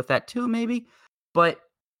be okay with that too, maybe. But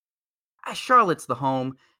Charlotte's the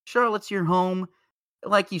home. Charlotte's your home.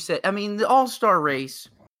 Like you said, I mean, the All-Star Race,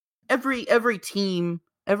 every team,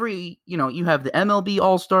 you have the MLB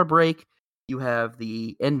All-Star break, you have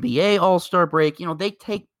the NBA All-Star break, they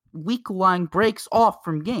take week-long breaks off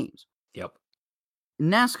from games. Yep.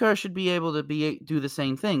 NASCAR should be able to do the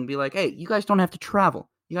same thing. Be like, hey, you guys don't have to travel.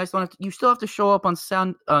 You still have to show up on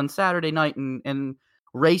Saturday night and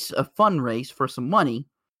race a fun race for some money.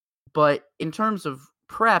 But in terms of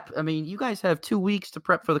prep. I mean, you guys have 2 weeks to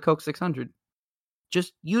prep for the Coke 600.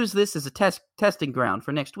 Just use this as a testing ground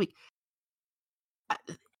for next week.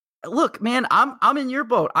 Look, man, I'm in your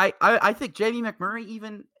boat. I think Jamie McMurray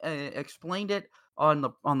even explained it on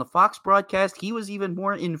the Fox broadcast. He was even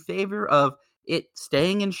more in favor of it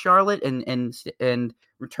staying in Charlotte and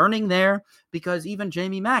returning there, because even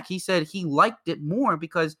Jamie Mack, he said he liked it more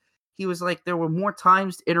because he was like, there were more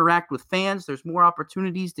times to interact with fans. There's more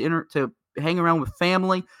opportunities to hang around with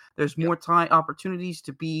family. There's more opportunities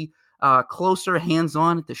to be closer,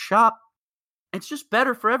 hands-on at the shop. It's just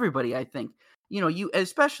better for everybody, I think. You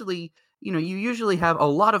usually have a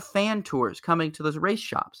lot of fan tours coming to those race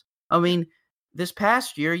shops. I mean, this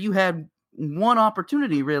past year, you had one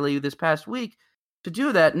opportunity really this past week to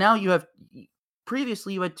do that. Now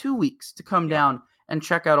previously you had 2 weeks to come down and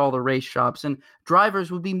check out all the race shops, and drivers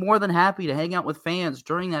would be more than happy to hang out with fans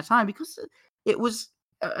during that time because it was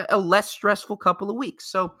a less stressful couple of weeks.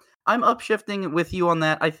 So I'm upshifting with you on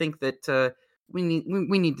that. I think that we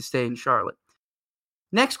need to stay in Charlotte.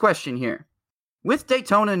 Next question here. With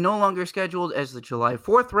Daytona no longer scheduled as the July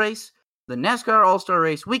 4th race, the NASCAR All-Star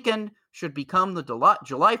Race weekend should become the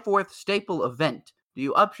July 4th staple event. Do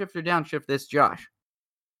you upshift or downshift this, Josh?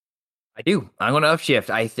 I do. I'm going to upshift.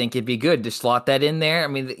 I think it'd be good to slot that in there. I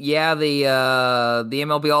mean, the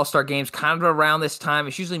MLB All-Star Game's kind of around this time.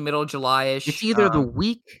 It's usually middle of July-ish. It's either the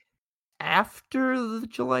week after the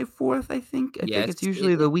July 4th, I think. I think it's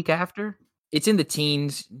usually the week after. It's in the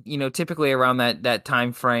teens, typically around that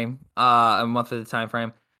time frame, a month of the time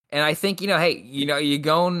frame. And I think, hey, you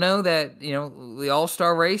gonna know that, the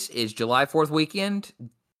All-Star race is July 4th weekend.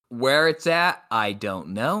 Where it's at, I don't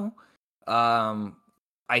know.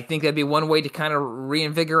 I think that'd be one way to kind of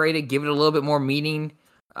reinvigorate it, give it a little bit more meaning.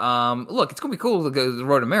 Look, it's gonna be cool to go to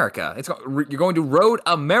Road America. You're going to Road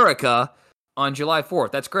America on July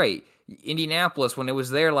 4th. That's great. Indianapolis, when it was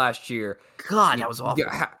there last year. God, that was awful.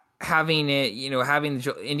 Having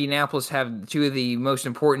Indianapolis have two of the most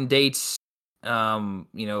important dates,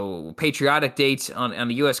 patriotic dates on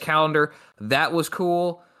the U.S. calendar, that was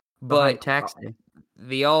cool. But tax day,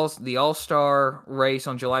 the All-Star race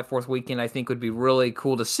on July 4th weekend, I think would be really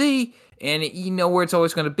cool to see. And where it's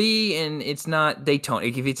always going to be, and it's not Daytona.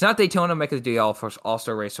 If it's not Daytona, make it the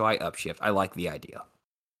All-Star race. So I upshift. I like the idea.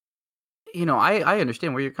 I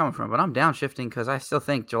understand where you're coming from, but I'm downshifting because I still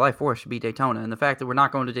think July 4th should be Daytona. And the fact that we're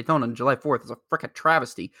not going to Daytona on July 4th is a freaking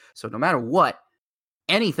travesty. So no matter what,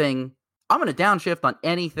 I'm going to downshift on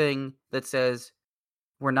anything that says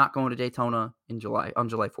we're not going to Daytona on July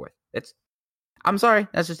 4th. I'm sorry.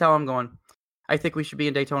 That's just how I'm going. I think we should be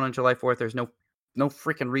in Daytona on July 4th. There's no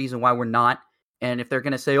freaking reason why we're not. And if they're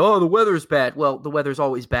going to say, oh, the weather's bad, well, the weather's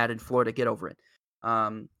always bad in Florida. Get over it.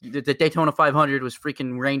 The Daytona 500 was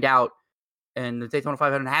freaking rained out. And the Daytona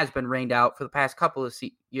 500 has been rained out for the past couple of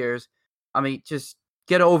years. I mean, just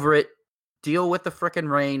get over it. Deal with the frickin'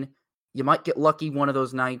 rain. You might get lucky one of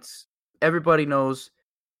those nights. Everybody knows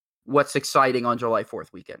what's exciting on July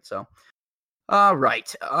 4th weekend. So, all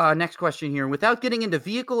right. Next question here. Without getting into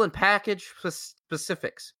vehicle and package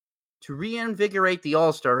specifics, to reinvigorate the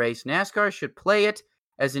All-Star race, NASCAR should play it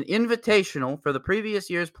as an invitational for the previous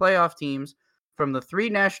year's playoff teams from the 3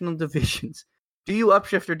 national divisions. Do you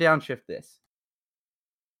upshift or downshift this?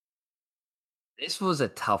 This was a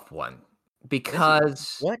tough one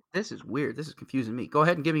because This is weird. This is confusing me. Go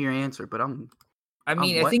ahead and give me your answer, but I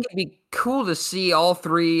think it'd be cool to see all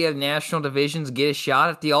 3 of national divisions get a shot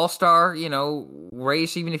at the All-Star,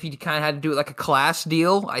 race, even if you kind of had to do it like a class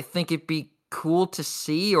deal. I think it'd be cool to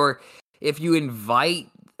see, or if you invite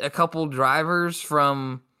a couple drivers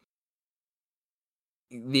from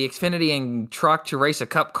the Xfinity and truck to race a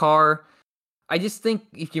cup car. I just think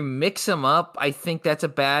if you mix them up, I think that's a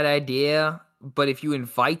bad idea. But if you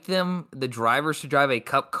invite them, the drivers to drive a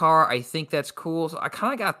cup car, I think that's cool. So I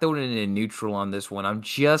kind of got thrown into neutral on this one. I'm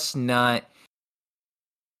just not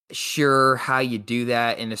sure how you do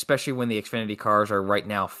that. And especially when the Xfinity cars are right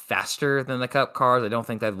now faster than the cup cars, I don't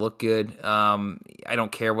think that'd look good. I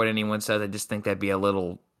don't care what anyone says. I just think that'd be a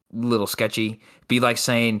little sketchy. Be like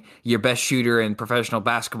saying your best shooter in professional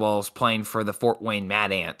basketball is playing for the Fort Wayne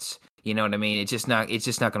Mad Ants. You know what I mean? It's just not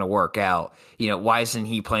going to work out. Why isn't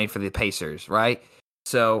he playing for the Pacers, right?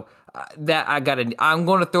 So I'm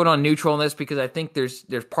going to throw it on neutral on this because I think there's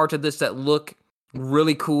parts of this that look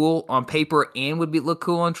really cool on paper and would look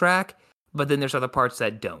cool on track, but then there's other parts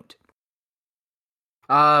that don't.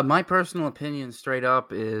 My personal opinion straight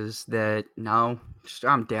up is that no,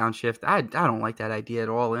 I'm downshift. I don't like that idea at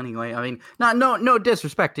all anyway. I mean, no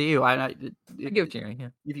disrespect to you. I get what you're saying, yeah.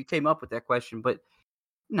 If you came up with that question, but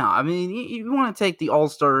no, I mean, you want to take the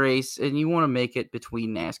All-Star race and you want to make it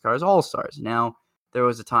between NASCAR's All-Stars. Now, There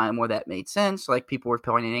was a time where that made sense. Like people were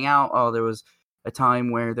pointing out, oh, there was a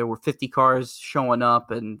time where there were 50 cars showing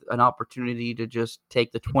up and an opportunity to just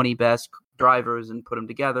take the 20 best drivers and put them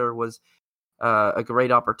together was a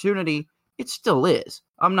great opportunity. It still is.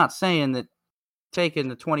 I'm not saying that taking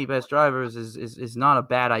the 20 best drivers is not a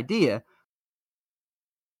bad idea,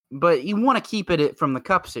 but you want to keep it from the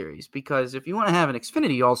Cup Series, because if you want to have an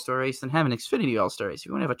Xfinity All-Star race, then have an Xfinity All-Star race. If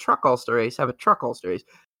you want to have a Truck All-Star race, have a Truck All-Star race.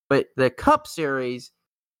 But the Cup Series,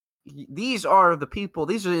 these are the people,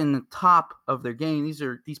 these are in the top of their game. These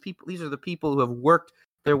are the people who have worked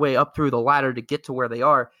their way up through the ladder to get to where they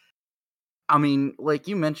are. I mean, like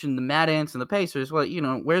you mentioned, the Mad Ants and the Pacers. Well,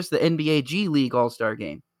 where's the NBA G League All-Star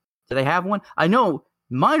game? Do they have one? I know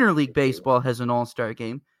minor league baseball has an All-Star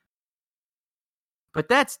game, but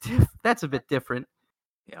that's a bit different.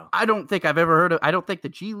 Yeah, I don't think I've ever heard of. I don't think the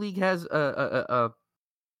G League has a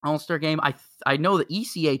All-Star game. I know the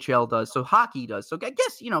ECHL does, so hockey does. So I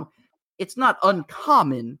guess it's not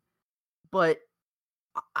uncommon, but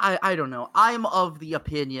I don't know. I'm of the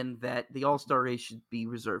opinion that the All-Star race should be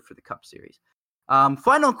reserved for the Cup Series.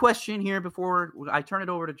 Final question here before I turn it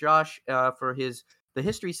over to Josh for the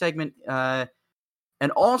history segment. An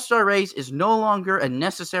All-Star race is no longer a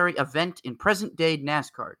necessary event in present-day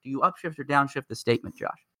NASCAR. Do you upshift or downshift the statement,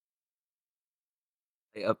 Josh?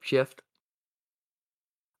 I upshift.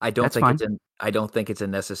 I don't think it's a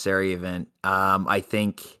necessary event. I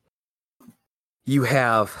think you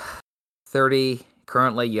have 30.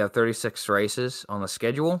 Currently, you have 36 races on the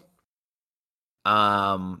schedule.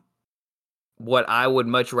 What I would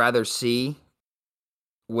much rather see,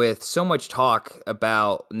 with so much talk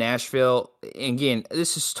about Nashville, again,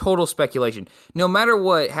 this is total speculation. No matter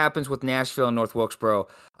what happens with Nashville and North Wilkesboro,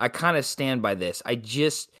 I kind of stand by this.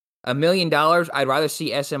 $1 million, I'd rather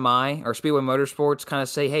see SMI or Speedway Motorsports kind of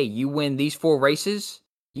say, hey, you win these 4 races,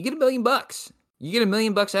 you get $1 million. You get $1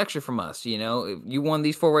 million extra from us. If you won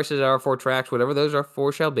these 4 races at our 4 tracks, whatever those are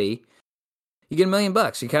 4 shall be, you get $1 million.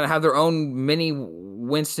 You kind of have their own mini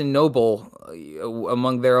Winston Noble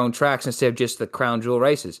among their own tracks instead of just the crown jewel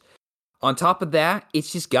races. On top of that,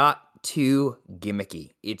 it's just got too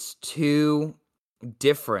gimmicky. It's too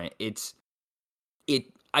different.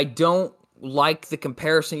 I don't like the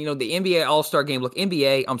comparison. The NBA All-Star game. Look,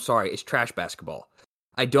 NBA, I'm sorry, it's trash basketball.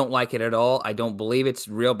 I don't like it at all. I don't believe it's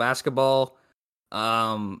real basketball.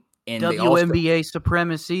 And WNBA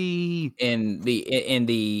supremacy. And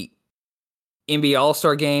the NBA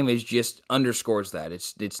All-Star game is just underscores that.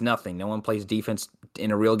 It's nothing. No one plays defense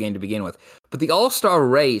in a real game to begin with. But the All-Star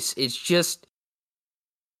race, it's just,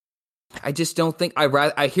 I just don't think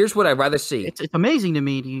here's what I'd rather see. It's amazing to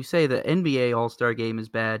me you say the NBA All-Star game is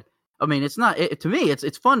bad. I mean, it's not. To me,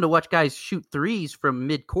 it's fun to watch guys shoot threes from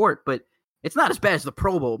mid-court, but it's not as bad as the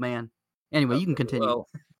Pro Bowl, man. Anyway, you can continue. Well,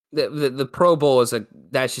 the Pro Bowl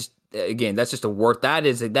that's just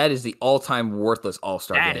the all-time worthless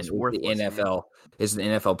All-Star game. That is worthless. The NFL is the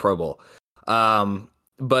NFL Pro Bowl.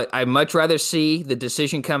 But I'd much rather see the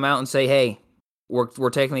decision come out and say, hey, we're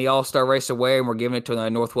taking the All-Star race away and we're giving it to the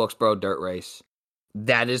North Wilkesboro dirt race.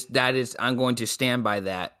 That is I'm going to stand by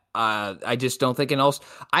that. I just don't think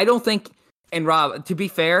and Rob, to be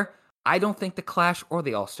fair, I don't think the Clash or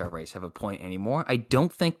the All-Star race have a point anymore. I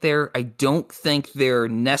don't think they're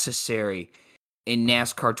necessary in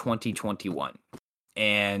NASCAR 2021.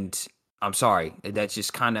 And I'm sorry, that's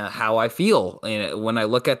just kind of how I feel. And when I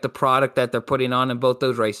look at the product that they're putting on in both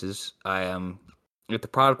those races, if the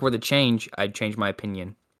product were to change, I'd change my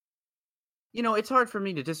opinion. It's hard for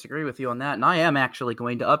me to disagree with you on that, and I am actually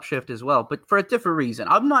going to upshift as well, but for a different reason.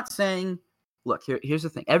 I'm not saying, look, here's the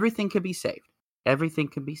thing. Everything can be saved. Everything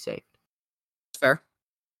can be saved. Fair.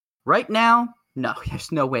 Right now, no,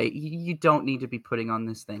 there's no way. You don't need to be putting on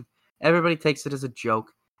this thing. Everybody takes it as a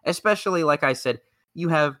joke, especially, like I said, you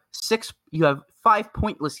have 5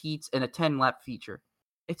 pointless heats and a 10-lap feature.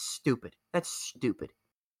 It's stupid. That's stupid.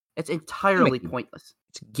 It's entirely pointless.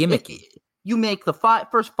 It's gimmicky. You make the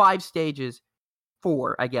first 5 stages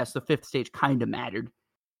 4, I guess. The 5th stage kind of mattered.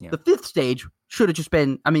 Yeah. The 5th stage should have just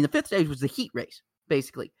been, the 5th stage was the heat race,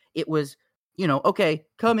 basically. It was, okay,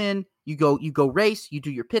 come in, you go race, you do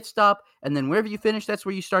your pit stop, and then wherever you finish, that's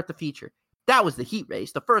where you start the feature. That was the heat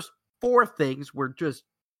race. The first 4 things were just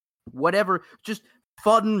whatever, just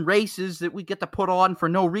fun races that we get to put on for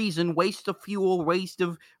no reason, waste of fuel, waste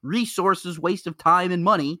of resources, waste of time and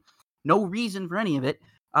money, no reason for any of it.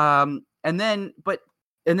 And then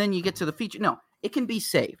you get to the feature. No, it can be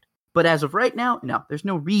saved. But as of right now, no, there's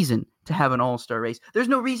no reason to have an all-star race. There's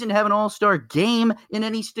no reason to have an all-star game in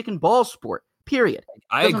any stick and ball sport, period.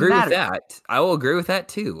 I agree with that. I will agree with that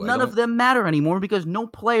too. None of them matter anymore because no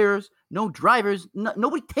players, no drivers,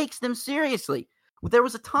 nobody takes them seriously. There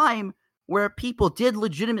was a time where people did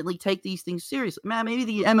legitimately take these things seriously. Man, maybe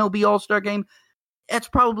the MLB All-Star Game, that's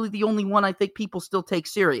probably the only one I think people still take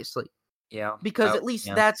seriously. Yeah. Because at least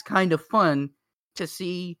that's kind of fun to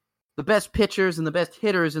see the best pitchers and the best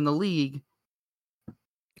hitters in the league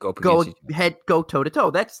go toe to toe.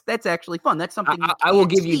 That's actually fun. That's something I will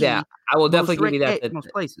give you that. I will definitely give you that. Most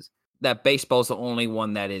places. That baseball's the only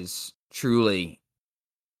one that is truly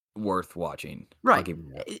worth watching. Right.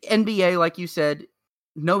 NBA, like you said,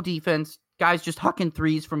 no defense. Guys just hucking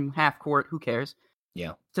threes from half court. Who cares?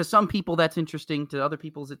 Yeah. To some people, that's interesting. To other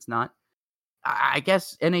people, it's not. I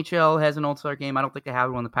guess NHL has an All-Star Game. I don't think they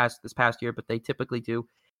have one this past year, but they typically do.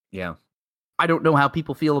 Yeah. I don't know how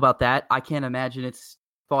people feel about that. I can't imagine it's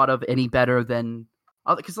thought of any better than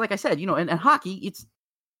because, like I said, in hockey,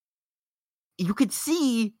 you could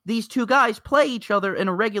see these two guys play each other in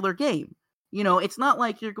a regular game. It's not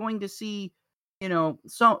like you're going to see, I'll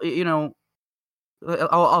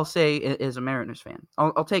say as a Mariners fan,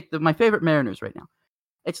 I'll take my favorite Mariners right now.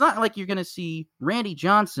 It's not like you're going to see Randy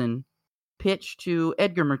Johnson pitch to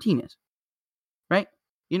Edgar Martinez, right?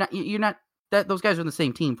 You're not that those guys are on the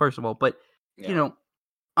same team, first of all, but on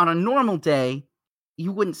a normal day,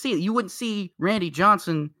 you wouldn't see it. You wouldn't see Randy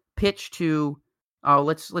Johnson pitch to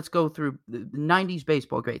let's go through the 90s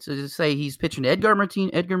baseball greats. So just say he's pitching to Edgar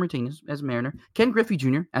Martinez as a Mariner, Ken Griffey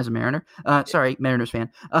Jr. as a Mariner. Sorry, Mariners fan.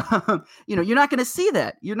 You're not going to see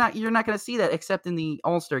that. You're not going to see that except in the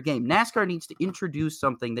All-Star Game. NASCAR needs to introduce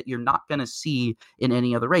something that you're not going to see in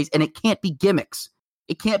any other race, and it can't be gimmicks.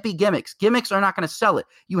 It can't be gimmicks. Gimmicks are not going to sell it.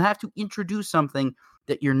 You have to introduce something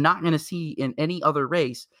that you're not going to see in any other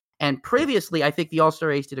race. And previously, I think the All-Star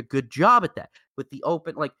race did a good job at that with the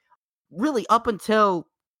open, really up until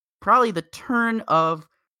probably the turn of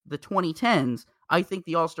the 2010s, I think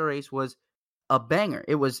the All-Star race was a banger.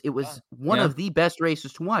 It was one of the best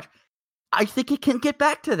races to watch. I think it can get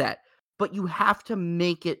back to that, but you have to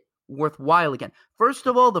make it worthwhile again. First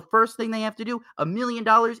of all, the first thing they have to do, $1 million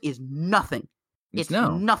is nothing. It's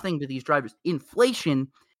nothing to these drivers. Inflation,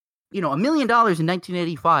 $1 million in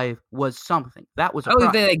 1985 was something. That was I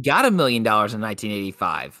don't think they got $1 million in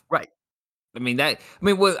 1985. Right. I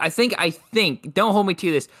think, don't hold me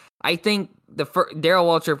to this. I think Darrell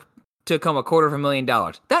Waltrip took home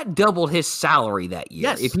 $250,000. That doubled his salary that year.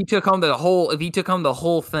 Yes. If he took home the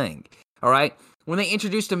whole thing. All right. When they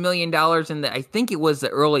introduced $1 million in I think it was the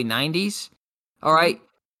early 90s. All right.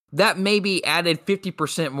 That maybe added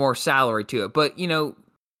 50% more salary to it. But,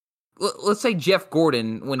 let's say Jeff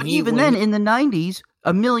Gordon, then in the 90s,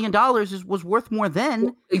 $1 million was worth more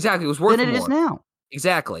then. Exactly. It was worth than more it is now.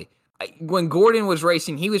 Exactly. When Gordon was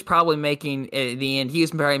racing, he was probably making, at the end, $13,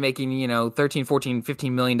 $14,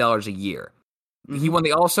 $15 million a year. Mm-hmm. He won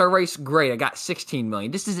the All-Star race. Great. I got $16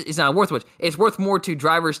 million. It's not worth much. It's worth more to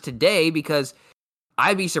drivers today because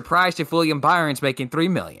I'd be surprised if William Byron's making $3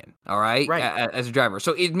 million. All right. As a driver.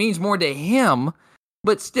 So it means more to him,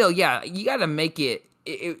 but still, yeah, you got to make it.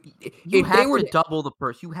 You have to double the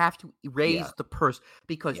purse. You have to raise the purse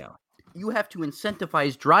because you have to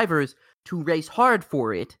incentivize drivers to race hard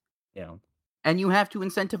for it. Yeah. And you have to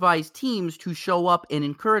incentivize teams to show up and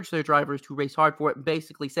encourage their drivers to race hard for it and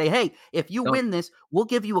basically say, hey, if you win this, we'll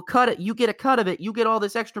give you a cut. You get a cut of it. You get all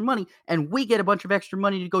this extra money, and we get a bunch of extra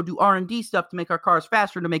money to go do R&D stuff to make our cars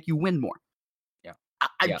faster to make you win more. Yeah. I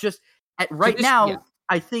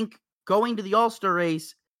think going to the All-Star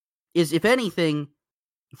race is, if anything,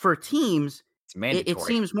 for teams, it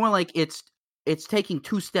seems more like it's taking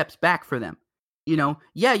 2 steps back for them. You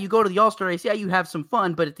go to the All-Star race, you have some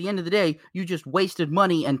fun, but at the end of the day, you just wasted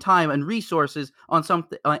money and time and resources on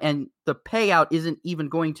something, and the payout isn't even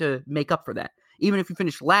going to make up for that. Even if you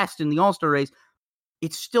finish last in the All-Star race,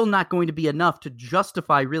 it's still not going to be enough to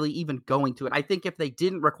justify really even going to it. I think if they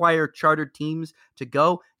didn't require chartered teams to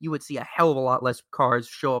go, you would see a hell of a lot less cars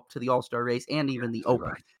show up to the All-Star race and even the Open.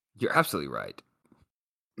 Right. You're absolutely right.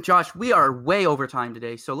 Josh, we are way over time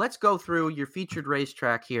today, so let's go through your featured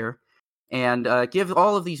racetrack here and give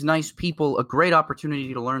all of these nice people a great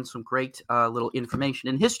opportunity to learn some great little information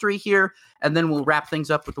and history here, and then we'll wrap things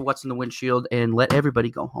up with the What's in the Windshield and let everybody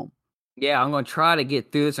go home. Yeah, I'm going to try to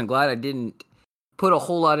get through this. I'm glad I didn't put a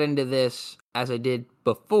whole lot into this as I did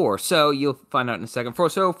before, so you'll find out in a second.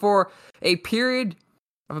 For a period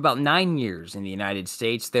of about 9 years in the United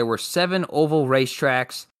States, there were 7 oval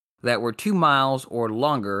racetracks that were 2 miles or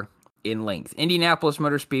longer in length. Indianapolis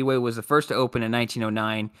Motor Speedway was the first to open in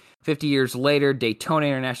 1909. 50 years later, Daytona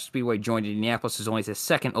International Speedway joined Indianapolis as only the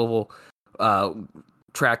second oval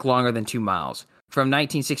track longer than 2 miles. From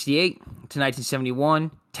 1968 to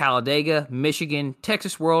 1971, Talladega, Michigan,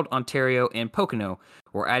 Texas World, Ontario, and Pocono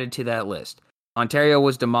were added to that list. Ontario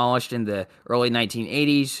was demolished in the early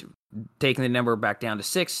 1980s, taking the number back down to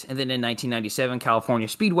 6. And then in 1997, California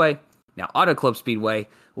Speedway, now Auto Club Speedway,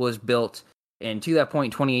 was built. And to that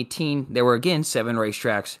point, in 2018, there were again 7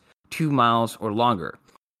 racetracks, 2 miles or longer.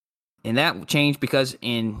 And that changed because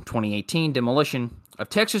in 2018, demolition of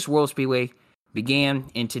Texas World Speedway began.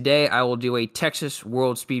 And today I will do a Texas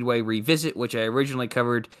World Speedway revisit, which I originally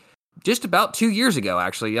covered just about 2 years ago,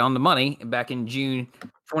 actually, on the money, back in June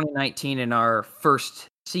 2019 in our first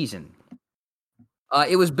season.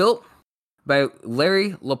 It was built by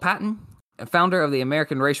Larry Lopatin, a founder of the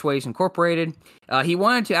American Raceways Incorporated. He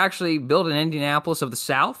wanted to actually build an Indianapolis of the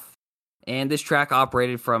South, and this track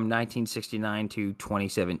operated from 1969 to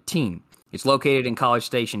 2017. It's located in College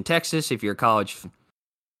Station, Texas. If you're a college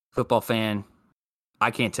football fan,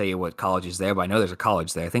 I can't tell you what college is there, but I know there's a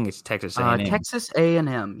college there. I think it's Texas A&M. Texas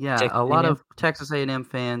A&M, yeah. Texas a lot A&M? of Texas A&M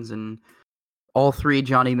fans and all 3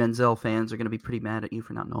 Johnny Manziel fans are going to be pretty mad at you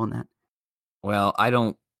for not knowing that. Well, I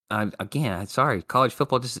don't. Again, sorry. College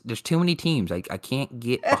football, there's too many teams. I can't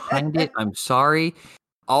get behind it. I'm sorry.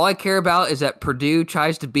 All I care about is that Purdue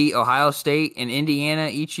tries to beat Ohio State and Indiana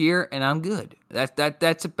each year, and I'm good.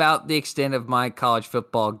 That's about the extent of my college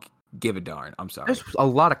football give a darn. I'm sorry. There's a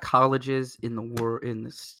lot of colleges in the world, in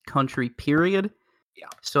this country, period. Yeah.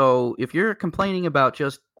 So if you're complaining about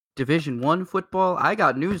just Division I football, I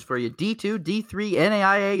got news for you. D2, D3,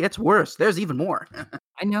 NAIA, it's worse. There's even more.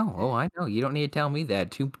 I know. Oh, I know. You don't need to tell me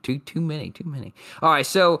that. Too many. All right.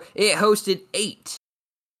 So it hosted 8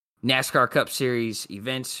 NASCAR Cup Series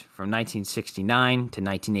events from 1969 to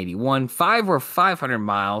 1981. 5 were 500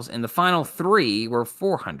 miles, and the final 3 were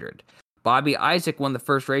 400. Bobby Isaac won the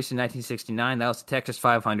first race in 1969. That was the Texas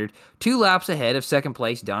 500, 2 laps ahead of second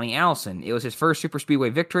place Donnie Allison. It was his first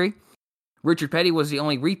Superspeedway victory. Richard Petty was the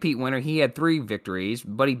only repeat winner. He had 3 victories.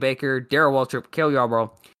 Buddy Baker, Darrell Waltrip, Cale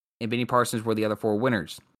Yarborough, and Benny Parsons were the other 4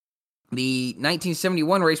 winners. The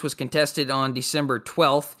 1971 race was contested on December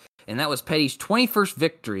 12th, and that was Petty's 21st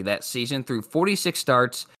victory that season through 46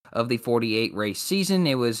 starts of the 48-race season.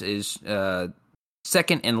 It was his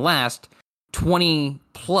second and last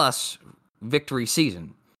 20-plus victory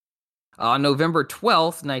season. On November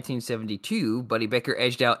 12th, 1972, Buddy Baker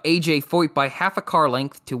edged out A.J. Foyt by half a car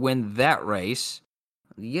length to win that race.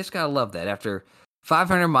 You just gotta love that. After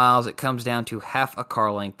 500 miles, it comes down to half a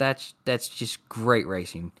car length. That's just great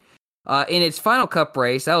racing. In its final Cup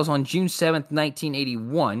race, that was on June 7th,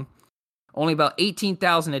 1981, only about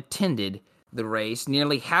 18,000 attended the race,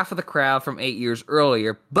 nearly half of the crowd from 8 years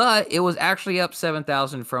earlier, but it was actually up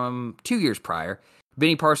 7,000 from 2 years prior.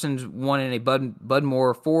 Benny Parsons won in a Bud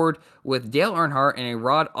Moore Ford with Dale Earnhardt in a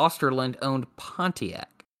Rod Osterland-owned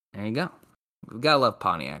Pontiac. There you go. We gotta love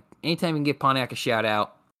Pontiac. Anytime you can give Pontiac a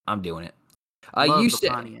shout-out, I'm doing it. Love the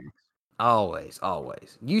Pontiacs. Always.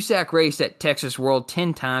 USAC raced at Texas World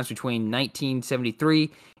 10 times between 1973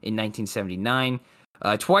 and 1979.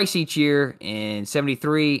 Twice each year in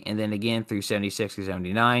 73 and then again through 76 to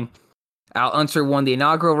 79. Al Unser won the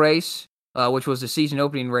inaugural race, which was the season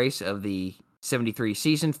opening race of the 73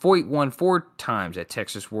 season. Foyt won 4 times at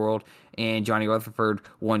Texas World, and Johnny Rutherford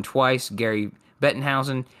won twice. Gary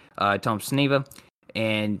Bettenhausen, Tom Sneva,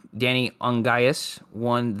 and Danny Ongais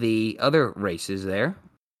won the other races there.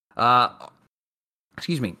 All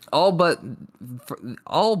but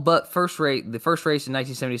first race. The first race in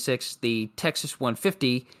 1976, the Texas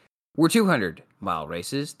 150, were 200-mile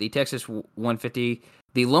races. The Texas 150,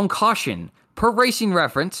 the lone caution per Racing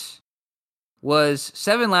Reference, was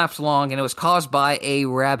 7 laps long, and it was caused by a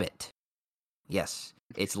rabbit. Yes,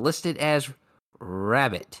 it's listed as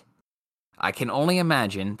rabbit. I can only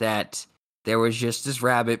imagine that there was just this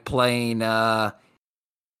rabbit playing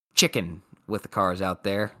chicken with the cars out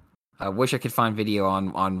there. I wish I could find video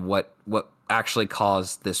on what actually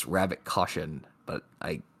caused this rabbit caution, but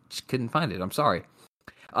I just couldn't find it. I'm sorry.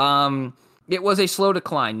 It was a slow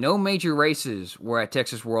decline. No major races were at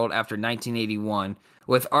Texas World after 1981,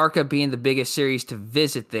 with ARCA being the biggest series to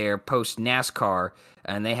visit there post NASCAR,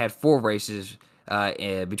 and they had 4 races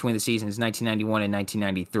between the seasons 1991 and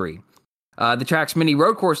 1993. The track's many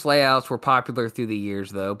road course layouts were popular through the years,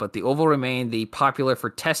 though, but the oval remained the popular for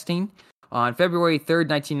testing. On February 3rd,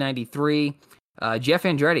 1993, Jeff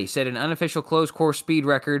Andretti set an unofficial closed course speed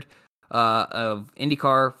record of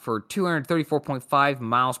IndyCar for 234.5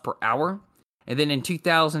 miles per hour. And then in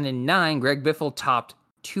 2009, Greg Biffle topped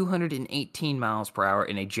 218 miles per hour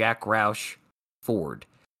in a Jack Roush Ford.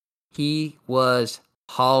 He was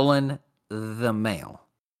hauling the mail.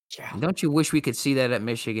 Yeah. Don't you wish we could see that at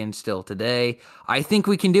Michigan still today? I think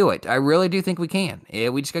we can do it. I really do think we can. Yeah,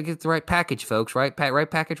 we just got to get the right package, folks. Right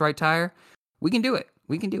package, right tire. We can do it.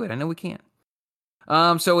 I know we can.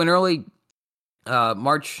 So in early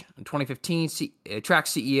March 2015, track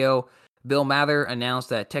CEO Bill Mather announced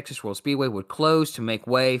that Texas World Speedway would close to make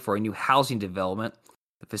way for a new housing development.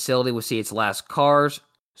 The facility will see its last cars,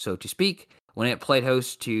 so to speak, when it played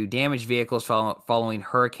host to damaged vehicles following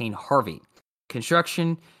Hurricane Harvey.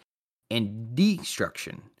 Construction and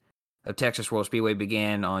destruction of Texas World Speedway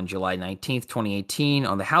began on July 19th, 2018,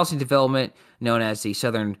 on the housing development known as the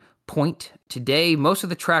Southern Point. Today, most of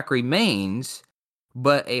the track remains,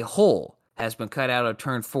 but a hole has been cut out of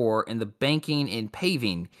Turn 4, and the banking and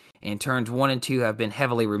paving in Turns 1 and 2 have been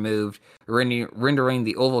heavily removed, rendering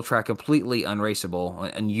the oval track completely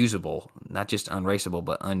unusable. Not just unraceable,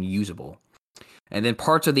 but unusable. And then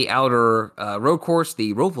parts of the outer road course,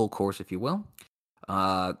 the Roval course, if you will,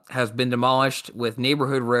 has been demolished, with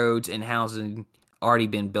neighborhood roads and housing already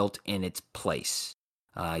been built in its place.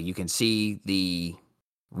 You can see the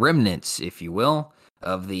remnants, if you will,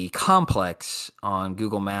 of the complex on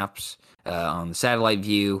Google Maps, on the satellite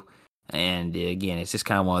view. And again, it's just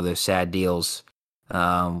kind of one of those sad deals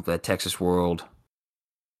that Texas World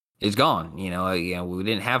is gone. You know, we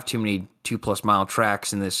didn't have too many 2+ mile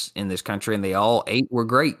tracks in this country, and they all 8 were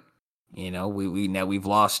great. You know, we've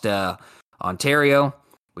lost Ontario,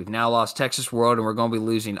 we've now lost Texas World, and we're going to be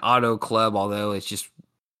losing Auto Club, although it's just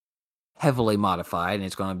heavily modified, and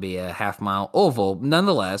it's going to be a half-mile oval.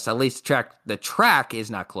 Nonetheless, at least the track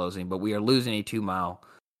is not closing, but we are losing a 2-mile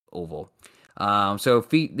oval. So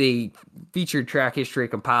the featured track history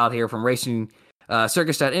compiled here from Racing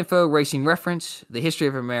Circus.info, Racing Reference, The History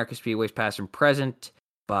of America's Speedways Past and Present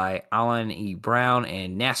by Alan E. Brown,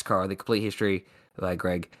 and NASCAR, The Complete History by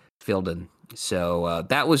Greg Fielden. So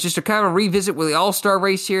that was just a kind of revisit with the All-Star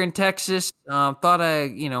race here in Texas. Thought I,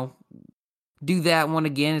 do that one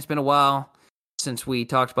again. It's been a while since we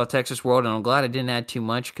talked about Texas World, and I'm glad I didn't add too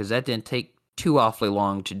much because that didn't take too awfully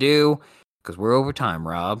long to do because we're over time,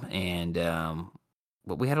 Rob. And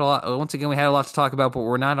but we had a lot. Once again, we had a lot to talk about, but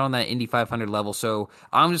we're not on that Indy 500 level. So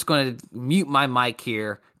I'm just going to mute my mic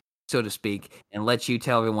here, so to speak, and let you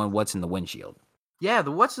tell everyone what's in the windshield. Yeah,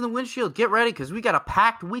 the what's in the windshield. Get ready because we got a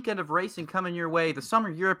packed weekend of racing coming your way. The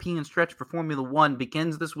Summer European Stretch for Formula One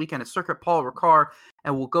begins this weekend at Circuit Paul Ricard,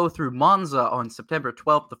 and we'll go through Monza on September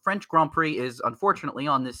 12th. The French Grand Prix is unfortunately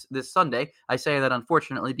on this Sunday. I say that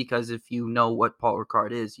unfortunately because if you know what Paul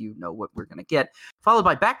Ricard is, you know what we're going to get. Followed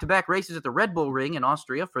by back-to-back races at the Red Bull Ring in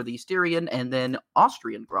Austria for the Styrian and then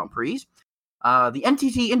Austrian Grand Prix. The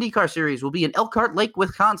NTT IndyCar Series will be in Elkhart Lake,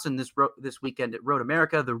 Wisconsin this weekend at Road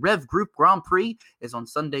America. The Rev Group Grand Prix is on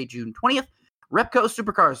Sunday, June 20th. Repco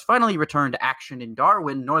Supercars finally return to action in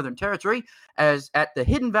Darwin, Northern Territory, as at the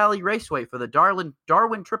Hidden Valley Raceway for the Darwin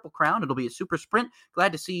Triple Crown. It'll be a super sprint.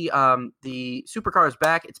 Glad to see the Supercars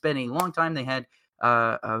back. It's been a long time. They had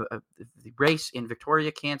the race in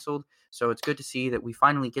Victoria canceled, so it's good to see that we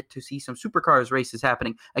finally get to see some Supercars races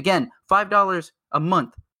happening. Again, $5 a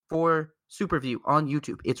month for Superview on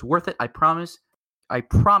YouTube. It's worth it. I promise.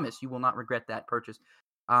 You will not regret that purchase.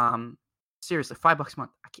 Seriously, $5 a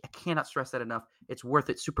month. I cannot stress that enough. It's worth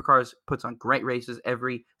it. Supercars puts on great races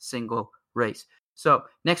every single race. So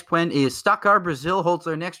next plan is Stock Car Brazil holds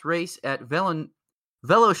their next race at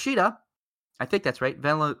Velocita. I think that's right.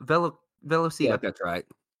 Velocita. Yeah, that's right.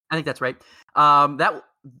 I think that's right.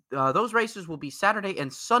 Those races will be Saturday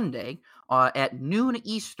and Sunday at noon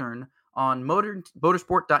Eastern on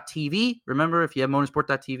motorsport.tv. Remember, if you have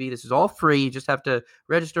motorsport.tv, this is all free. You just have to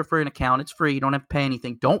register for an account. It's free. You don't have to pay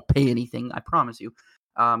anything. Don't pay anything. I promise you.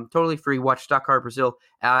 Totally free. Watch Stock Car Brazil.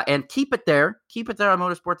 And keep it there. Keep it there on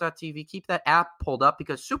motorsport.tv. Keep that app pulled up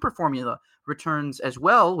because Super Formula returns as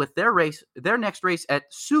well with their next race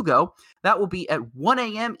at Sugo. That will be at 1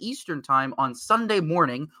 a.m. Eastern time on Sunday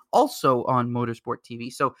morning, also on Motorsport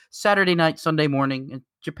TV. So Saturday night, Sunday morning in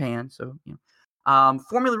Japan. So,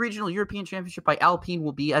 Formula Regional European Championship by Alpine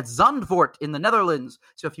will be at Zandvoort in the Netherlands.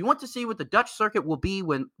 So if you want to see what the Dutch circuit will be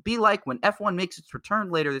like when F1 makes its return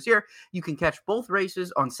later this year, you can catch both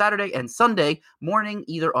races on Saturday and Sunday morning,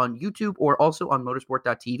 either on YouTube or also on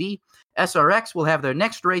motorsport.tv. SRX will have their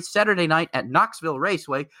next race Saturday night at Knoxville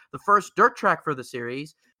Raceway, the first dirt track for the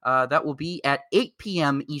series. That will be at 8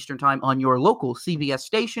 p.m. Eastern Time on your local CBS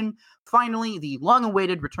station. Finally, the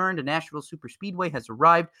long-awaited return to Nashville Superspeedway has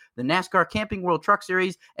arrived. The NASCAR Camping World Truck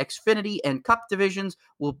Series, Xfinity, and Cup divisions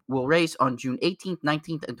will race on June 18th,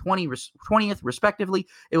 19th, and 20th, respectively.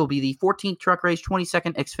 It will be the 14th truck race,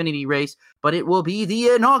 22nd Xfinity race, but it will be the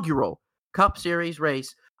inaugural Cup Series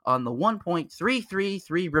race on the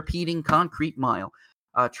 1.333 repeating concrete mile.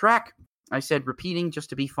 Track, I said repeating just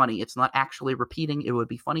to be funny. It's not actually repeating. It would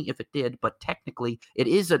be funny if it did, but technically it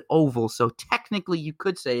is an oval, so technically you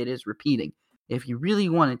could say it is repeating if you really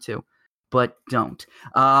wanted to. but don't.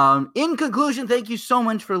 In conclusion, thank you so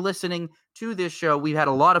much for listening to this show. We had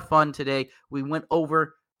a lot of fun today. We went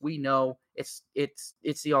over. We know it's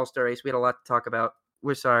the All-Star race. We had a lot to talk about.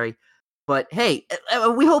 We're sorry. But hey,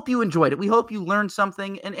 we hope you enjoyed it. We hope you learned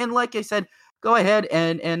something. And like I said, go ahead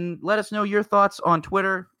and let us know your thoughts on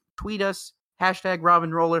Twitter. Tweet us,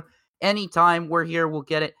 #RobinRoller. Anytime we're here, we'll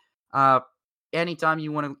get it. Anytime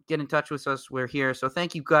you want to get in touch with us, we're here. So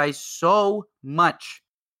thank you guys so much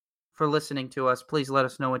for listening to us. Please let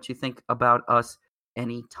us know what you think about us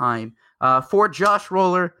anytime. For Josh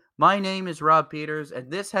Roller, my name is Rob Peters,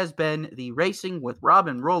 and this has been the Racing with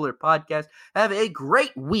Robin Roller podcast. Have a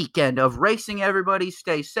great weekend of racing, everybody.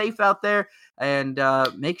 Stay safe out there, and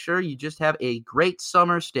make sure you just have a great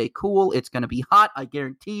summer. Stay cool. It's going to be hot, I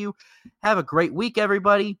guarantee you. Have a great week,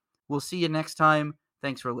 everybody. We'll see you next time.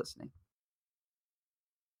 Thanks for listening.